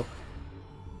as well.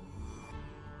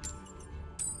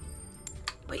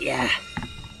 But yeah.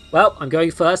 Well, I'm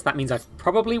going first. That means I've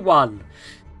probably won.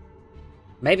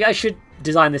 Maybe I should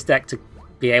design this deck to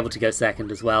be able to go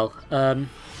second as well.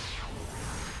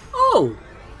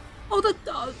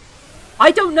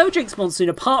 I don't know Jinx Monsoon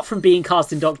apart from being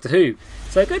cast in Doctor Who.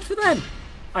 So good for them.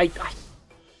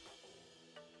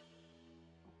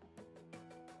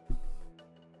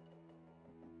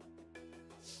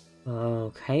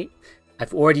 Okay.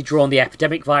 I've already drawn the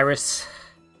epidemic virus.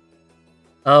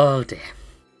 Oh dear.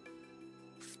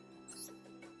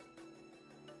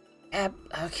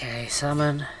 Okay,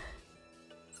 summon.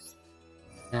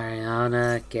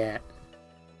 Ariana, get.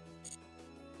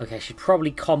 Okay, I should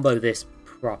probably combo this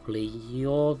properly.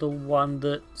 You're the one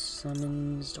that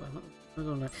summons. I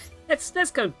don't know.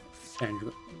 Let's go.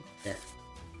 Yeah.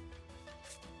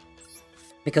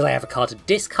 Because I have a card to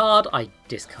discard, I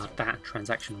discard that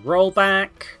transaction rollback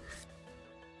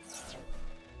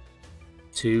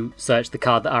to search the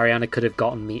card that Ariana could have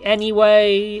gotten me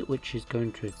anyway, which is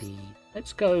going to be...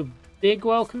 Let's go big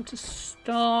welcome to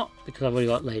start because I've already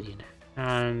got Lady in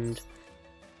hand.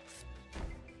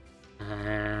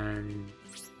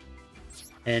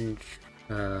 And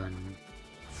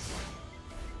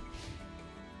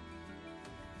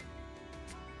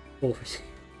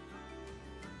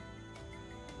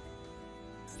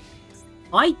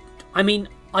I mean,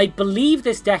 I believe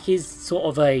this deck is sort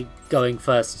of a going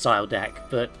first style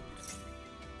deck, but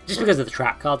just because of the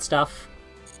trap card stuff.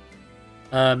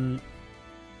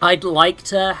 I'd like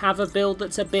to have a build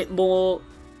that's a bit more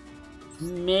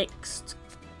mixed.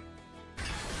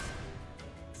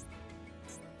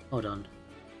 Hold on.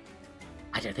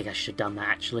 I don't think I should have done that,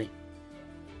 actually.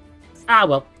 Ah,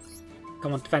 well.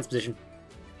 Come on, defense position.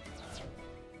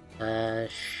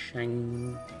 Chandelier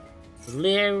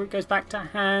goes back to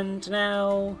hand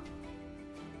now.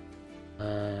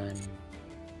 What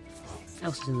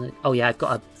else is in the... Oh, yeah, I've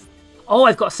got a... Oh,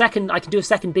 I've got a second... I can do a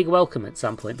second big welcome at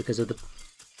some point because of the...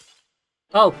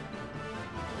 Oh.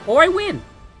 Or I win.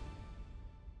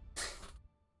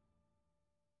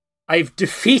 I've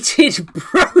defeated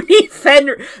Brody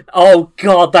Fenrir. Oh,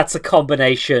 God, that's a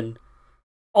combination.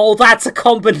 Oh, that's a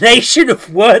combination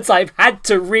of words I've had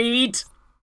to read.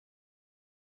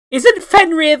 Isn't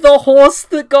Fenrir the horse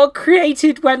that got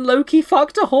created when Loki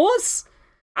fucked a horse?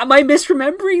 Am I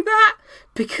misremembering that?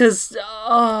 Because,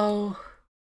 oh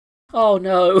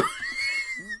no.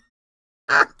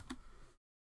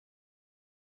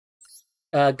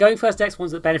 Going first decks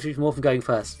ones that benefit more from going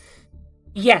first.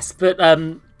 Yes, but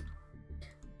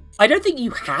I don't think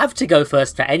you have to go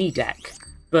first for any deck.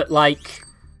 But like,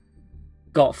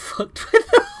 got fucked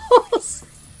with a horse.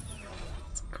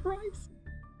 Christ.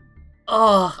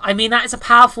 Oh, I mean that is a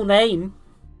powerful name.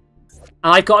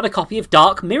 And I've gotten a copy of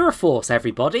Dark Mirror Force,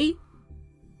 everybody.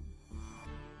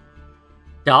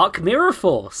 Dark Mirror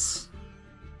Force.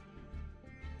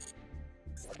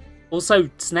 Also,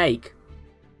 Snake.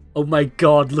 Oh my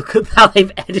god, look at how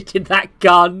they've edited that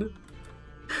gun.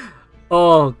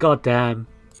 Oh, goddamn.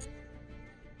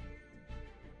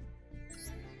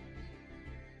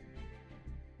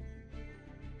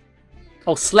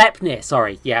 Oh, Sleipnir,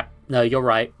 sorry. Yeah, no, you're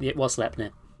right. It was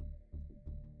Sleipnir.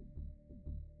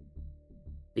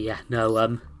 But yeah, no,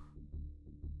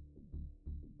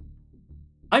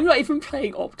 I'm not even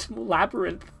playing Optimal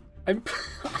Labyrinth.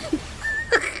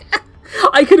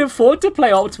 I can afford to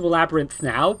play Optimal Labyrinth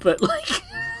now, but like,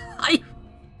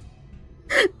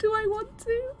 do I want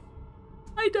to?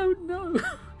 I don't know.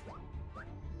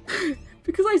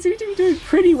 Because I seem to be doing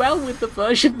pretty well with the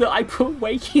version that I put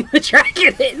Waking the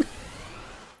Dragon in.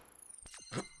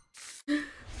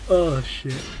 Oh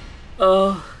shit.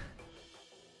 Oh.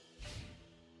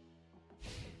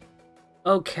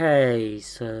 Okay,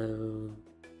 so...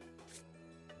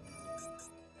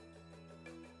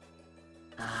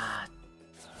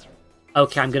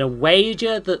 Okay, I'm going to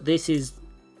wager that this is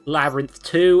Labyrinth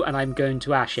 2, and I'm going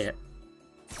to Ash it.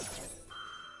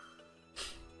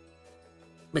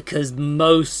 Because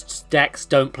most decks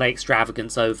don't play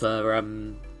Extravagance over,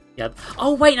 yeah.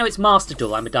 Oh, wait, no, it's Master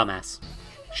Duel. I'm a dumbass.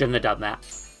 Shouldn't have done that.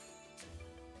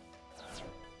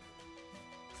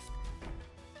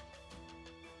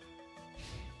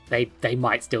 They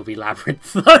might still be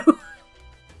Labyrinth, though.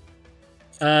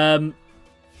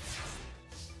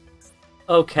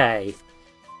 Okay.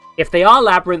 If they are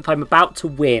Labyrinth, I'm about to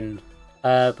win,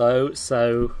 though,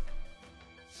 so...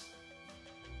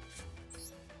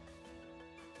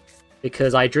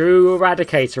 Because I drew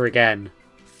Eradicator again.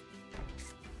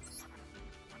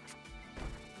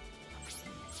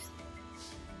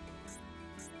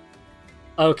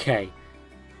 Okay.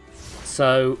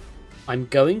 So, I'm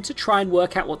going to try and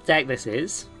work out what deck this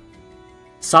is.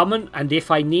 Summon, and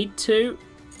if I need to,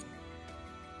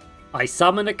 I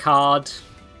summon a card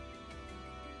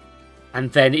and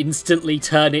then instantly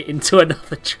turn it into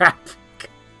another trap.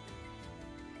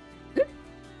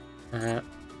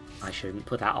 I shouldn't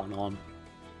put that on.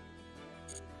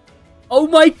 Oh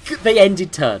my god, they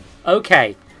ended turn.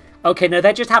 Okay. Okay, no,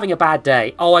 they're just having a bad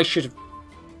day. Oh, I should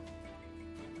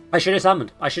have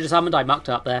summoned. I mucked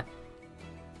up there.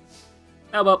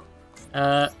 Oh well.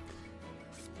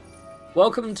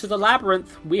 Welcome to the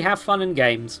Labyrinth. We have fun and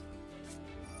games.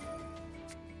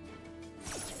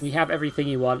 We have everything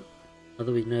you want.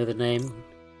 Although we know the name.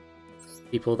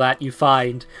 People that you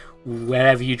find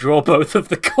wherever you draw both of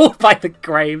the Caught by the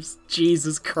Graves.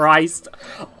 Jesus Christ.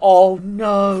 Oh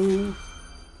no.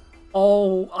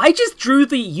 Oh, I just drew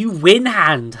the you win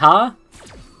hand, huh?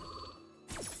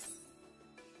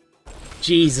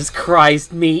 Jesus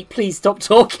Christ, meat. Please stop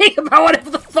talking about whatever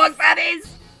the fuck that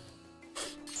is.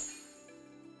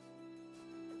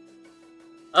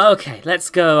 Okay, let's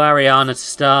go Ariana to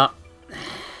start.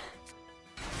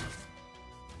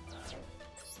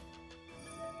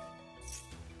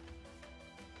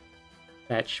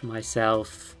 Fetch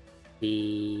myself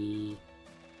the...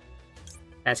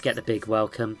 Let's get the big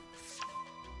welcome.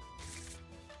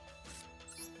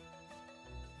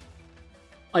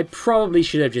 I probably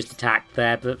should have just attacked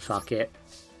there, but fuck it.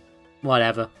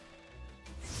 Whatever.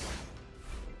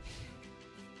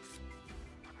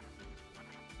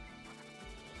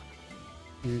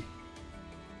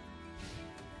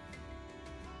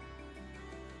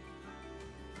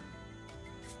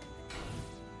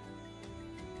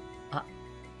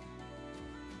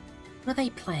 What are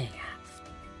they playing at?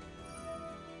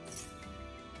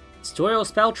 Story or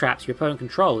spell traps your opponent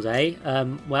controls, eh?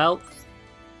 Well...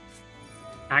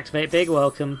 Activate big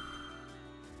welcome.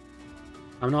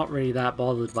 I'm not really that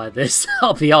bothered by this,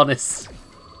 I'll be honest.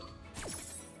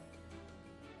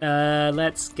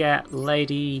 Let's get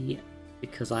Lady,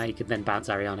 because I could then bounce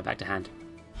Ariana back to hand.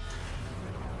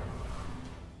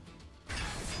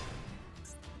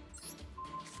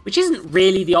 Which isn't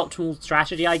really the optimal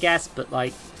strategy, I guess, but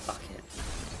like, fuck it.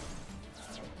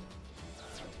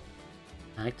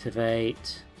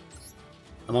 Activate.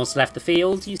 A monster left the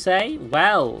field, you say?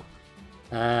 Well,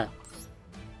 a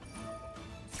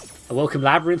welcome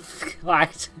labyrinth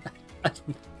act.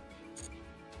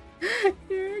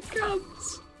 Here it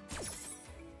comes.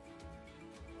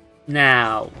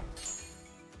 Now,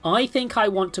 I think I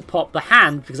want to pop the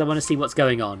hand because I want to see what's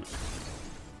going on.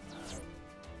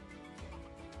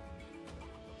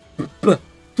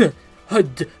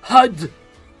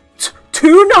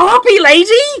 Toon Harpy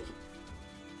Lady?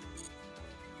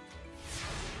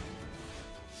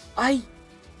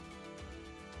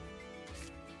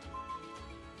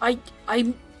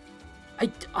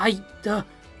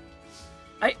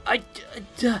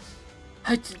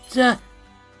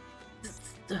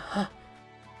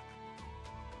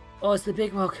 Oh, it's the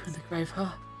big welcome in the grave,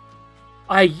 huh?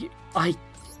 I'm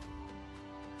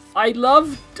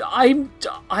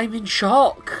in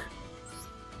shock.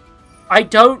 I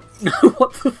don't know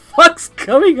what the fuck's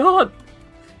going on.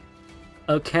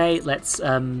 Okay, let's, you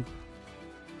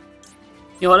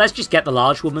know what, let's just get the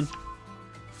large woman.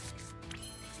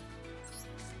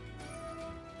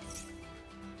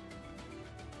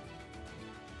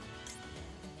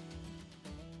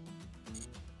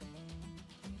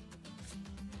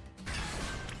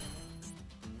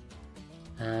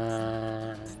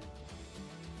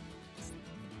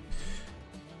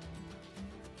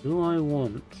 Do I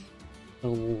want a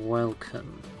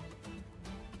welcome?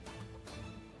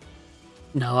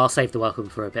 No, I'll save the welcome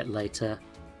for a bit later.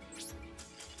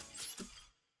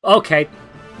 Okay,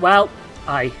 well,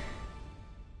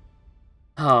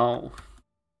 oh,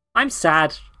 I'm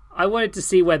sad. I wanted to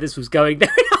see where this was going. They're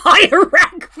in a higher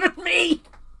rank than me!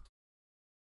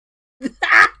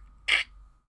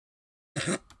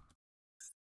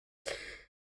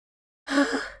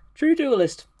 True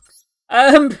duelist.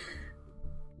 I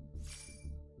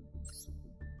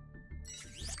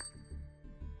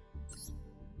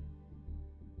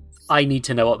need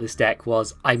to know what this deck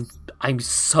was. I'm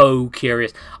so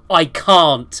curious. I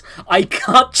can't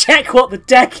check what the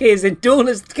deck is in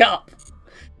Duelist Cup.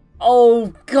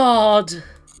 Oh god.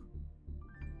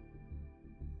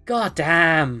 God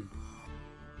damn.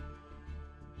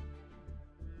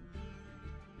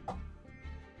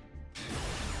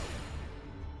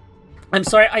 I'm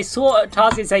sorry, I saw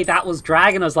Tarzan say that was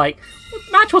Dragon. I was like, well,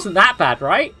 the match wasn't that bad,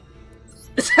 right?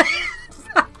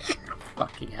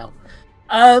 Fucking hell.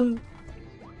 Ugh.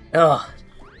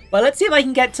 Well, let's see if I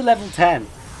can get to level 10.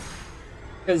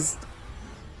 Because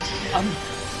I'm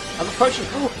approaching.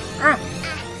 Oh,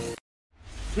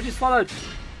 we just followed.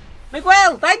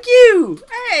 Miguel, thank you!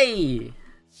 Hey!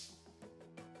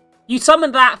 You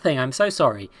summoned that thing, I'm so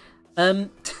sorry.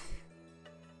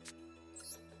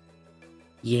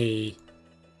 Yay.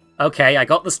 Okay, I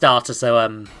got the starter,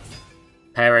 so,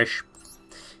 perish.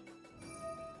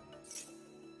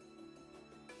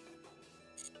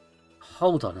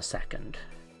 Hold on a second.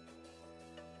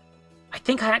 I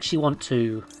think I actually want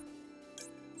to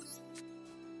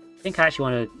grab... I think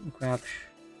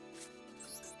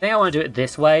I want to do it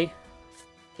this way.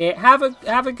 Yeah, have a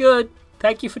good...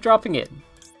 Thank you for dropping it.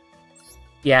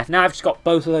 Yeah, now I've just got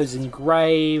both of those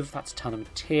engraved. That's a ton of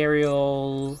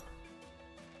material.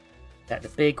 Get the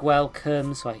big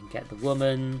welcome so I can get the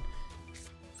woman.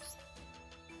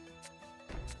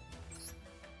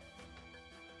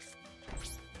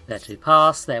 There to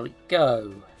pass. There we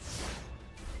go.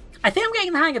 I think I'm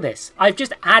getting the hang of this. I've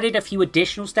just added a few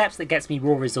additional steps that gets me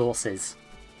raw resources.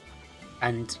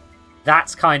 And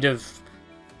that's kind of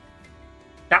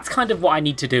what I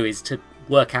need to do, is to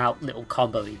work out little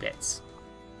combo-y bits.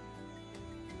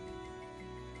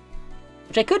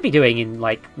 Which I could be doing in,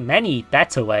 like, many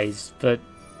better ways, but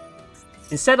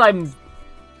instead I'm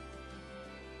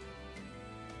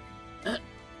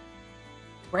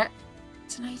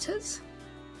resonators?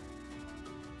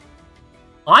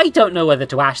 I don't know whether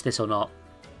to ash this or not.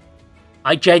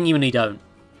 I genuinely don't.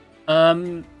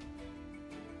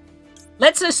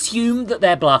 Let's assume that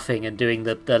they're bluffing and doing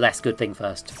the less good thing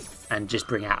first. And just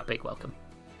bring out a big welcome.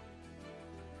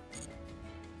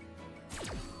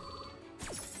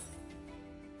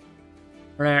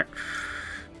 You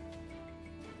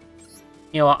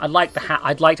know what? I'd like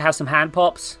to have some hand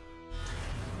pops.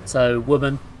 So,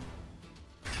 woman.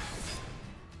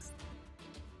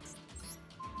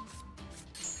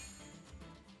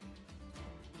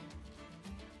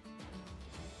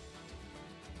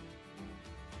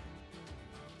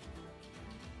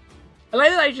 I like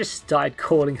that I just started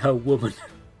calling her woman.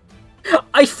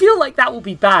 I feel like that will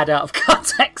be bad out of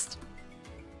context.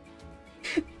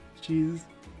 Jeez.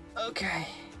 Okay.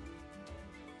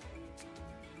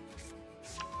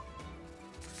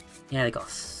 Yeah, they got...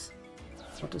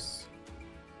 What does...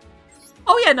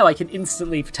 Oh yeah, no, I can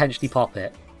instantly potentially pop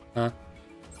it. Huh?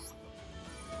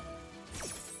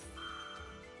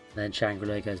 Then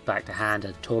Shangri-La goes back to hand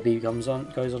and Torby goes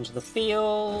onto the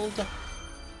field.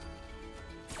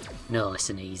 Nice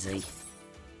and easy.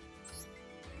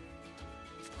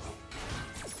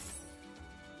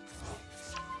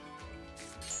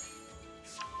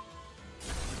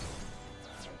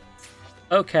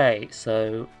 Okay,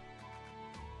 so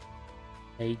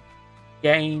they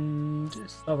gained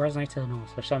resonator no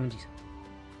for 70.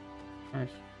 Nice.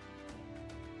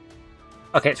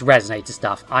 Okay, it's resonator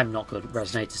stuff. I'm not good at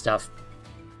resonator stuff.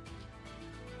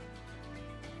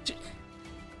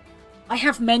 I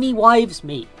have many wives,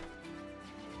 me.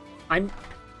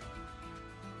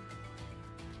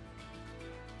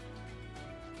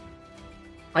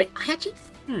 I actually...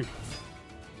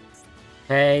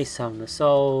 Okay, summon the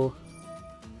soul.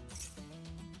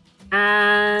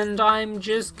 And I'm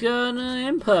just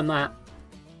gonna imperm that.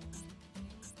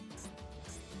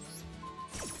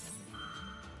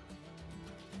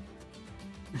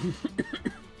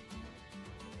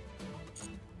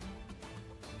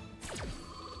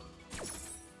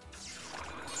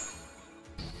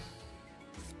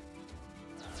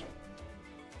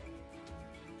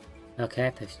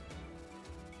 Okay,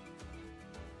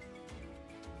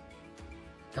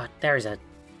 God, there is a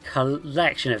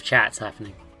collection of chats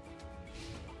happening.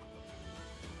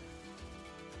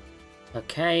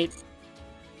 Okay.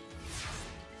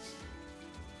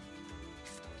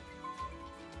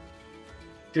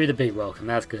 Drew the big welcome,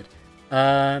 that's good.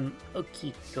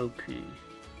 Okie dokie.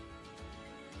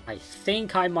 I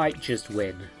think I might just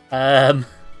win.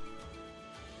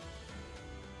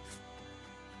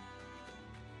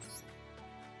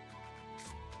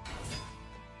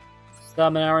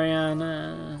 Summon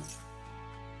Ariana.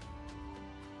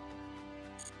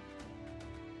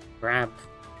 Grab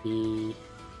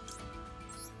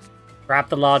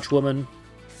the large woman.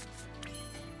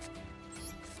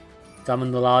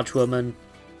 Summon the large woman.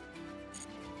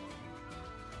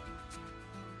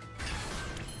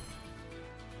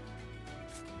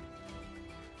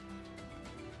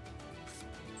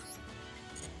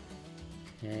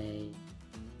 Okay.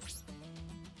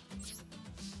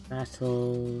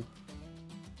 Battle.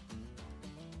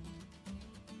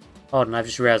 Oh, and I've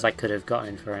just realised I could have gotten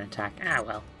in for an attack. Ah,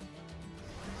 well.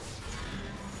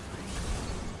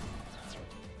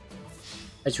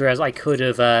 I just realised I could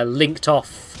have linked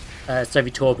off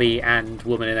Sophie Torby and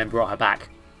Woman and then brought her back.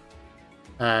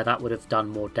 That would have done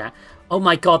more damage. Oh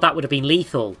my god, that would have been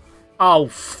lethal. Oh,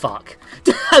 fuck.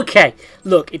 Okay,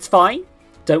 look, it's fine.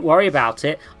 Don't worry about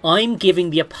it. I'm giving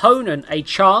the opponent a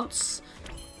chance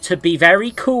to be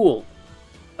very cool.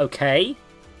 Okay?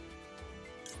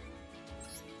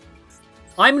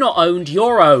 I'm not owned,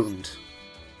 you're owned.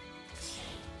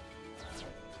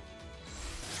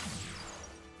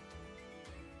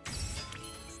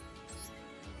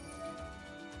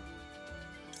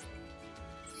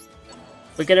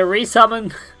 We're gonna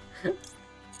resummon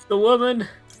the woman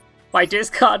by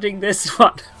discarding this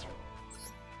one.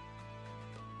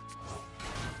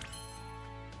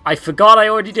 I forgot I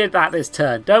already did that this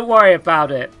turn. Don't worry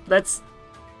about it. Let's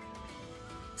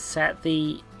set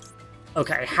the...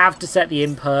 Okay, I have to set the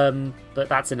imperm, but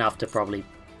that's enough to probably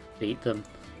beat them.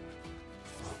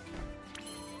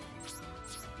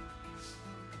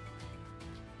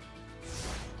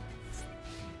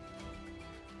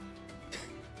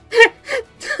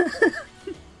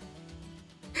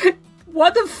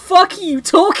 What the fuck are you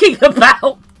talking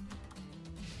about?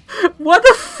 What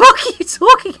the fuck are you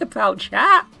talking about,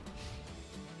 chat?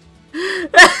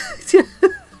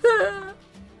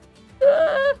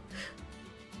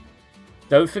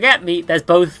 Don't forget me, there's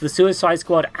both the Suicide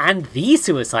Squad and the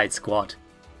Suicide Squad.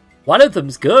 One of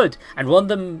them's good, and one of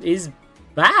them is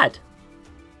bad.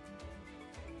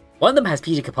 One of them has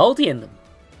Peter Capaldi in them.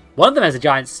 One of them has a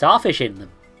giant starfish in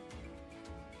them.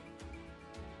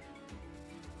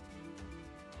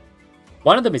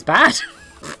 One of them is bad.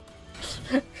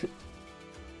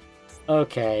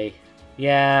 Okay.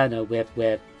 Yeah, no,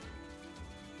 we're...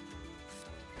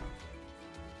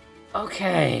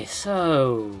 Okay,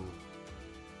 so...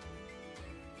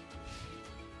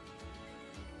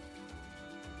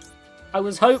 I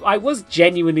was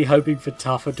genuinely hoping for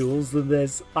tougher duels than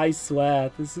this. I swear,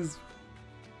 this is...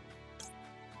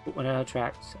 Put one out of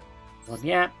track. One,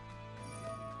 yeah.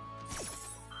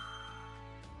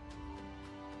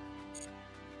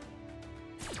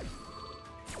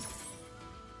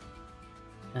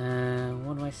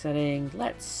 What am I setting?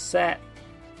 Let's set...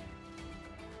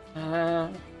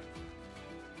 Yeah,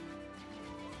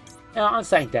 I'm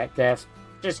setting deck death.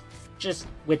 Just,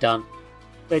 we're done.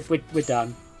 We're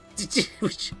done.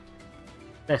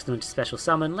 Best known to special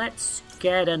summon. Let's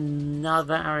get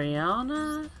another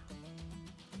Ariana.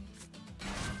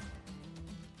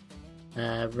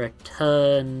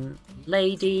 Return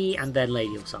Lady, and then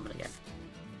Lady will summon again.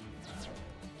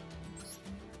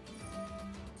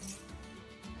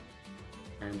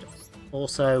 And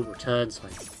also return, so I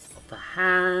got the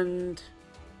hand.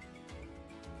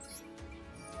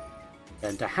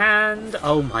 Turn to hand.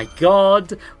 Oh my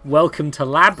god! Welcome to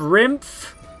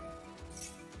Labyrinth!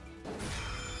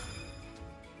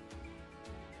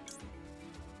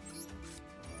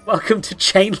 Welcome to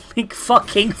Chainlink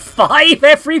fucking 5,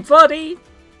 everybody!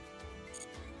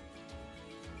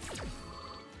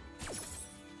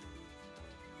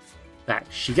 Back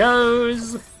she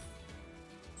goes.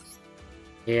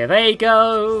 Here they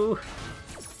go.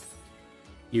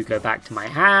 You go back to my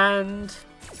hand.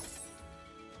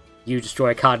 You destroy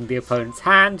a card in the opponent's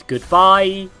hand.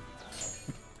 Goodbye.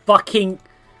 Fucking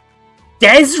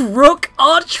Desrook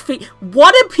Archfiend.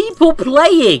 What are people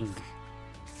playing?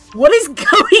 What is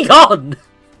going on?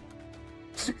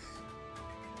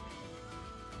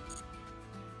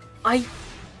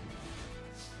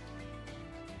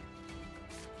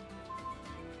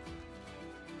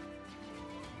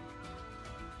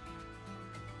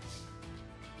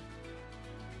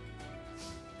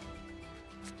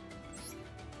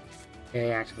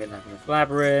 Okay, activate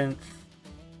Labyrinth.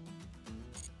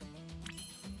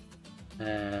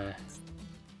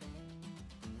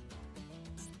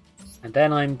 And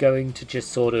then I'm going to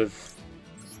just sort of...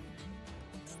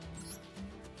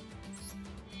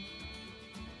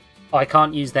 Oh, I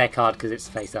can't use their card because it's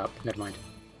face up. Never mind.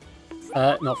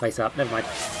 Not face up. Never mind.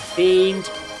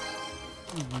 Fiend.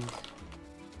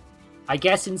 I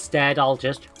guess instead I'll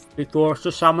just be forced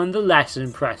to summon the less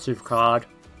impressive card.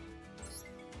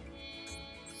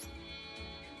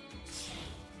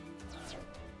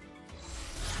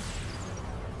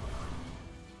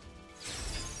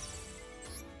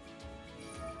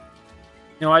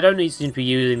 No, I don't need to be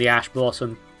using the Ash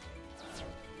Blossom.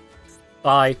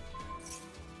 Bye.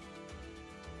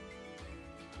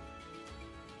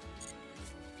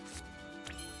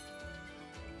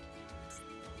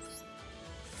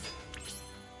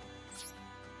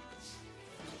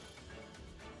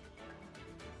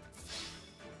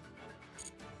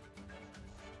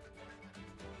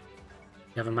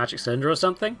 You have a Magic Cylinder or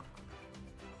something?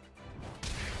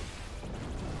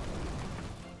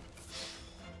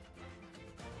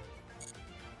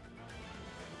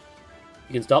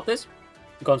 You can stop this?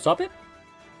 You can't stop it?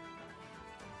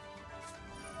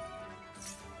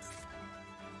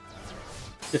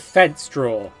 Defense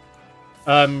draw.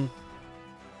 Well,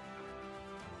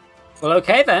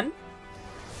 okay then.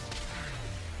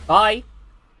 Bye.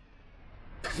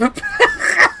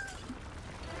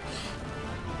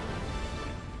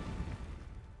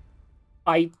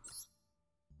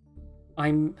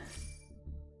 I'm...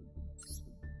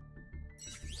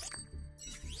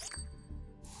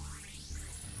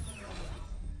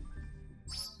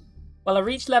 Well, I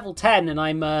reached level 10 and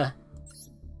I'm, I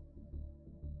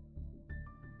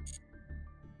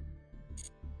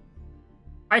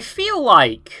feel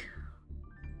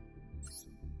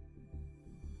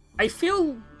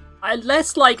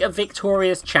less like a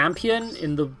victorious champion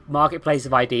in the marketplace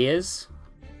of ideas.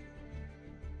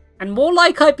 And more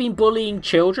like I've been bullying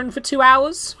children for 2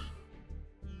 hours.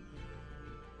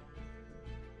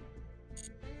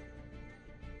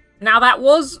 Now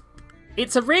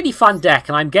it's a really fun deck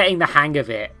and I'm getting the hang of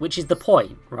it, which is the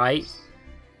point, right?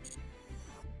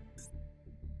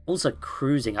 Also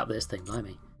cruising up this thing,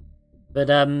 blimey. But,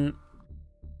 at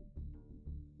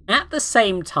the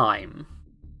same time,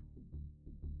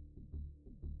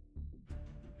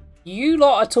 you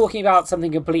lot are talking about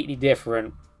something completely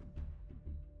different.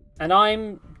 And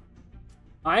I'm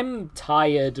I'm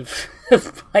tired of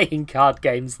playing card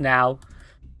games now.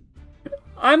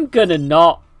 I'm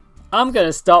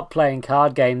gonna stop playing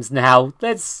card games now.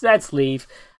 Let's leave.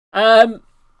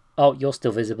 Oh, you're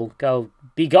still visible. Go.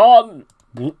 Be gone!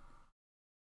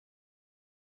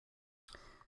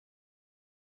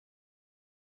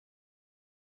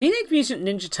 Teenage Mutant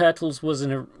Ninja Turtles was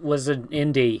an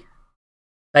indie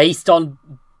based on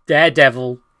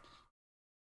Daredevil.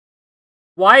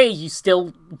 Why are you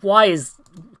still... What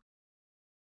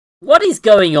is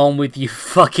going on with you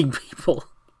fucking people?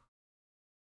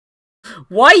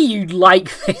 Why are you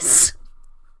like this?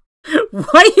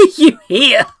 Why are you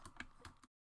here?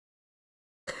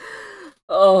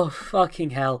 Oh,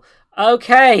 fucking hell.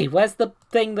 Okay, where's the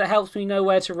thing that helps me know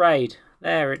where to raid?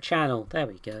 There, at channel. There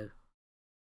we go.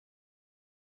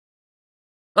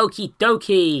 Okie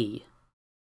dokie.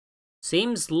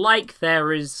 Seems like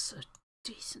there is a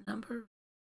decent number of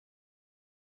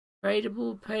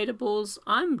paydables.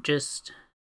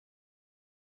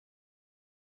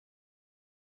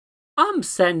 I'm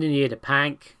sending you to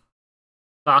Pank.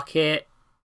 Fuck it.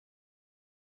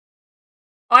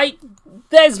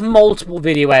 There's multiple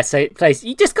video essay places.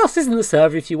 You discuss this in the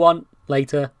server if you want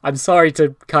later. I'm sorry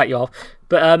to cut you off,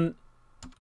 but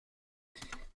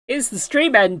it's the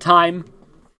stream end time.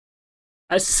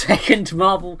 A second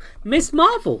Miss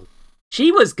Marvel.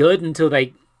 She was good until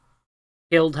they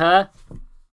killed her,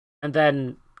 and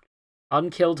then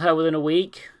unkilled her within a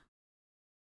week.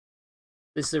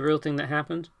 This is a real thing that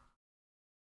happened.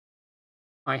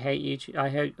 I hate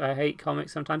YouTube. I hate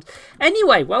comics sometimes.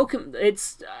 Anyway, welcome.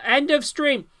 It's end of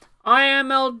stream. I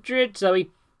am Eldred Zoe.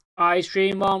 I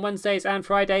stream on Wednesdays and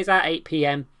Fridays at 8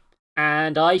 PM.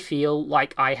 And I feel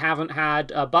like I haven't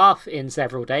had a bath in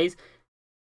several days.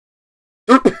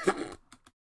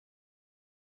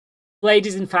 Blade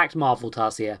is in fact Marvel,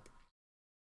 Tarsia.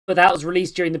 But that was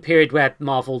released during the period where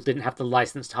Marvel didn't have the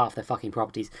license to half their fucking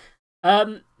properties.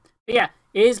 But yeah,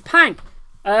 it is Pank.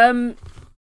 We're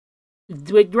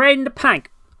raiding the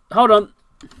Pank. Hold on.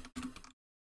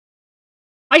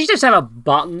 I should just have a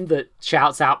button that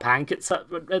shouts out Pank at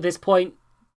this point.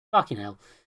 Fucking hell.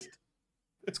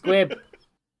 Squib.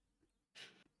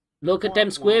 Look at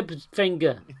them squib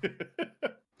finger.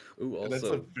 Ooh, also, that's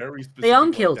a very specific. They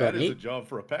unkilled that him. is a job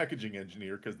for a packaging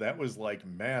engineer because that was like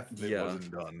math that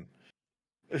wasn't done.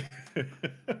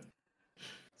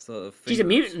 So she's a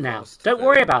mutant now. Don't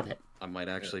worry about it. I might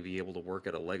actually be able to work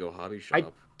at a Lego hobby shop. I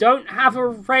don't have a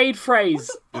raid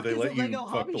phrase. Do they let you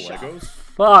fuck the Legos?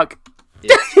 Fuck.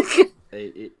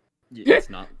 It's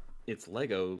not. It's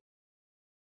Lego.